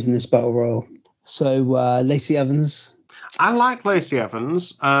top names in this battle royal. So Lacey Evans. I like Lacey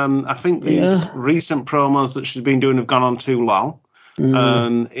Evans. I think these recent promos that she's been doing have gone on too long.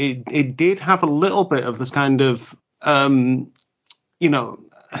 It did have a little bit of this kind of,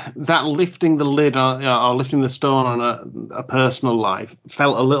 that lifting the lid or lifting the stone on a personal life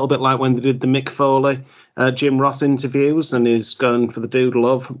felt a little bit like when they did the Mick Foley, Jim Ross interviews, and he's going for the dude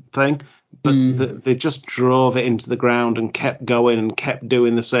love thing. But they just drove it into the ground and kept going and kept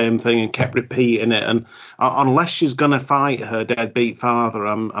doing the same thing and kept repeating it. And unless she's going to fight her deadbeat father,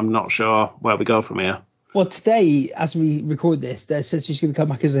 I'm not sure where we go from here. Well, today, as we record this, they said she's going to come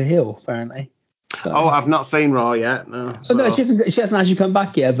back as a heel, apparently. So. Oh, I've not seen Raw yet. No, so. No, she hasn't actually come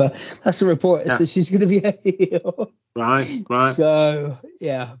back yet, but that's the report. So she's going to be a heel. Right. So,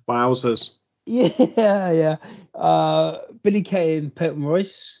 yeah. Wowzers. Yeah. Billie Kay and Peyton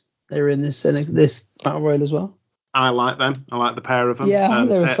Royce, they were in this battle royal as well. I like them. I like the pair of them. Yeah,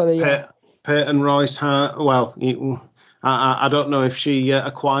 they were funny. Peyton Royce, I don't know if she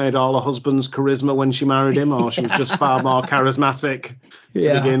acquired all her husband's charisma when she married him, or she was just far more charismatic to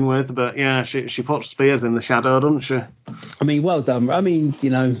begin with. But yeah, she puts spears in the shadow, doesn't she? I mean, well done. I mean,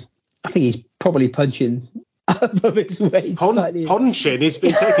 I think he's probably punching above his weight. Punching? He's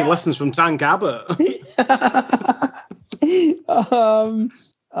been taking lessons from Tank Abbott.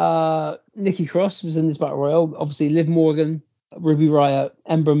 Nikki Cross was in this battle royal. Obviously, Liv Morgan, Ruby Riott,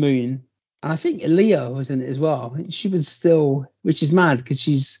 Ember Moon, And I think Aaliyah was in it as well. She was still, which is mad because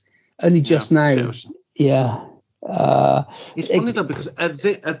she's only just now. Yeah. It's funny though, because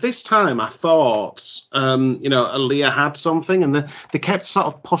at this time I thought, Aaliyah had something, and they kept sort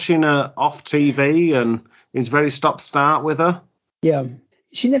of pushing her off TV, and it's very stop-start with her. Yeah.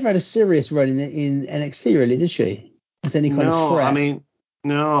 She never had a serious run in NXT, really, did she? As any kind of threat? I mean,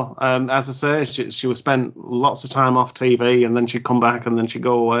 no. As I say, she was spent lots of time off TV, and then she'd come back, and then she'd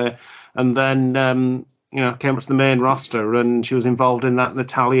go away, and then came up to the main roster, and she was involved in that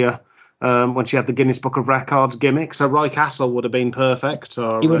Natalia. When she had the Guinness Book of Records gimmick, so Roy Castle would have been perfect,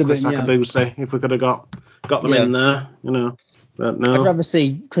 or Chris Akabusi, if we could have got them in there, But no, I'd rather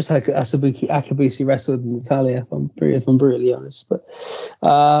see Chris Akabusi wrestle than Natalia, if I'm brutally honest. But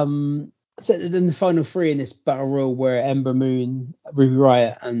so then the final three in this battle royal were Ember Moon, Ruby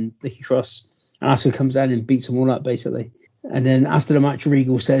Riott, and Nikki Cross, and Asuka comes down and beats them all up basically. And then after the match,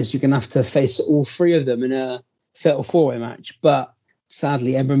 Regal says you're gonna have to face all three of them in a fatal four-way match, but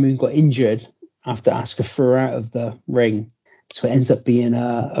sadly, Ember Moon got injured after Asuka threw her out of the ring, so it ends up being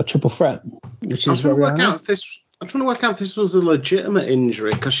a triple threat. Which is I'm trying to work out if this was a legitimate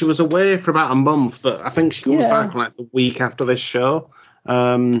injury, because she was away for about a month, but I think she comes back like the week after this show.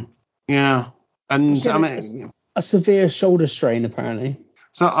 And a severe shoulder strain apparently.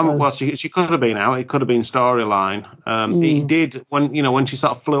 She could have been out. It could have been storyline. It did when she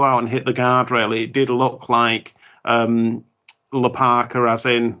sort of flew out and hit the guardrail. It did look like La Parker, as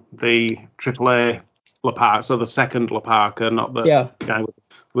in the AAA La Parker, so the second La Parker, not the guy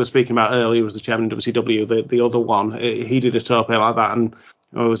we were speaking about earlier, was the chairman of WCW. The other one, he did a tope like that, and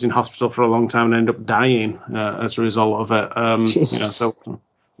was in hospital for a long time and ended up dying as a result of it. So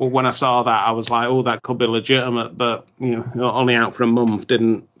when I saw that, I was like, oh, that could be legitimate, but only out for a month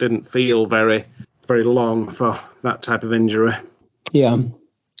didn't feel very, very long for that type of injury. Yeah.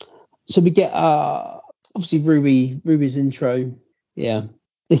 So we get obviously Ruby's intro,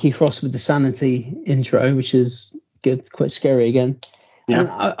 Nikki Cross with the Sanity intro, which is good, quite scary again. Yeah. And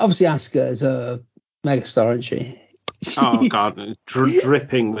obviously Asuka is a megastar, isn't she? Oh God,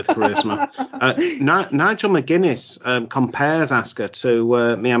 dripping with charisma. Nigel McGuinness compares Asuka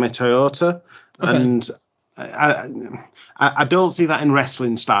to Miami Toyota, and I don't see that in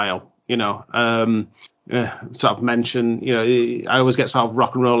wrestling style. Sort of mention, I always get sort of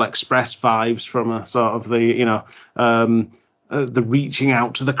Rock and Roll Express vibes from a sort of the reaching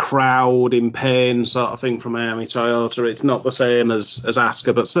out to the crowd in pain sort of thing from Miami Toyota. It's not the same as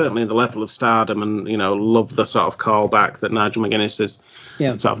Asuka, but certainly the level of stardom, and love the sort of callback that Nigel McGuinness is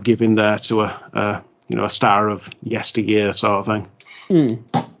sort of giving there to a star of yesteryear sort of thing.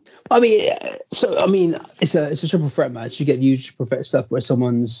 I mean, it's a triple threat match. You get the usual triple threat stuff where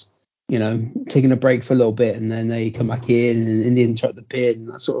someone's taking a break for a little bit and then they come back in and they interrupt the pin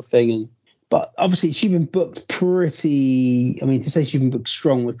and that sort of thing. But obviously she's been booked pretty. I mean, to say she's been booked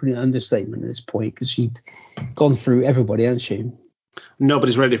strong would be an understatement at this point, because she'd gone through everybody, hasn't she?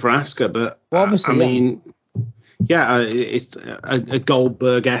 Nobody's ready for Asuka, but well, obviously, it's a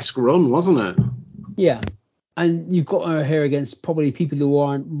Goldberg-esque run, wasn't it? Yeah, and you've got her here against probably people who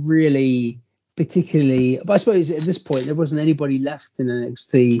aren't really particularly, but I suppose at this point there wasn't anybody left in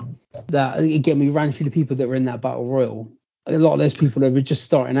NXT that, again, we ran through the people that were in that battle royal. A lot of those people that were just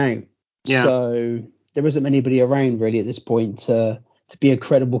starting out, so there wasn't anybody around really at this point to be a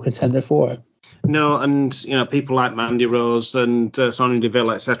credible contender for her. No, and people like Mandy Rose and Sonya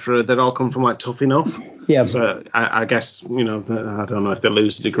Deville, etc., they'd all come from like Tough Enough. Yeah. So I guess I don't know if they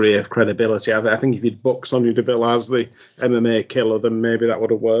lose a degree of credibility. I think if you'd book Sonya Deville as the MMA killer, then maybe that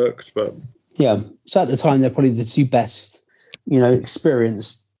would have worked. But yeah, so at the time they're probably the two best,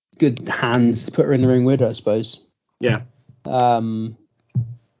 experienced, good hands to put her in the ring with, I suppose. Yeah. But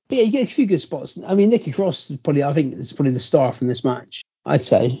yeah, you get a few good spots. I mean, Nikki Cross is probably the star from this match. I'd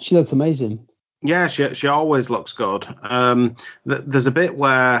say she looked amazing. Yeah, she always looks good. There's a bit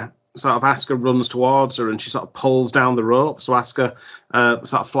where sort of Asuka runs towards her and she sort of pulls down the rope, so Asuka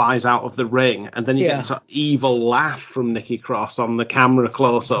sort of flies out of the ring, and then you get a sort of evil laugh from Nikki Cross on the camera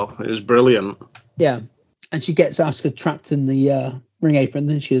close up. It was brilliant. Yeah, and she gets Asuka trapped in the ring apron,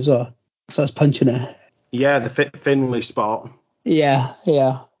 doesn't she, as well? So I was punching her. Yeah, the Finley spot. Yeah.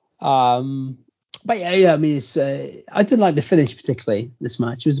 But yeah, I mean, it's I didn't like the finish particularly. This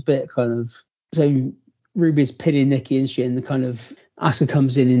match, it was a bit kind of, so Ruby's pinning Nikki and shit, and the kind of Asuka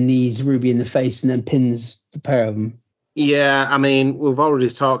comes in and knees Ruby in the face and then pins the pair of them. Yeah, I mean, we've already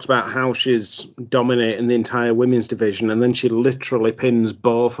talked about how she's dominating the entire women's division, and then she literally pins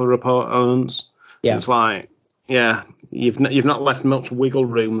both her opponents. Yeah, it's like, yeah, you've not left much wiggle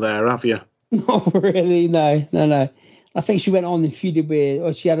room there, have you? Not really, no. I think she went on and feuded with,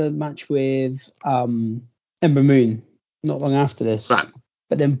 or she had a match with Ember Moon not long after this. Right.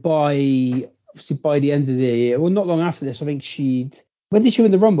 But then by the end of the year, well, not long after this, I think when did she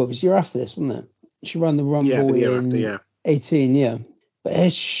win the Rumble? It was the year after this, wasn't it? She won the Rumble the year in after, yeah. 18, yeah. But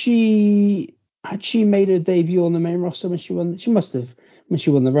had she made her debut on the main roster when she won? She must have, when she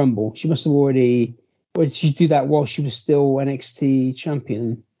won the Rumble. She must have already, or did she do that while she was still NXT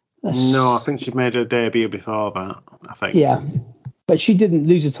champion? No, I think she made her debut before that, I think. Yeah. But she didn't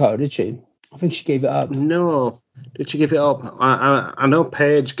lose the title, did she? I think she gave it up. No. Did she give it up? I know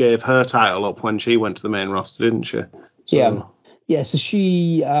Paige gave her title up when she went to the main roster, didn't she? So. Yeah. Yeah, so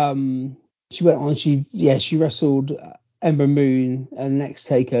she went on, she wrestled Ember Moon at the next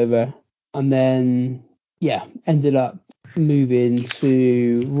takeover, and then ended up moving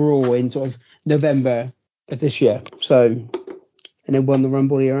to Raw in sort of November of this year. So, and then won the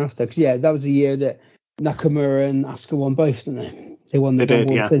Rumble the year after. Because that was the year that Nakamura and Asuka won both, didn't they? They won the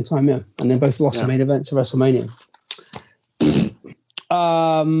Rumble at the same time, yeah. And they both lost the main event to WrestleMania.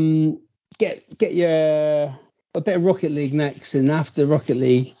 Get your a bit of Rocket League next, and after Rocket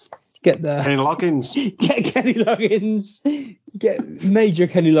League, get the Kenny Loggins. Get Kenny Loggins. Get major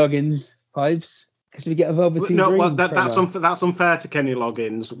Kenny Loggins vibes. Because we get a Velveteen Dream. Well, that's unfair to Kenny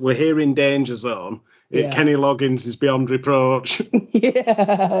Loggins. We're here in Danger Zone. Yeah. Kenny Loggins is beyond reproach.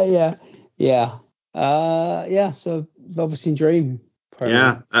 Yeah. So Velveteen Dream.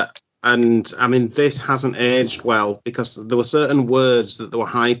 Promo. Yeah. And I mean, this hasn't aged well because there were certain words that they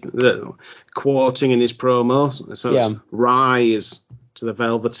were quoting in his promo. So it's rise to the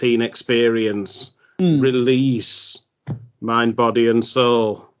Velveteen experience, release mind, body, and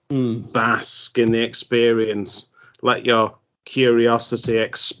soul, bask in the experience, let your curiosity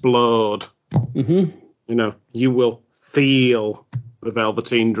explode. Mm-hmm. You will feel the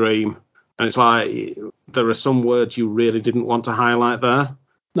Velveteen Dream. And it's like there are some words you really didn't want to highlight there.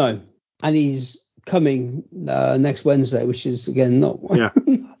 No. And he's coming next Wednesday, which is, again, not... Yeah.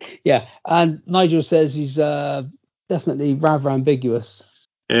 Yeah. And Nigel says he's definitely rather ambiguous.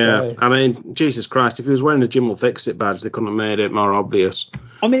 Yeah. So, I mean, Jesus Christ, if he was wearing a Jim Will Fix It badge, they couldn't have made it more obvious.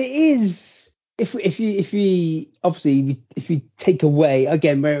 I mean, it is... If you take away...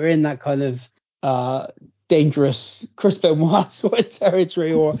 Again, we're in that kind of dangerous Chris Benoit sort of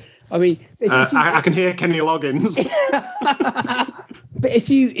territory, or... I mean... I can hear Kenny Loggins. But if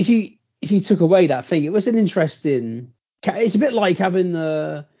you took away that thing, it was an interesting. It's a bit like having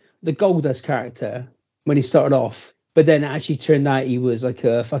the Goldust character when he started off, but then it actually turned out he was like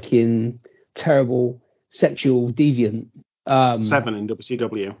a fucking terrible sexual deviant. 7 in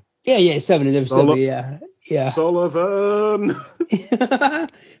WCW. Yeah, 7 in WCW. Yeah. Sullivan.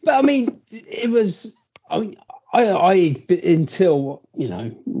 But I mean, it was. I mean, I until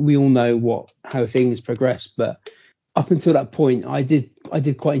we all know how things progress, but up until that point, I did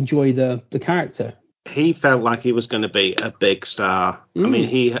quite enjoy the character. He felt like he was going to be a big star. I mean,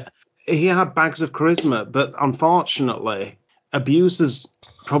 he had bags of charisma, but unfortunately, abusers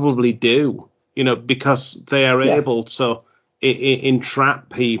probably do, because they are able to entrap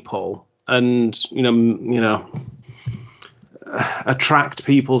people and, attract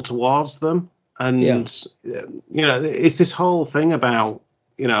people towards them. And, it's this whole thing about,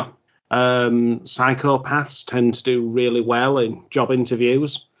 psychopaths tend to do really well in job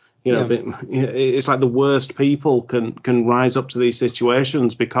interviews. It's like the worst people can rise up to these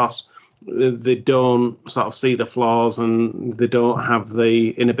situations because they don't sort of see the flaws and they don't have the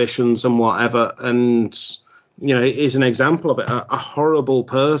inhibitions and whatever. And, it is an example of it. A horrible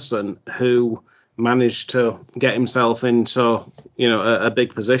person who managed to get himself into, a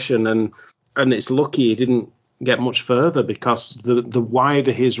big position. And it's lucky he didn't get much further because the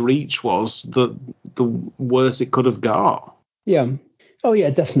wider his reach was, the worse it could have got. Yeah. Oh yeah,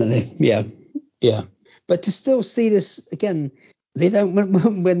 definitely. Yeah. But to still see this again, they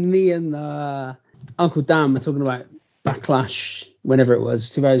don't. When me and Uncle Dan were talking about Backlash, whenever it was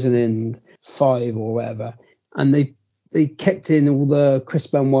 2005 or whatever, and they kept in all the Chris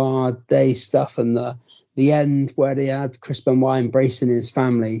Benoit Day stuff and the end where they had Chris Benoit embracing his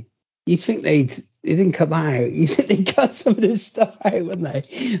family. You'd think they didn't cut that out. You think they cut some of this stuff out, wouldn't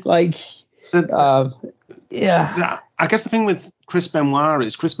they? Like, yeah. I guess the thing with Chris Benoit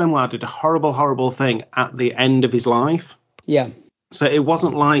is Chris Benoit did a horrible, horrible thing at the end of his life. Yeah. So it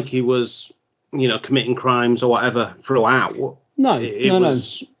wasn't like he was, committing crimes or whatever throughout. No, it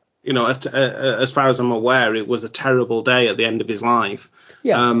was, as far as I'm aware, it was a terrible day at the end of his life.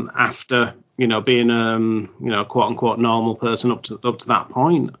 Yeah. After, being, quote unquote normal person up to that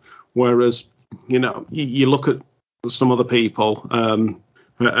point. Whereas, you look at some other people,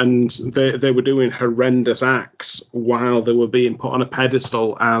 and they were doing horrendous acts while they were being put on a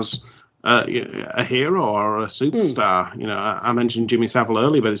pedestal as a hero or a superstar. You know, I mentioned Jimmy Savile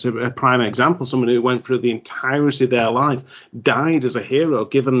earlier, but it's a prime example. Someone who went through the entirety of their life, died as a hero,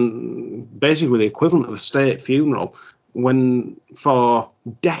 given basically the equivalent of a state funeral, when for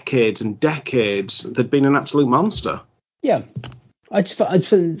decades and decades they'd been an absolute monster. Yeah. I just felt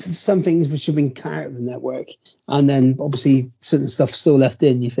some things which have been cut out of the network, and then obviously certain stuff still left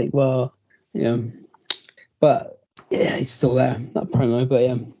in. You think, well, you know, but yeah, it's still there, that promo. But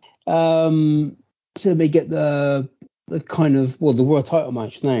yeah, so they get the kind of the world title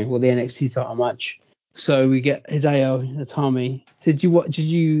match now, the NXT title match. So we get Hideo Itami. Did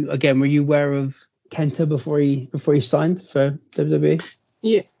you again? Were you aware of Kenta before he signed for WWE?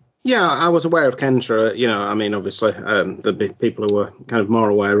 Yeah, I was aware of Kenta. You know, I mean, obviously, the big people who were kind of more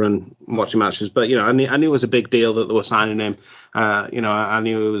aware and watching matches. But, you know, I knew it was a big deal that they were signing him. You know, I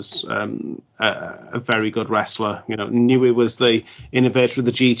knew he was a very good wrestler. You know, knew he was the innovator of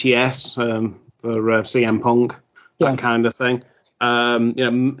the GTS for CM Punk, that kind of thing.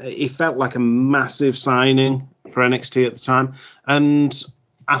 You know, he felt like a massive signing for NXT at the time. And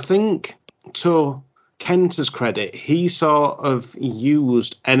I think to Kenta's credit, he sort of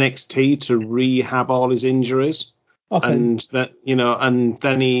used NXT to rehab all his injuries. Okay. And that, you know, and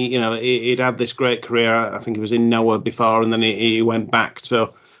then he'd had this great career. I think he was in Noah before, and then he went back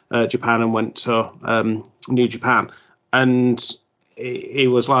to Japan and went to New Japan. And he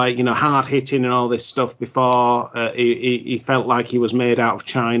was like, you know, hard hitting and all this stuff before. He felt like he was made out of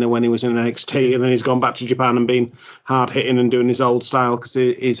China when he was in NXT, and then he's gone back to Japan and been hard hitting and doing his old style because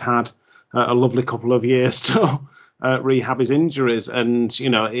he's had a lovely couple of years to rehab his injuries. And, you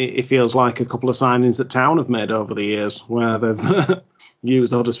know, it feels like a couple of signings that Town have made over the years where they've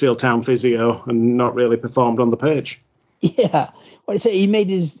used Huddersfield Town physio and not really performed on the page. Yeah. Well, so he made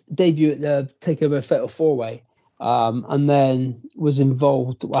his debut at the Takeover Fatal 4-Way and then was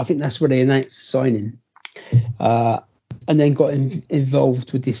involved. Well, I think that's where they announced signing. And then got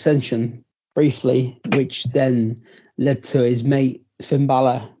involved with the Ascension briefly, which then led to his mate Finn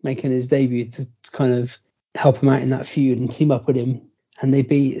Balor making his debut to kind of help him out in that feud and team up with him, and they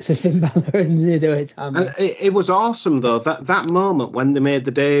beat Finn Balor and Hideo Itami. It was awesome though, that moment when they made the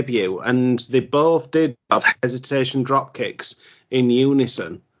debut and they both did have hesitation drop kicks in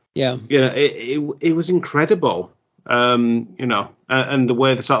unison. Yeah, it was incredible. You know, and the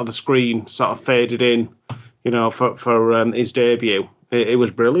way the screen sort of faded in, you know, for his debut, it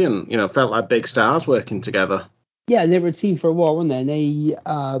was brilliant. You know, felt like big stars working together. Yeah, and they were a team for a while, weren't they?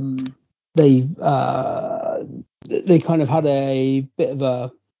 And they kind of had a bit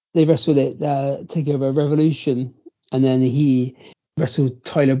of they wrestled at Takeover Revolution, and then he wrestled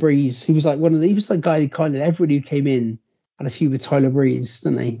Tyler Breeze. He was like he was the guy that kind of everybody who came in had a feud with Tyler Breeze,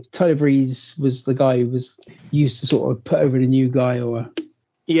 didn't they? Tyler Breeze was the guy who was used to sort of put over the new guy, or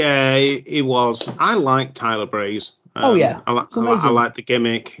yeah, he was. I like Tyler Breeze. Oh yeah, I like the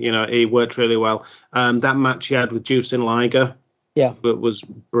gimmick. You know, he worked really well. That match he had with Justin Liger, was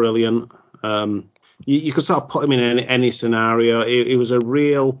brilliant. You could sort of put him in any scenario. He was a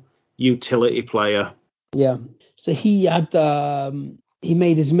real utility player. Yeah. So he had he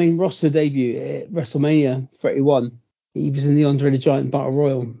made his main roster debut at WrestleMania 31. He was in the Andre the Giant Battle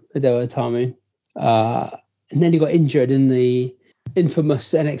Royal, Hideo Itami. And then he got injured in the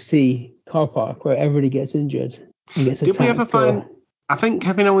infamous NXT car park where everybody gets injured. Did we ever find? I think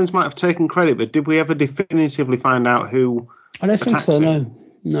Kevin Owens might have taken credit, but did we ever definitively find out who? I don't think so.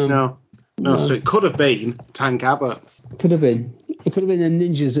 No. So it could have been Tank Abbott. Could have been. It could have been them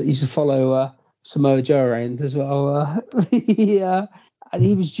ninjas that used to follow Samoa Joe around as well. And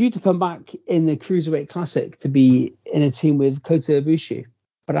he was due to come back in the Cruiserweight Classic to be in a team with Kota Ibushi,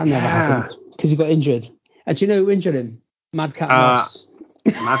 but that never happened because he got injured. And do you know who injured him? Madcap Moss.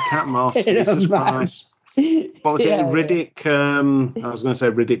 Madcap Moss. Jesus Christ. What was it? Riddick. I was going to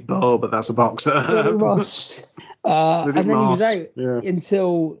say Riddick Bowe, but that's a boxer. Riddick Moss. And then he was out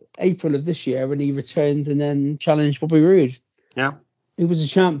until April of this year when he returned and then challenged Bobby Roode. Yeah. He was a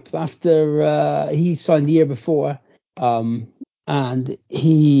champ after he signed the year before. And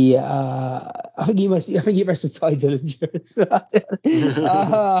he, I think he wrestled Ty Dillinger.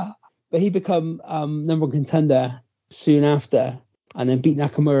 But he become number one contender soon after, and then beat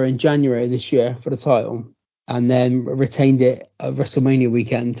Nakamura in January this year for the title, and then retained it at WrestleMania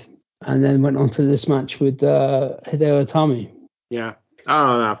weekend, and then went on to this match with Hideo Itami. Yeah.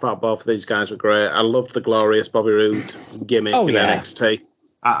 Oh, I thought both of these guys were great. I loved the glorious Bobby Roode gimmick in NXT.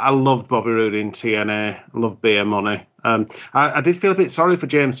 I loved Bobby Roode in TNA. I loved Beer Money. I did feel a bit sorry for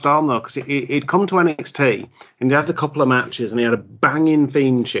James Storm, though, because he'd come to NXT and he had a couple of matches and he had a banging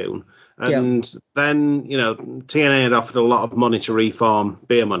theme tune. And then, TNA had offered a lot of money to reform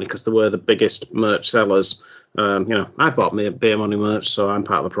Beer Money because they were the biggest merch sellers. I bought me a Beer Money merch, so I'm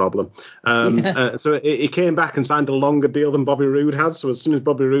part of the problem. So he came back and signed a longer deal than Bobby Roode had. So as soon as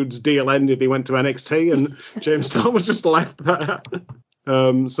Bobby Roode's deal ended, he went to NXT and James Storm was just left there.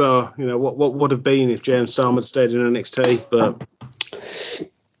 What would have been if James Storm had stayed in NXT? But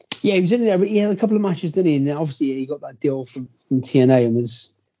yeah, he was in there, but he had a couple of matches, didn't he? And obviously he got that deal from TNA and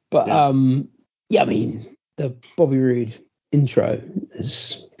was. But I mean, the Bobby Roode intro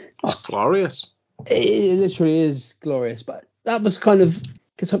is glorious. It literally is glorious. But that was kind of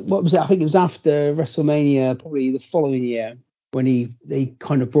because what was it? I think it was after WrestleMania, probably the following year, when they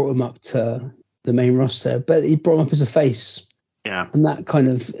kind of brought him up to the main roster. But he brought him up as a face. Yeah. And that kind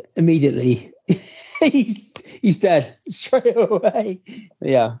of immediately he's dead straight away.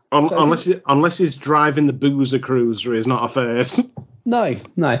 Yeah. Unless he's driving the Boozer Cruiser, he's not a face. No. And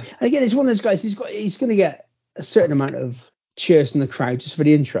again, it's one of those guys. He's going to get a certain amount of cheers from the crowd just for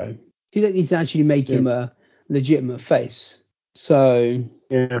the intro. You don't need to actually make him a legitimate face. So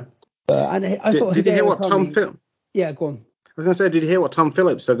yeah. I thought. Did you hear what Tom Phillips? Yeah, go on. I was going to say, did you hear what Tom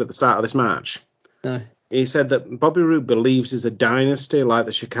Phillips said at the start of this match? No. He said that Bobby Roode believes he's a dynasty like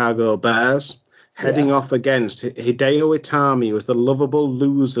the Chicago Bears, heading off against Hideo Itami, who was the lovable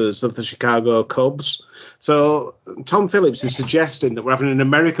losers of the Chicago Cubs. So Tom Phillips is suggesting that we're having an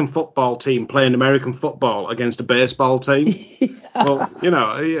American football team playing American football against a baseball team. Well,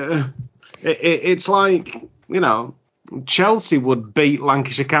 it's like, Chelsea would beat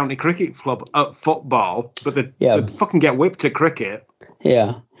Lancashire County Cricket Club at football, but they'd fucking get whipped at cricket.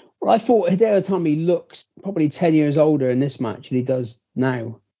 Yeah. Well, I thought Hideo Itami looks probably 10 years older in this match than he does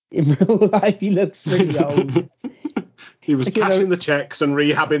now. In real life, he looks really old. He was cashing the checks and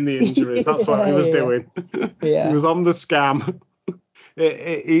rehabbing the injuries. That's what he was doing. Yeah. He was on the scam.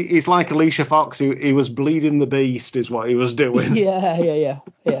 He's like Alicia Fox. He was bleeding the beast is what he was doing. Yeah.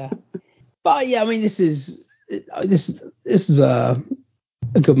 But yeah, I mean, this is a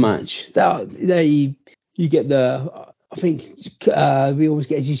good match. You get the... I think we always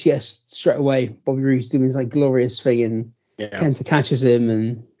get a GTS straight away. Bobby Roode's doing his glorious thing, and Kenta catches him.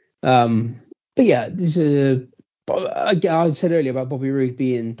 And but yeah, this is I said earlier about Bobby Roode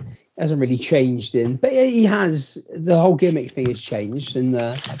hasn't really changed but he has. The whole gimmick thing has changed and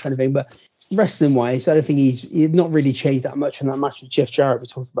that kind of thing. But wrestling wise, I don't think he's not really changed that much in that match with Jeff Jarrett we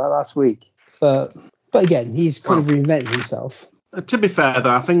talked about last week. But again, he's kind of reinvented himself. To be fair,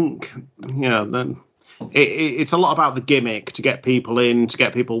 though, I think it's a lot about the gimmick to get people in, to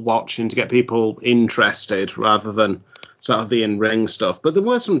get people watching, to get people interested, rather than sort of the in-ring stuff. But there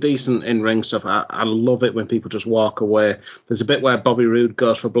was some decent in-ring stuff. I love it when people just walk away. There's a bit where Bobby Roode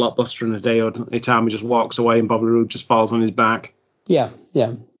goes for a blockbuster and Hideo Itami just walks away and Bobby Roode just falls on his back. Yeah.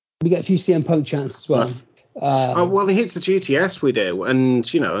 We get a few CM Punk chants as well. Well, he hits the GTS, we do. And,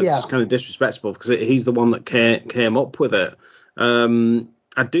 it's kind of disrespectful because he's the one that came up with it.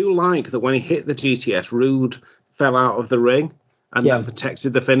 I do like that when he hit the GTS, Roode fell out of the ring and that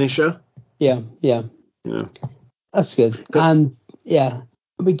protected the finisher. Yeah. That's good. And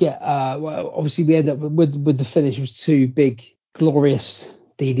we get obviously we end up with the finish was two big glorious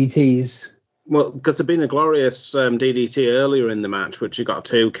DDTs. Well, because there'd been a glorious DDT earlier in the match, which you got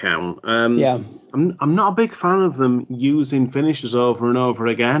a 2 count. I'm not a big fan of them using finishers over and over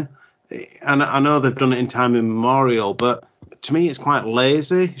again. And I know they've done it in time immemorial, but to me, it's quite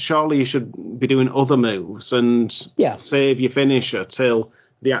lazy. Surely you should be doing other moves and save your finisher till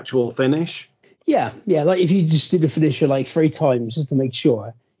the actual finish. Yeah. Like if you just do the finisher 3 times just to make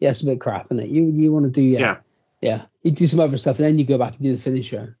sure, it's a bit crap, isn't it? You want to do you do some other stuff and then you go back and do the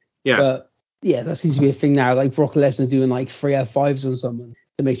finisher. Yeah. But that seems to be a thing now. Like Brock Lesnar doing 3 out of 5s on someone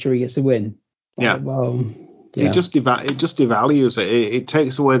to make sure he gets a win. It just devalues it. It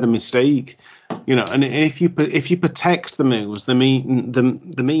takes away the mystique, And if you protect the moves, they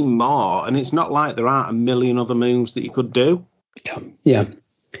mean more. And it's not like there aren't a million other moves that you could do. Yeah.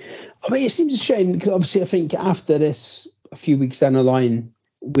 I mean, it seems a shame because obviously I think after this, a few weeks down the line,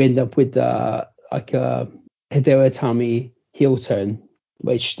 we end up with a Hideo Itami heel turn,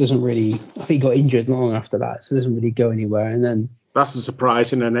 which doesn't really. I think he got injured long after that, so it doesn't really go anywhere. And then. That's a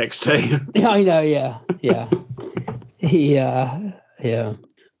surprise in NXT. Yeah, I know. Yeah.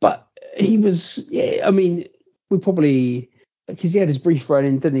 But he was. Yeah, I mean, we probably because he had his brief run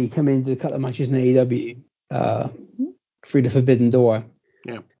in, didn't he? Come in, did a couple of matches in AEW through the Forbidden Door.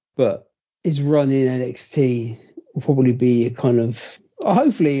 Yeah. But his run in NXT will probably be a kind of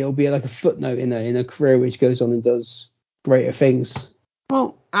hopefully it'll be like a footnote in a career which goes on and does greater things.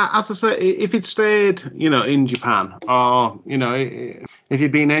 Well, as I say, if he'd stayed, in Japan, or, if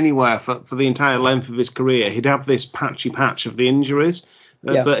he'd been anywhere for the entire length of his career, he'd have this patchy patch of the injuries.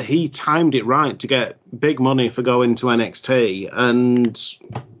 Yeah. But he timed it right to get big money for going to NXT and,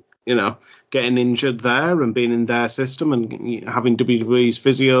 getting injured there and being in their system and having WWE's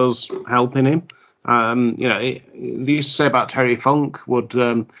physios helping him. They used to say about Terry Funk would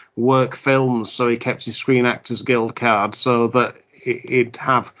work films so he kept his Screen Actors Guild card so that he'd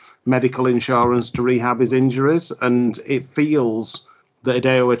have medical insurance to rehab his injuries, and it feels that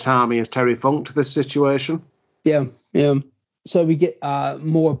Hideo Itami has Terry Funked this situation. Yeah. So we get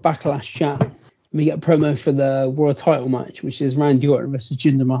more Backlash chat. We get a promo for the world title match, which is Randy Orton versus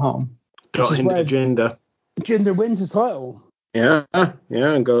Jinder Mahal. Got him to Jinder. Jinder wins the title. Yeah,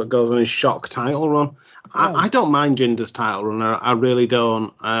 and goes on his shock title run. Yeah. I don't mind Jinder's title run. I really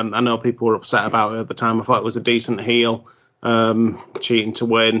don't. I know people were upset about it at the time. I thought it was a decent heel, cheating to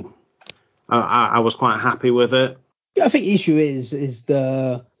win. I was quite happy with it. Yeah, I think the issue is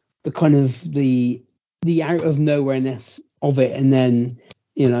the kind of the out of nowhereness of it, and then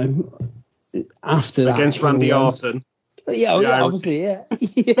after that against Randy Orton. Yeah, obviously, yeah.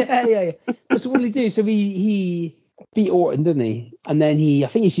 yeah. But so what did he do? So he beat Orton, didn't he? And then I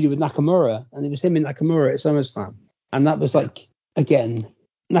think he feuded with Nakamura, and it was him and Nakamura at SummerSlam. And that was like, again,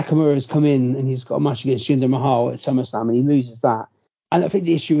 Nakamura's come in and he's got a match against Jinder Mahal at SummerSlam, and he loses that. And I think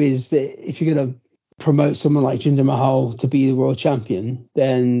the issue is that if you're going to promote someone like Jinder Mahal to be the world champion,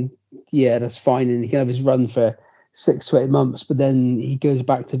 then yeah, that's fine, and he can have his run for 6 to 8 months, but then he goes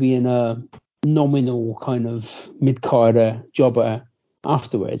back to being a nominal kind of mid-carder jobber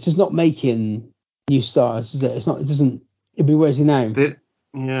afterwards. It's not making new stars, is it? It's not. It doesn't. Where's he now?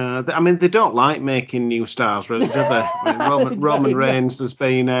 They don't like making new stars, really, do they? I mean, Roman Reigns has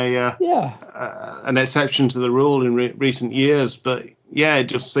been an exception to the rule in recent years, but yeah, it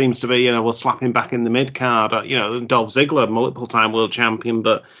just seems to be, we'll slap him back in the mid card. Dolph Ziggler, multiple-time world champion,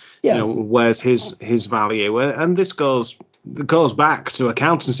 but where's his value? And this goes back to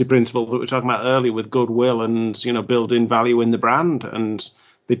accountancy principles that we were talking about earlier with goodwill and building value in the brand, and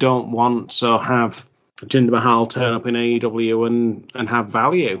they don't want to have Jinder Mahal turn up in AEW and have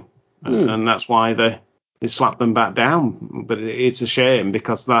value, and that's why they slap them back down. But it's a shame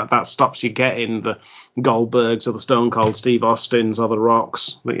because that stops you getting the Goldbergs or the Stone Cold Steve Austins or the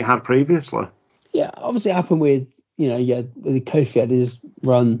Rocks that you had previously. Yeah, obviously it happened with Kofi had his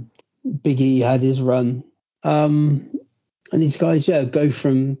run, Big E had his run, and these guys go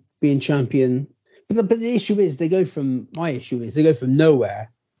from being champion. But the issue is they go from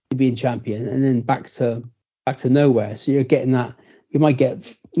nowhere to being champion and then back to nowhere. So you're getting that. You might get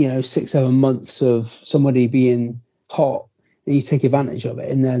 6-7 months of somebody being hot, and you take advantage of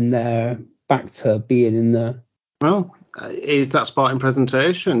it, and then they're back to being in the. Well, is that spot in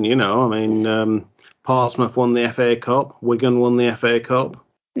presentation? Portsmouth won the FA Cup, Wigan won the FA Cup.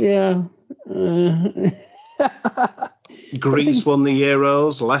 Yeah. Greece won the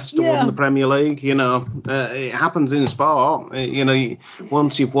Euros, Leicester won the Premier League. It happens in sport.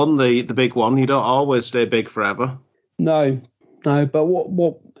 Once you've won the big one, you don't always stay big forever. No. But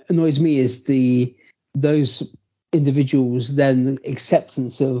what annoys me is those individuals then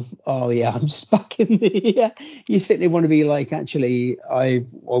acceptance of, I'm just back in the. You think they want to be like, actually, I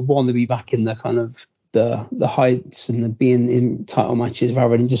want to be back in the kind of the heights and the being in title matches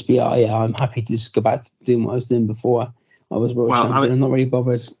rather than just be, I'm happy to just go back to doing what I was doing before I was world champion. I'm not really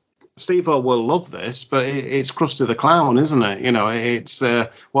bothered. Steve-O will love this, but it's Krusty the Clown, isn't it? It's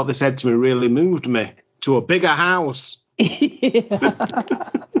what they said to me really moved me to a bigger house.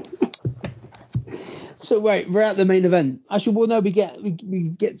 So right, we're at the main event. Actually, well, no, we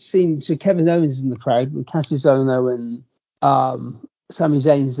get seen. So Kevin Owens in the crowd with Cassius Ohno and Sami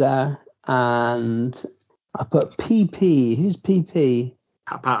Zayn's there, and I put PP. Who's PP?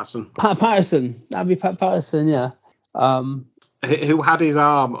 Pat Patterson. Pat Patterson. That'd be Pat Patterson, yeah. Who had his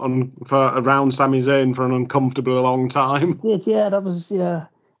arm around Sami Zayn for an uncomfortably long time. Yeah, that was, yeah.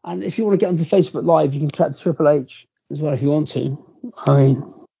 And if you want to get onto Facebook Live, you can track Triple H as well if you want to. I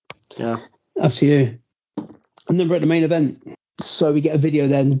mean, yeah, up to you. And then we're at the main event. So we get a video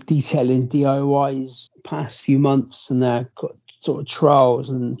then detailing DIY's past few months and their sort of trials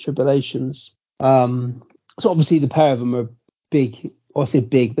and tribulations. So obviously the pair of them are big. I say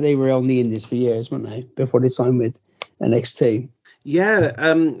big, but they were on the Indies for years, weren't they? Before they signed with NXT. Yeah,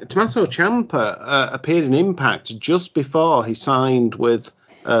 Tommaso Ciampa appeared in Impact just before he signed with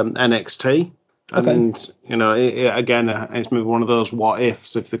NXT. And, again, it's maybe one of those what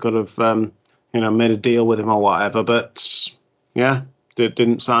ifs if they could have, made a deal with him or whatever. But, yeah,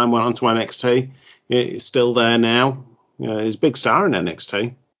 didn't sign, went on to NXT. He's still there now. He's a big star in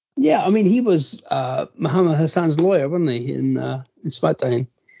NXT. Yeah, I mean, he was Muhammad Hassan's lawyer, wasn't he, in SmackDown?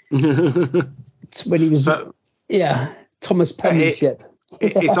 It's when he was, Thomas Penmanship.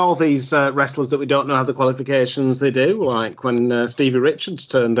 It's all these wrestlers that we don't know how the qualifications they do, like when Stevie Richards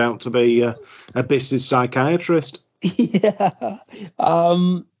turned out to be a business psychiatrist. Yeah.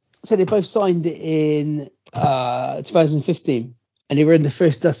 So they both signed in 2015, and they were in the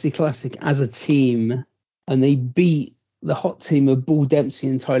first Dusty Classic as a team, and they beat the hot team of Bull Dempsey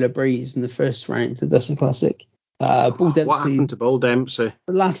and Tyler Breeze in the first round of the Dusty Classic. Bull Dempsey. What happened to Bull Dempsey?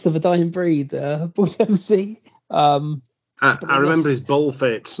 The last of a dying breed, Bull Dempsey. I remember his bull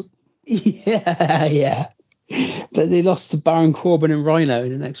fits. Yeah. But they lost to Baron Corbin and Rhino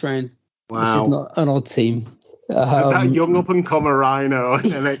in the next round. Wow. Which is not an odd team. That young up-and-comer Rhino in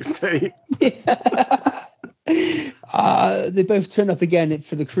NXT. They both turned up again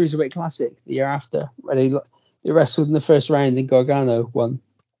for the Cruiserweight Classic the year after, where they wrestled in the first round and Gargano won.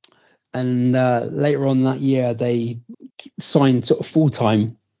 And later on that year, they signed sort of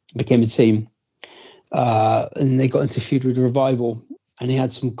full-time, became a team. And they got into a feud with the Revival. And he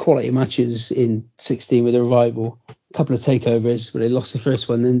had some quality matches in 16 with the Revival. A couple of takeovers, where they lost the first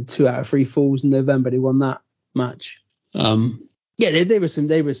one. Then 2 out of 3 falls in November, they won that match. They were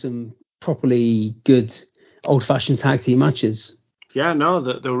some properly good old-fashioned tag team matches. Yeah, no,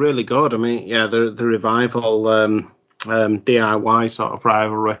 they were really good. I mean, the Revival DIY sort of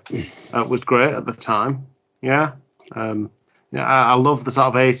rivalry was great at the time. Yeah. I love the sort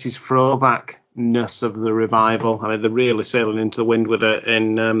of 80s throwbackness of the Revival. I mean, they're really sailing into the wind with it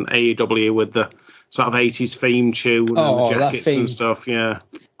in AEW with the sort of 80s theme tune and the jackets and stuff. Yeah.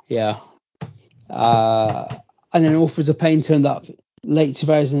 Yeah. And then Authors of Pain turned up late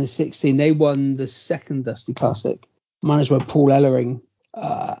 2016. They won the second Dusty Classic, managed by Paul Ellering,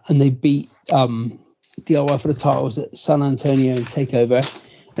 and they beat DIY for the titles at San Antonio Takeover,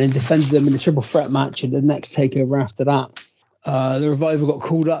 and then defended them in a triple threat match at the next Takeover after that. The Revival got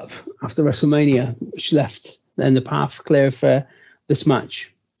called up after WrestleMania, which left then the path clear for this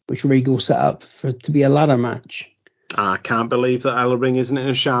match, which Regal set up to be a ladder match. I can't believe that Ellering isn't in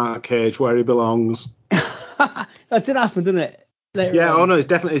a shark cage where he belongs. That did happen, didn't it? He's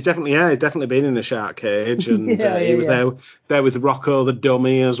definitely been in a shark cage, and he was there with Rocco the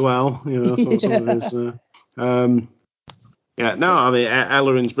Dummy as well. Some of his. I mean,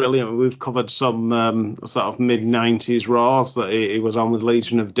 Ellering's brilliant. We've covered some sort of mid-90s Raws that he was on with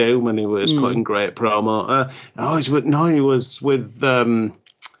Legion of Doom, and he was cutting great promo. He was with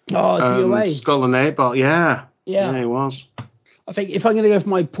DOA. Skull and Eight-Ball. Yeah, he was. I think if I'm going to go for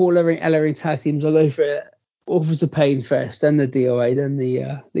my Paul Ellering tag teams, I'll go for Authors of Pain first, then the DOA, then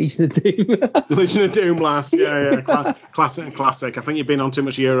the Legion of Doom. Legion of Doom last, classic. I think you've been on too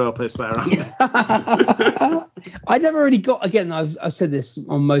much Europist there, haven't you? I never really got, again, I've said this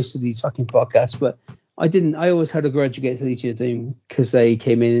on most of these fucking podcasts, but I always had a grudge against Legion of Doom because they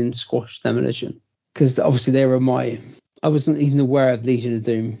came in and squashed Demolition. Because obviously they were I wasn't even aware of Legion of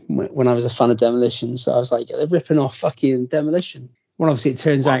Doom when I was a fan of Demolition, so I was like, they're ripping off fucking Demolition. Well, obviously it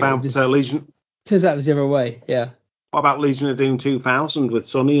turns out Legion? Turns out it was the other way, yeah. What about Legion of Doom 2000 with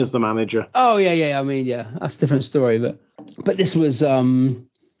Sonny as the manager? Oh, yeah. I mean, that's a different story. But this was, again...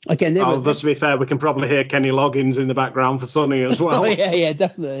 But to be fair, we can probably hear Kenny Loggins in the background for Sonny as well. Oh, yeah,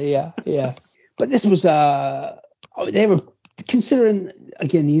 definitely, yeah. But this was... they were considering...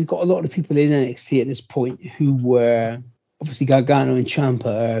 Again, you've got a lot of people in NXT at this point who were... Obviously, Gargano and Ciampa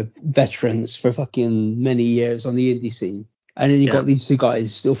are veterans for fucking many years on the indie scene. And then you've got these two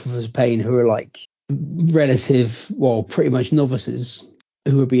guys, Authors of Pain, who are like pretty much novices,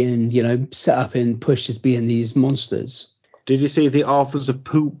 who are being, set up and pushed as being these monsters. Did you see the Authors of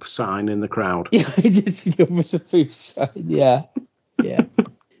Poop sign in the crowd? Yeah, I did see the Authors of Poop sign, yeah. But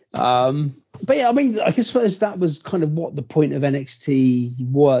yeah, I mean, I suppose that was kind of what the point of NXT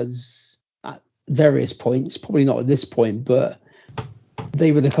was at various points. Probably not at this point, but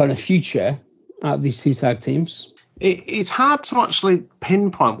they were the kind of future out of these two tag teams. It's hard to actually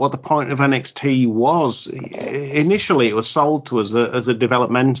pinpoint what the point of NXT was. Initially, it was sold to us as a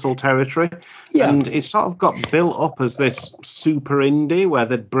developmental territory, and it sort of got built up as this super indie where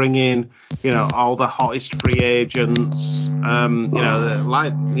they'd bring in, all the hottest free agents, the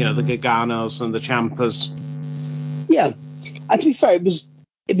Garganos and the Ciampas. Yeah, and to be fair, it was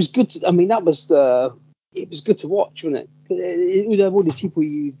good. It was good to watch, wasn't it? It would have all these people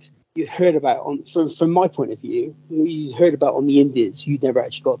you'd heard about from my point of view, who you heard about on the indies, you never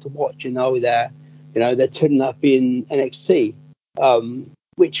actually got to watch, and now they're turning up in NXT,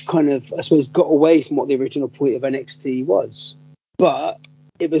 which kind of, I suppose, got away from what the original point of NXT was. but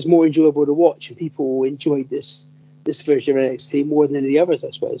it was more enjoyable to watch, and people enjoyed this version of NXT more than any of the others, I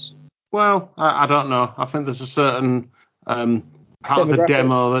suppose. Well, I don't know. I think there's a certain part of the Demographic.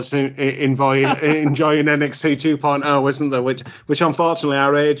 demo that's enjoying NXT 2.0, isn't there? Which unfortunately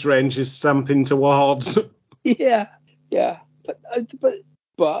our age range is stamping towards. Yeah.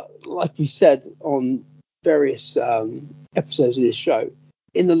 But like we said on various episodes of this show,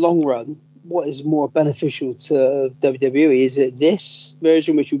 in the long run, what is more beneficial to WWE? Is it this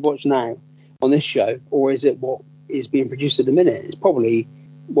version which we watch now on this show, or is it what is being produced at the minute? It's probably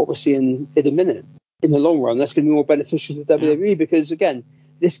what we're seeing in a minute. In the long run, that's going to be more beneficial to WWE because, again,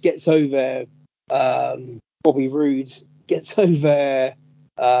 this gets over Bobby Roode, gets over,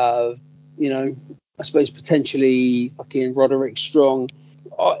 I suppose potentially fucking Roderick Strong.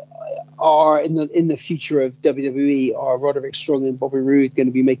 Are in the future of WWE, are Roderick Strong and Bobby Roode going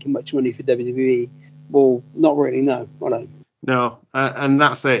to be making much money for WWE? Well, not really, no. I don't. No, and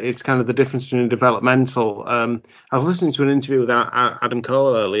that's it. It's kind of the difference between developmental. I was listening to an interview with Adam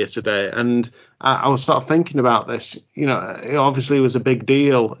Cole earlier today, and I was sort of thinking about this. It obviously was a big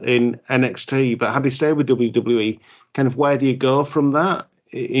deal in NXT, but had he stayed with WWE, kind of where do you go from that?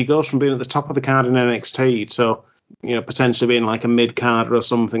 He goes from being at the top of the card in NXT to, potentially being like a mid-carder or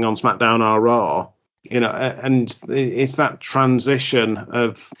something on SmackDown or Raw. And it's that transition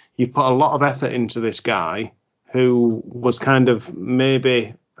of you've put a lot of effort into this guy who was kind of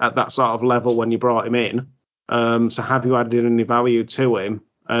maybe at that sort of level when you brought him in. So have you added any value to him?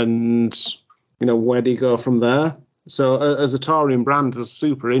 And, where do you go from there? So as a touring brand, as a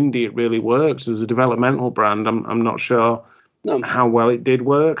super indie, it really works. As a developmental brand, I'm not sure how well it did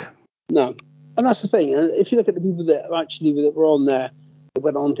work. No. And that's the thing. And if you look at the people that were on there that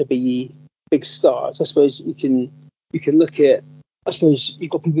went on to be big stars, I suppose you can look at, I suppose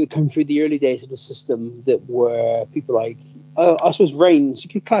you've got people that come through the early days of the system that were people like, I suppose Reigns. You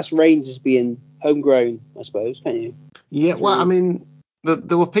could class Reigns as being homegrown, I suppose, can't you? Yeah, well, I mean,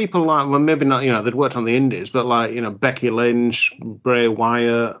 there were people like, well, maybe not, they'd worked on the indies, but like, Becky Lynch, Bray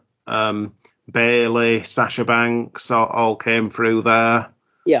Wyatt, Bayley, Sasha Banks all came through there.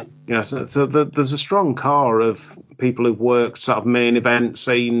 Yeah. So there's a strong core of people who've worked sort of main event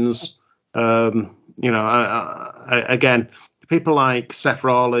scenes. Again, people like Seth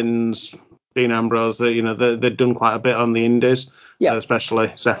Rollins, Dean Ambrose, they've done quite a bit on the indies,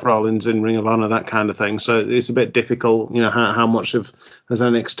 especially Seth Rollins in Ring of Honor, that kind of thing. So it's a bit difficult, how much has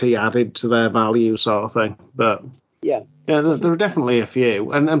NXT added to their value sort of thing. But yeah, there are definitely a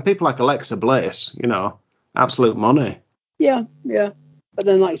few. And people like Alexa Bliss, absolute money. Yeah. But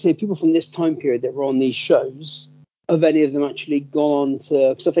then, like I say, people from this time period that were on these shows, have any of them actually gone on to?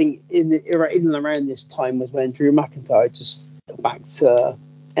 Because I think in and around this time was when Drew McIntyre just got back to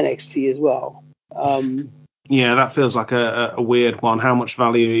NXT as well. Yeah, that feels like a weird one. How much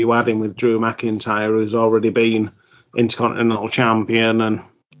value are you adding with Drew McIntyre, who's already been Intercontinental Champion and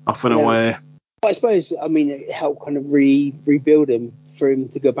off and away? But I suppose, it helped kind of rebuild him for him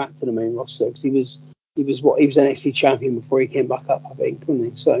to go back to the main roster because he was NXT champion before he came back up, I think,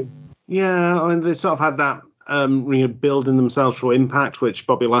 wasn't he? So yeah, they sort of had that building themselves through Impact, which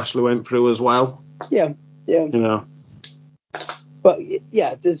Bobby Lashley went through as well. Yeah. But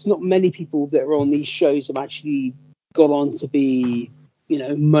yeah, there's not many people that are on these shows have actually got on to be,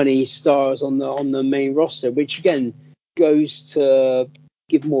 money stars on the main roster, which again goes to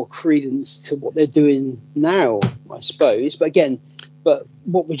give more credence to what they're doing now, I suppose. But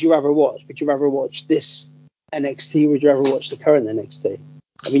what would you rather watch? Would you rather watch this NXT? Would you rather watch the current NXT?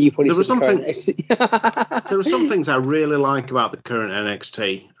 You probably said the current NXT. There are some things I really like about the current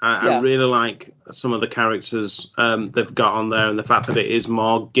NXT. I really like some of the characters they've got on there, and the fact that it is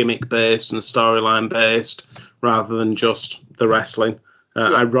more gimmick based and storyline based rather than just the wrestling.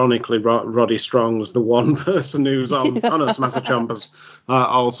 Ironically, Roddy Strong's the one person who's on. Oh no, Tommaso Ciampa's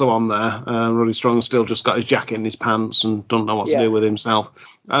also on there. Roddy Strong's still just got his jacket in his pants and don't know what to do with himself.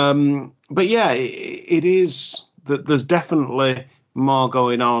 But yeah, it is that there's definitely more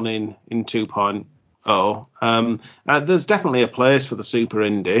going on in 2.0. There's definitely a place for the super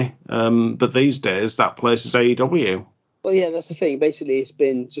indie, but these days that place is AEW. Well, yeah, that's the thing. Basically, it's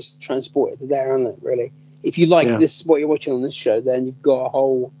been just transported to there, hasn't it, really? If you like this, what you're watching on this show, then you've got a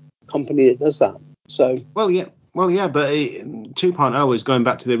whole company that does that. So Well, yeah, but 2.0 is going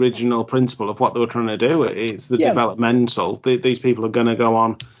back to the original principle of what they were trying to do. It's the developmental. These people are going to go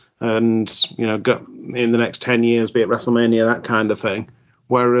on and, go in the next 10 years, be at WrestleMania, that kind of thing.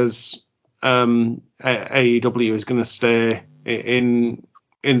 Whereas AEW is going to stay in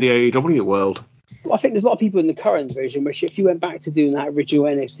the AEW world. Well, I think there's a lot of people in the current version, which if you went back to doing that original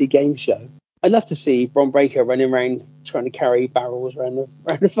NXT game show, I'd love to see Bron Breakker running around trying to carry barrels around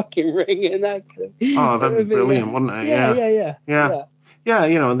the fucking ring and that. Oh, that'd be brilliant, wouldn't it? Yeah. Yeah,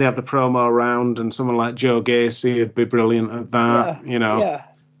 and they have the promo round, and someone like Joe Gacy would be brilliant at that.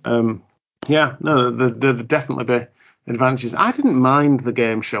 No, there'd definitely be advantages. I didn't mind the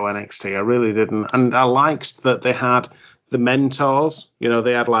game show NXT, I really didn't, and I liked that they had the mentors.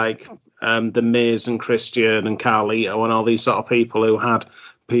 They had like the Miz and Christian and Carlito and all these sort of people who had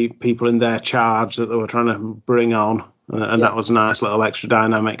people in their charge that they were trying to bring on, and that was a nice little extra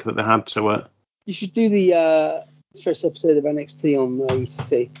dynamic that they had to it. You should do the first episode of NXT on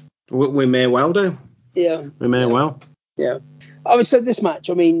UCT. We may well do. Yeah. We may well. Yeah. So this match,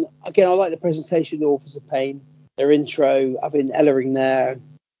 again, I like the presentation of the Authors of Pain, their intro, having Ellering there.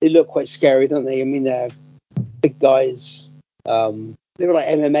 They look quite scary, don't they? They're big guys. They were like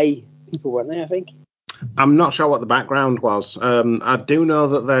MMA people, weren't they, I think? I'm not sure what the background was. I do know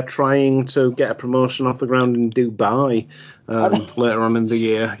that they're trying to get a promotion off the ground in Dubai later on in the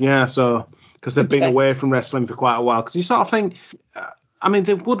year. Yeah, so because they've been away from wrestling for quite a while. Because you sort of think,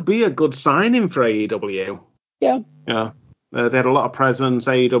 there would be a good signing for AEW. Yeah. Yeah. They had a lot of presence.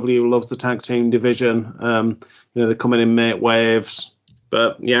 AEW loves the tag team division. They're coming in mate waves.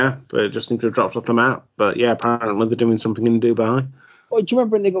 But yeah, they just seem to have dropped off the map. But yeah, apparently they're doing something in Dubai. Well, do you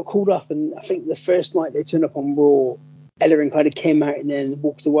remember when they got called up? And I think the first night they turned up on Raw, Ellering kind of came out and then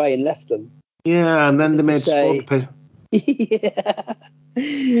walked away and left them. Yeah, and then they made Spud. Yeah.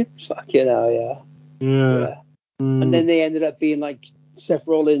 Fucking hell, yeah. Yeah. And then they ended up being like Seth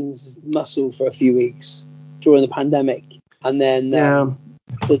Rollins' muscle for a few weeks during the pandemic. And then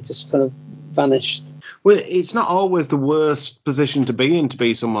they just kind of vanished. Well, it's not always the worst position to be in, to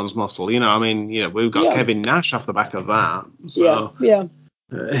be someone's muscle. We've got Kevin Nash off the back of that. So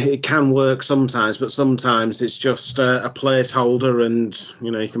it can work sometimes, but sometimes it's just a placeholder, and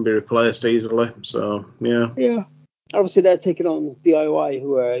you can be replaced easily. So yeah. Obviously, they're taking on DIY,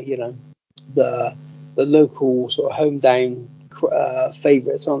 who are the local sort of home down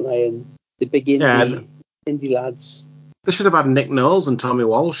favourites, aren't they? And the big indie lads. They should have had Nick Knowles and Tommy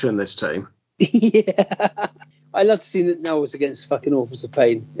Walsh in this team. Yeah. I'd love to see Nick Knowles against fucking Authors of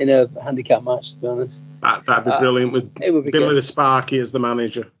Pain in a handicap match, to be honest. That'd be brilliant with Billy the Sparky as the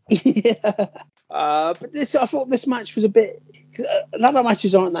manager. Yeah. But I thought this match was a bit... ladder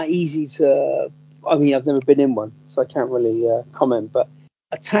matches aren't that easy to... I've never been in one, so I can't really comment, but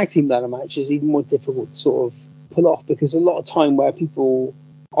a tag team ladder match is even more difficult to sort of pull off, because a lot of time where people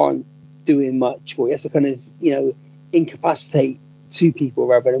aren't doing much, or you have to kind of, incapacitate two people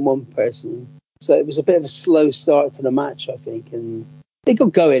rather than one person. So it was a bit of a slow start to the match, I think, and they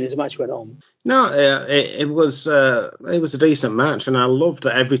got going as the match went on. No, it was a decent match, and I loved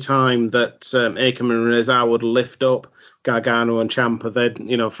that every time that Akam and Rezar would lift up Gargano and Ciampa, they'd,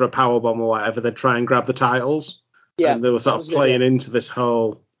 for a powerbomb or whatever, they'd try and grab the titles. Yeah, and they were sort of playing into this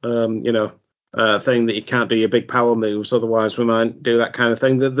whole, thing that you can't do your big power moves, otherwise we might do that kind of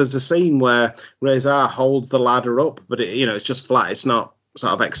thing. There's a scene where Rezar holds the ladder up, but it's just flat. It's not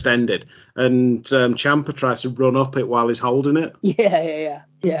sort of extended, and Ciampa tries to run up it while he's holding it. Yeah.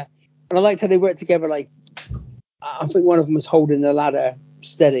 And I liked how they worked together. Like, I think one of them was holding the ladder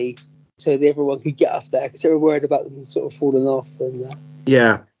steady so that everyone could get up there, because they were worried about them sort of falling off. And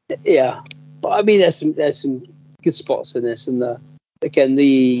yeah. But there's some good spots in this, and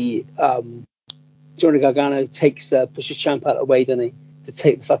Johnny Gargano pushes Ciampa out of the way, doesn't he, to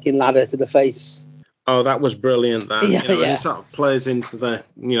take the fucking ladder to the face. Oh, that was brilliant. And it sort of plays into the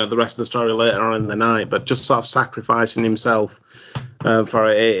the rest of the story later on in the night, but just sort of sacrificing himself for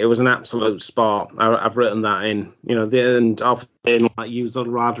it. It was an absolute spot. I've written that in. The end of use the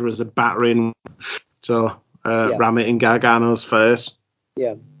ladder as a battering, so ram it in Gargano's face.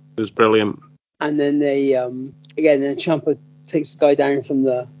 Yeah, it was brilliant. And then they then Ciampa takes the guy down from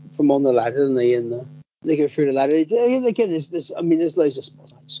on the ladder, and they go through the ladder. Again, there's loads of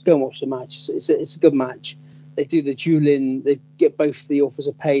spots. Just go and watch the match. It's a good match. They do the dueling. They get both the Authors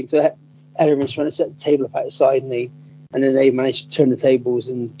of Pain. So Ellerman's trying to set the table up outside, and then they manage to turn the tables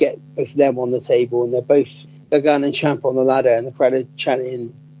and get both of them on the table, and they're both Gargano and Ciampa on the ladder, and the crowd are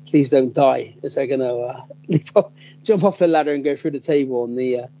chanting, "Please don't die," as they're going to jump off the ladder and go through the table on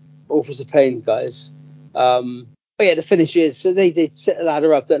the Authors of Pain guys. But yeah, the finish is, so they set the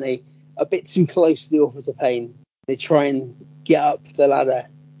ladder up, don't they? A bit too close to the Authors of Pain. They try and get up the ladder,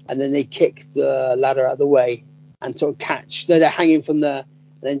 and then they kick the ladder out of the way and sort of catch. No, they're hanging from the...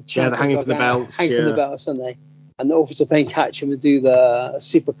 And then they're hanging from the belts. Hang from the belts, aren't they? And the Authors of Pain catch them and do the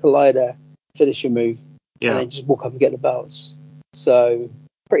Super Collider finisher move. Yeah. And they just walk up and get the belts. So,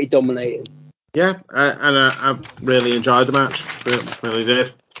 pretty dominating. Yeah, and I really enjoyed the match. Really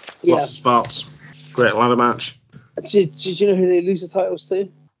did. Yeah. Lots of spots. Great ladder match. Did you know who they lose the titles to?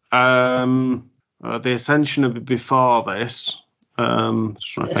 The Ascension of before this.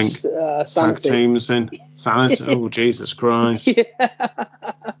 Just trying to think. Tag Sanity. teams in Sanity. Oh, Jesus Christ.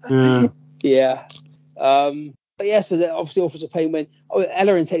 Yeah. Yeah. But yeah, so that obviously offers a pain when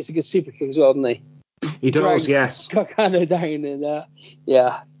Ellerin takes a good super kick as well, doesn't he? He does, yes. Gargano down and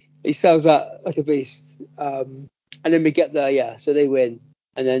yeah, he sells that like a beast. And then we get so they win,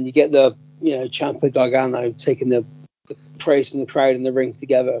 and then you get the Ciampa Gargano taking the praise from the crowd in the ring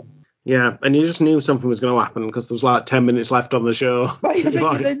together. Yeah, and you just knew something was going to happen because there was like 10 minutes left on the show. But I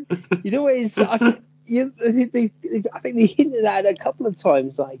think you know what it is? I think they hinted at it a couple of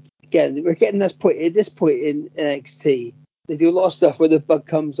times. Like again, we're getting this point in NXT. They do a lot of stuff where the bug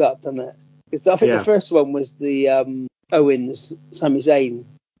comes up, doesn't it? Because I think the first one was the Owens Sami Zayn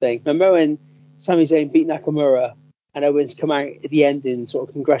thing. Remember when Sami Zayn beat Nakamura and Owens come out at the end and sort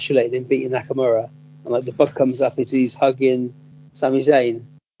of congratulate him beating Nakamura, and like the bug comes up as he's hugging Sami Zayn.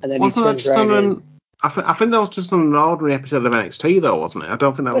 And then wasn't that just on I think that was just on an ordinary episode of NXT, though, wasn't it? I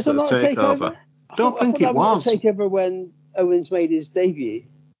don't think that was at the takeover. I think it was. The takeover when Owens made his debut.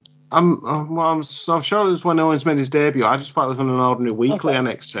 I'm sure it was when Owens made his debut. I just thought it was on an ordinary weekly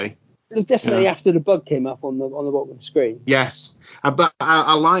NXT. Definitely after the bug came up on the bottom of the screen. Yes, but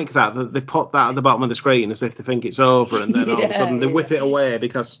I like that they put that at the bottom of the screen as if they think it's over, and then all of a sudden they whip it away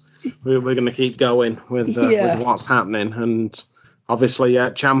because we're going to keep going with what's happening. And obviously,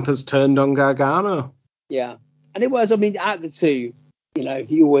 Ciampa's turned on Gargano. Yeah, and it was. I mean, at the two,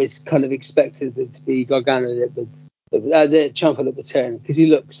 you always kind of expected it to be Gargano that would, the Ciampa that would turn because he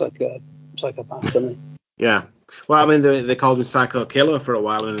looks like a psychopath, doesn't he? Yeah. Well, I mean, they called him Psycho Killer for a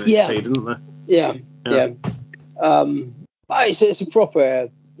while in NXT, didn't they? Yeah. But it's a proper,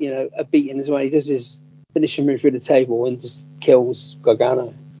 a beating as well. He does his finishing move through the table and just kills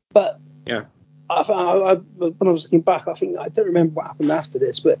Gargano. But yeah, when I was looking back, I don't remember what happened after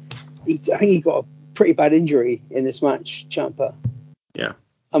this, but I think he got a pretty bad injury in this match, Ciampa. Yeah.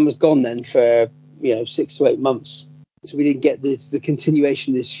 And was gone then for 6 to 8 months. So we didn't get the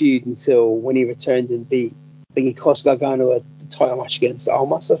continuation of this feud until when he returned and beat. I think he cost Gargano the title match against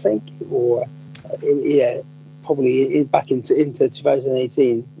Almas, I think, or probably back into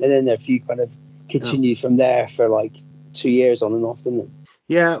 2018, and then their feud kind of continued from there for like 2 years on and off, didn't it?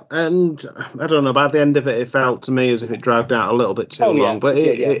 Yeah, and I don't know. By the end of it, it felt to me as if it dragged out a little bit too long, but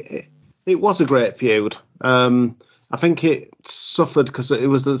it was a great feud. I think it suffered because it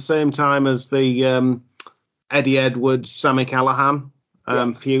was at the same time as the Eddie Edwards, Sami Callihan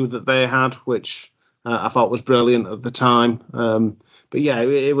feud that they had, which I thought was brilliant at the time. But yeah,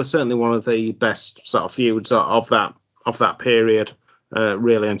 it was certainly one of the best sort of feuds of that period.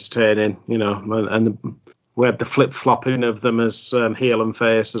 Really entertaining, and we had the flip-flopping of them as heel and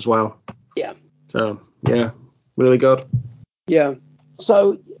face as well. Yeah. So yeah, really good. Yeah.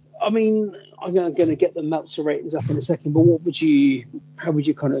 So I mean, I'm going to get the Meltzer ratings up in a second, but how would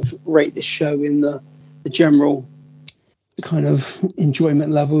you kind of rate this show in the general kind of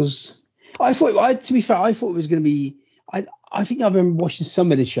enjoyment levels? To be fair, I thought it was going to be. I think I remember watching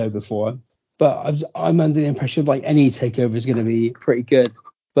some of the show before, but I'm under the impression of like any takeover is going to be pretty good.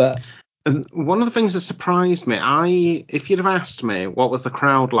 But one of the things that surprised me, if you'd have asked me what was the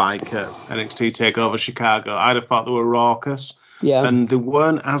crowd like at NXT Takeover Chicago, I'd have thought they were raucous. Yeah. And they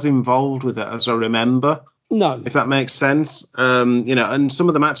weren't as involved with it as I remember. No. If that makes sense. And some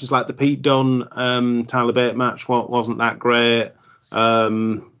of the matches like the Pete Dunne Tyler Bate match wasn't that great.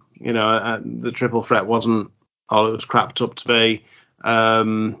 The triple threat wasn't all it was crapped up to be.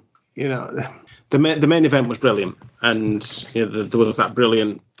 The main event was brilliant, and there was that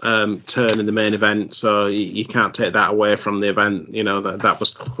brilliant turn in the main event, so you can't take that away from the event. That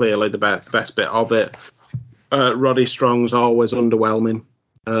was clearly the best bit of it. Roddy Strong's always underwhelming.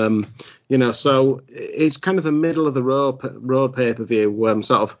 So it's kind of a middle of the road pay-per-view,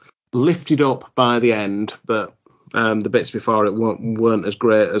 sort of lifted up by the end, but the bits before it weren't as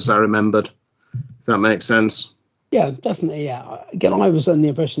great as I remembered. If that makes sense. Yeah, definitely. Yeah. Again, I was under the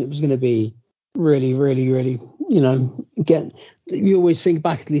impression it was going to be really, really, really. Again, you always think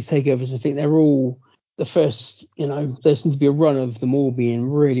back to these takeovers and think they're all the first. There seems to be a run of them all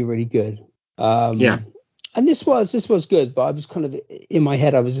being really, really good. And this was good, but I was kind of in my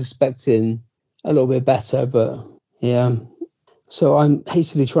head I was expecting a little bit better, but yeah. So I'm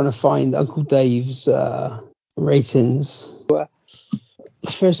hastily trying to find Uncle Dave's ratings. The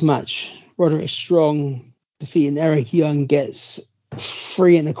first match, Roderick Strong defeating Eric Young, gets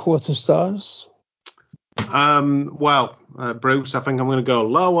 3.25 stars. Bruce, I think I'm going to go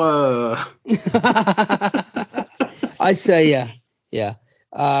lower. I say yeah.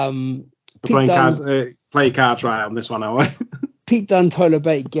 We're Pete Dunne, play cards right on this one, are we? Pete Dunne, Tyler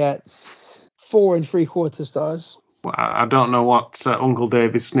Bate gets 4 3/4 stars. Well, I don't know what Uncle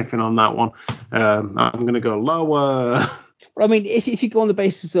Dave is sniffing on that one. I'm going to go lower. I mean, if you go on the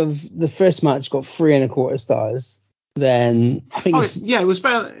basis of the first match got 3 1/4 stars, then I think it was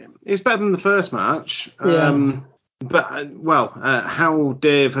better. It's better than the first match. Yeah. But how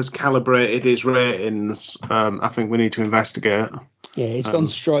Dave has calibrated his ratings, I think we need to investigate. Yeah, he's gone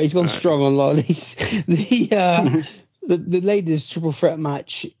strong. He's gone strong on a lot of these. The latest triple threat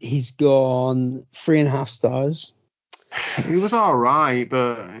match, he's gone 3.5 stars. It was all right,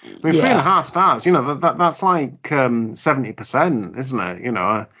 but I mean, 3.5 stars. You know, that's like 70%, isn't it? You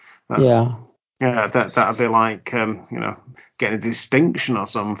know. Yeah, that'd be like getting a distinction or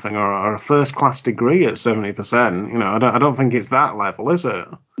something, or a first class degree at 70%. You know, I don't think it's that level, is it?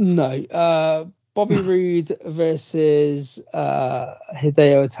 No. Bobby Roode versus Hideo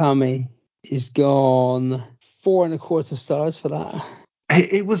Itami is gone 4 1/4 stars for that.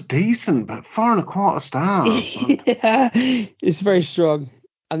 It was decent, but 4 1/4 stars. Yeah, it's very strong.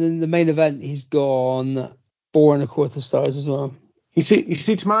 And then the main event, he's gone 4 1/4 stars as well. You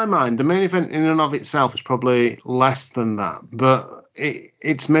see, to my mind, the main event in and of itself is probably less than that, but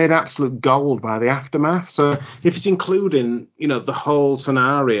it's made absolute gold by the aftermath. So if it's including, the whole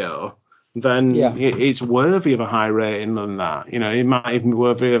scenario, then it's worthy of a high rating than that. You know, it might even be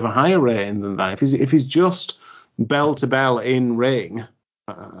worthy of a higher rating than that. If he's just bell to bell in ring,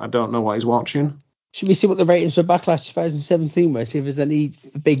 I don't know what he's watching. Should we see what the ratings for Backlash 2017 were? See if there's any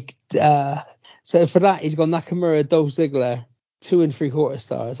big. So for that, he's got Nakamura, Dolph Ziggler, 2 3/4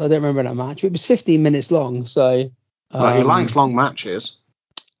 stars. I don't remember that match. It was 15 minutes long, so. He likes long matches.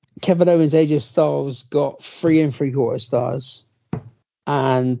 Kevin Owens, AJ Styles got 3 3/4 stars,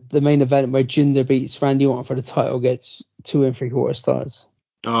 and the main event where Jinder beats Randy Orton for the title gets 2 3/4 stars.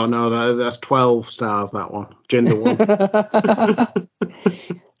 Oh no, that's 12 stars. That one, Jinder won.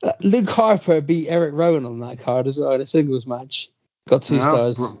 Luke Harper beat Eric Rowan on that card as well in a singles match. Got 2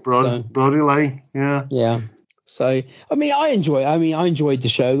 stars. Brody Lee, yeah. Yeah. So I enjoyed the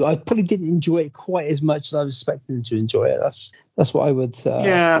show. I probably didn't enjoy it quite as much as I was expecting to enjoy it. That's what I would say.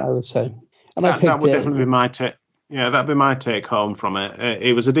 And that would definitely be my take. Yeah, that'd be my take home from it.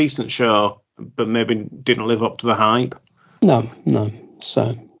 It was a decent show, but maybe didn't live up to the hype. No.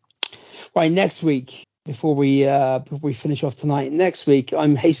 So right, next week, before we finish off tonight, next week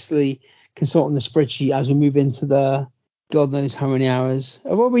I'm hastily consulting the spreadsheet as we move into the God knows how many hours.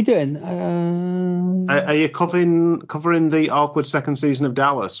 What are we doing? Are you covering the awkward second season of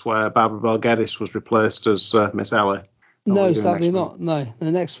Dallas where Barbara Bel Geddes was replaced as Miss Ellie? No, sadly not. No.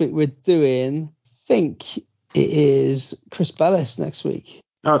 The next week we're doing, I think it is Chris Bellis next week.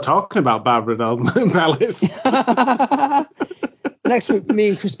 Oh, talking about Barbara Bellis. Next week, me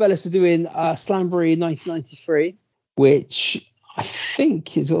and Chris Bellis are doing Slamboree 1993, which I think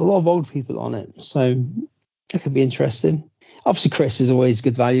has got a lot of old people on it. So that could be interesting. Obviously, Chris is always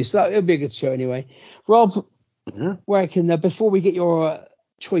good value, so it'll be a good show anyway. Rob, where can before we get your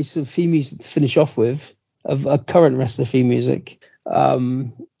choice of theme music to finish off with, of a current wrestler theme music,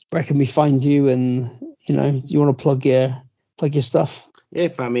 where can we find you? And you want to plug your stuff? Yeah,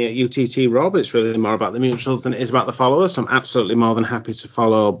 find me at UTT Rob. It's really more about the mutuals than it is about the followers. So I'm absolutely more than happy to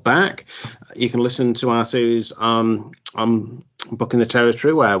follow back. You can listen to our series on Booking the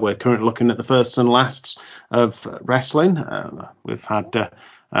Territory, where we're currently looking at the firsts and lasts of wrestling. We've had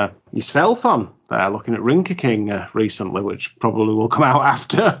yourself on there looking at Rinker King recently, which probably will come out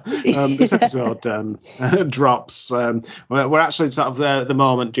after this episode drops. We're actually sort of at the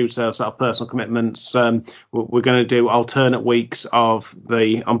moment, due to sort of personal commitments, we're going to do alternate weeks of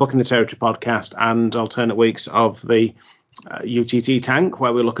the on Booking the Territory podcast and alternate weeks of the UTT Tank,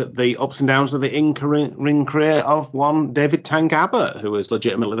 where we look at the ups and downs of the in-ring career of one David Tank Abbott, who is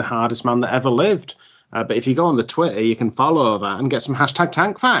legitimately the hardest man that ever lived. But if you go on the Twitter, you can follow that and get some hashtag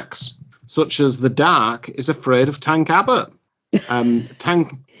Tank facts, such as the Dark is afraid of Tank Abbott.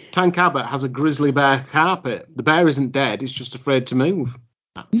 Tank Abbott has a grizzly bear carpet. The bear isn't dead; it's just afraid to move.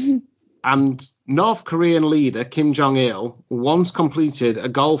 And North Korean leader Kim Jong-il once completed a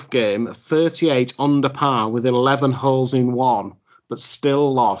golf game 38 under par with 11 holes in one, but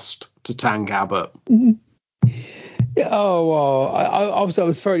still lost to Tank Abbott. Oh, well, I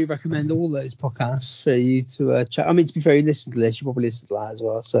would thoroughly recommend all those podcasts for you to check. I mean, to be fair, you listen to this, you probably listen to that as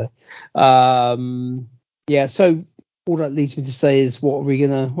well. So, so all that leads me to say is, what are we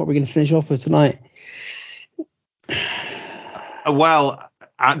gonna finish off with tonight? Well,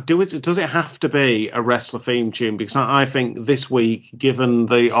 does it have to be a wrestler theme tune? Because I think this week, given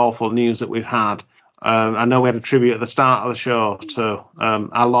the awful news that we've had, I know we had a tribute at the start of the show to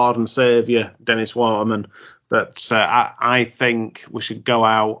our Lord and Saviour, Dennis Waterman, but I think we should go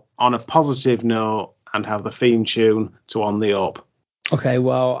out on a positive note and have the theme tune to On the Up. Okay,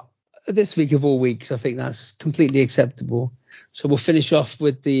 well, this week of all weeks, I think that's completely acceptable. So we'll finish off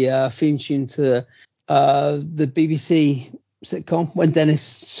with the theme tune to the BBC sitcom when Dennis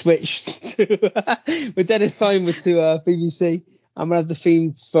switched to when Dennis signed to BBC. I'm gonna have the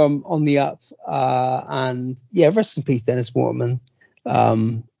theme from On the Up, and yeah, rest in peace, Dennis Waterman.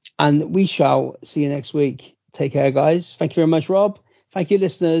 And we shall see you next week. Take care, guys. Thank you very much, Rob. Thank you,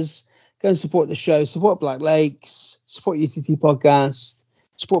 listeners. Go and support the show. Support Black Lakes. Support UTT Podcast.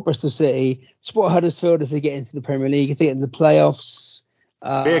 Support Bristol City. Support Huddersfield if they get into the Premier League. If they get into the playoffs. Be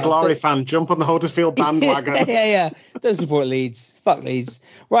a Glory fan. Jump on the Huddersfield bandwagon. yeah. Don't support Leeds. Fuck Leeds.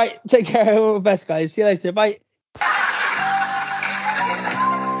 Right. Take care. All the best, guys. See you later. Bye.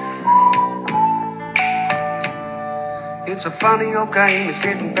 It's a funny old game, it's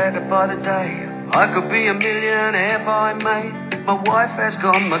getting better by the day. I could be a millionaire by May. My wife has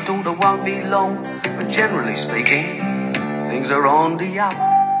gone, my daughter won't be long. But generally speaking, things are on the up.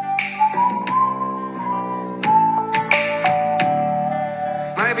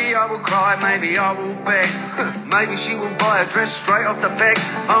 Maybe I will cry, maybe I will beg. Maybe she will buy a dress straight off the peg.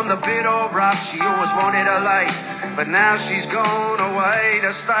 I'm the bit of rough, she always wanted a late. But now she's gone away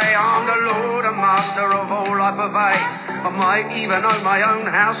to stay. I'm the Lord and Master of all I pervade. I might even own my own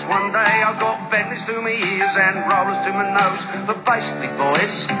house one day. I've got Bentleys to my ears and rollers to my nose. But basically,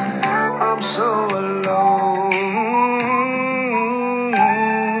 boys, I'm so alone.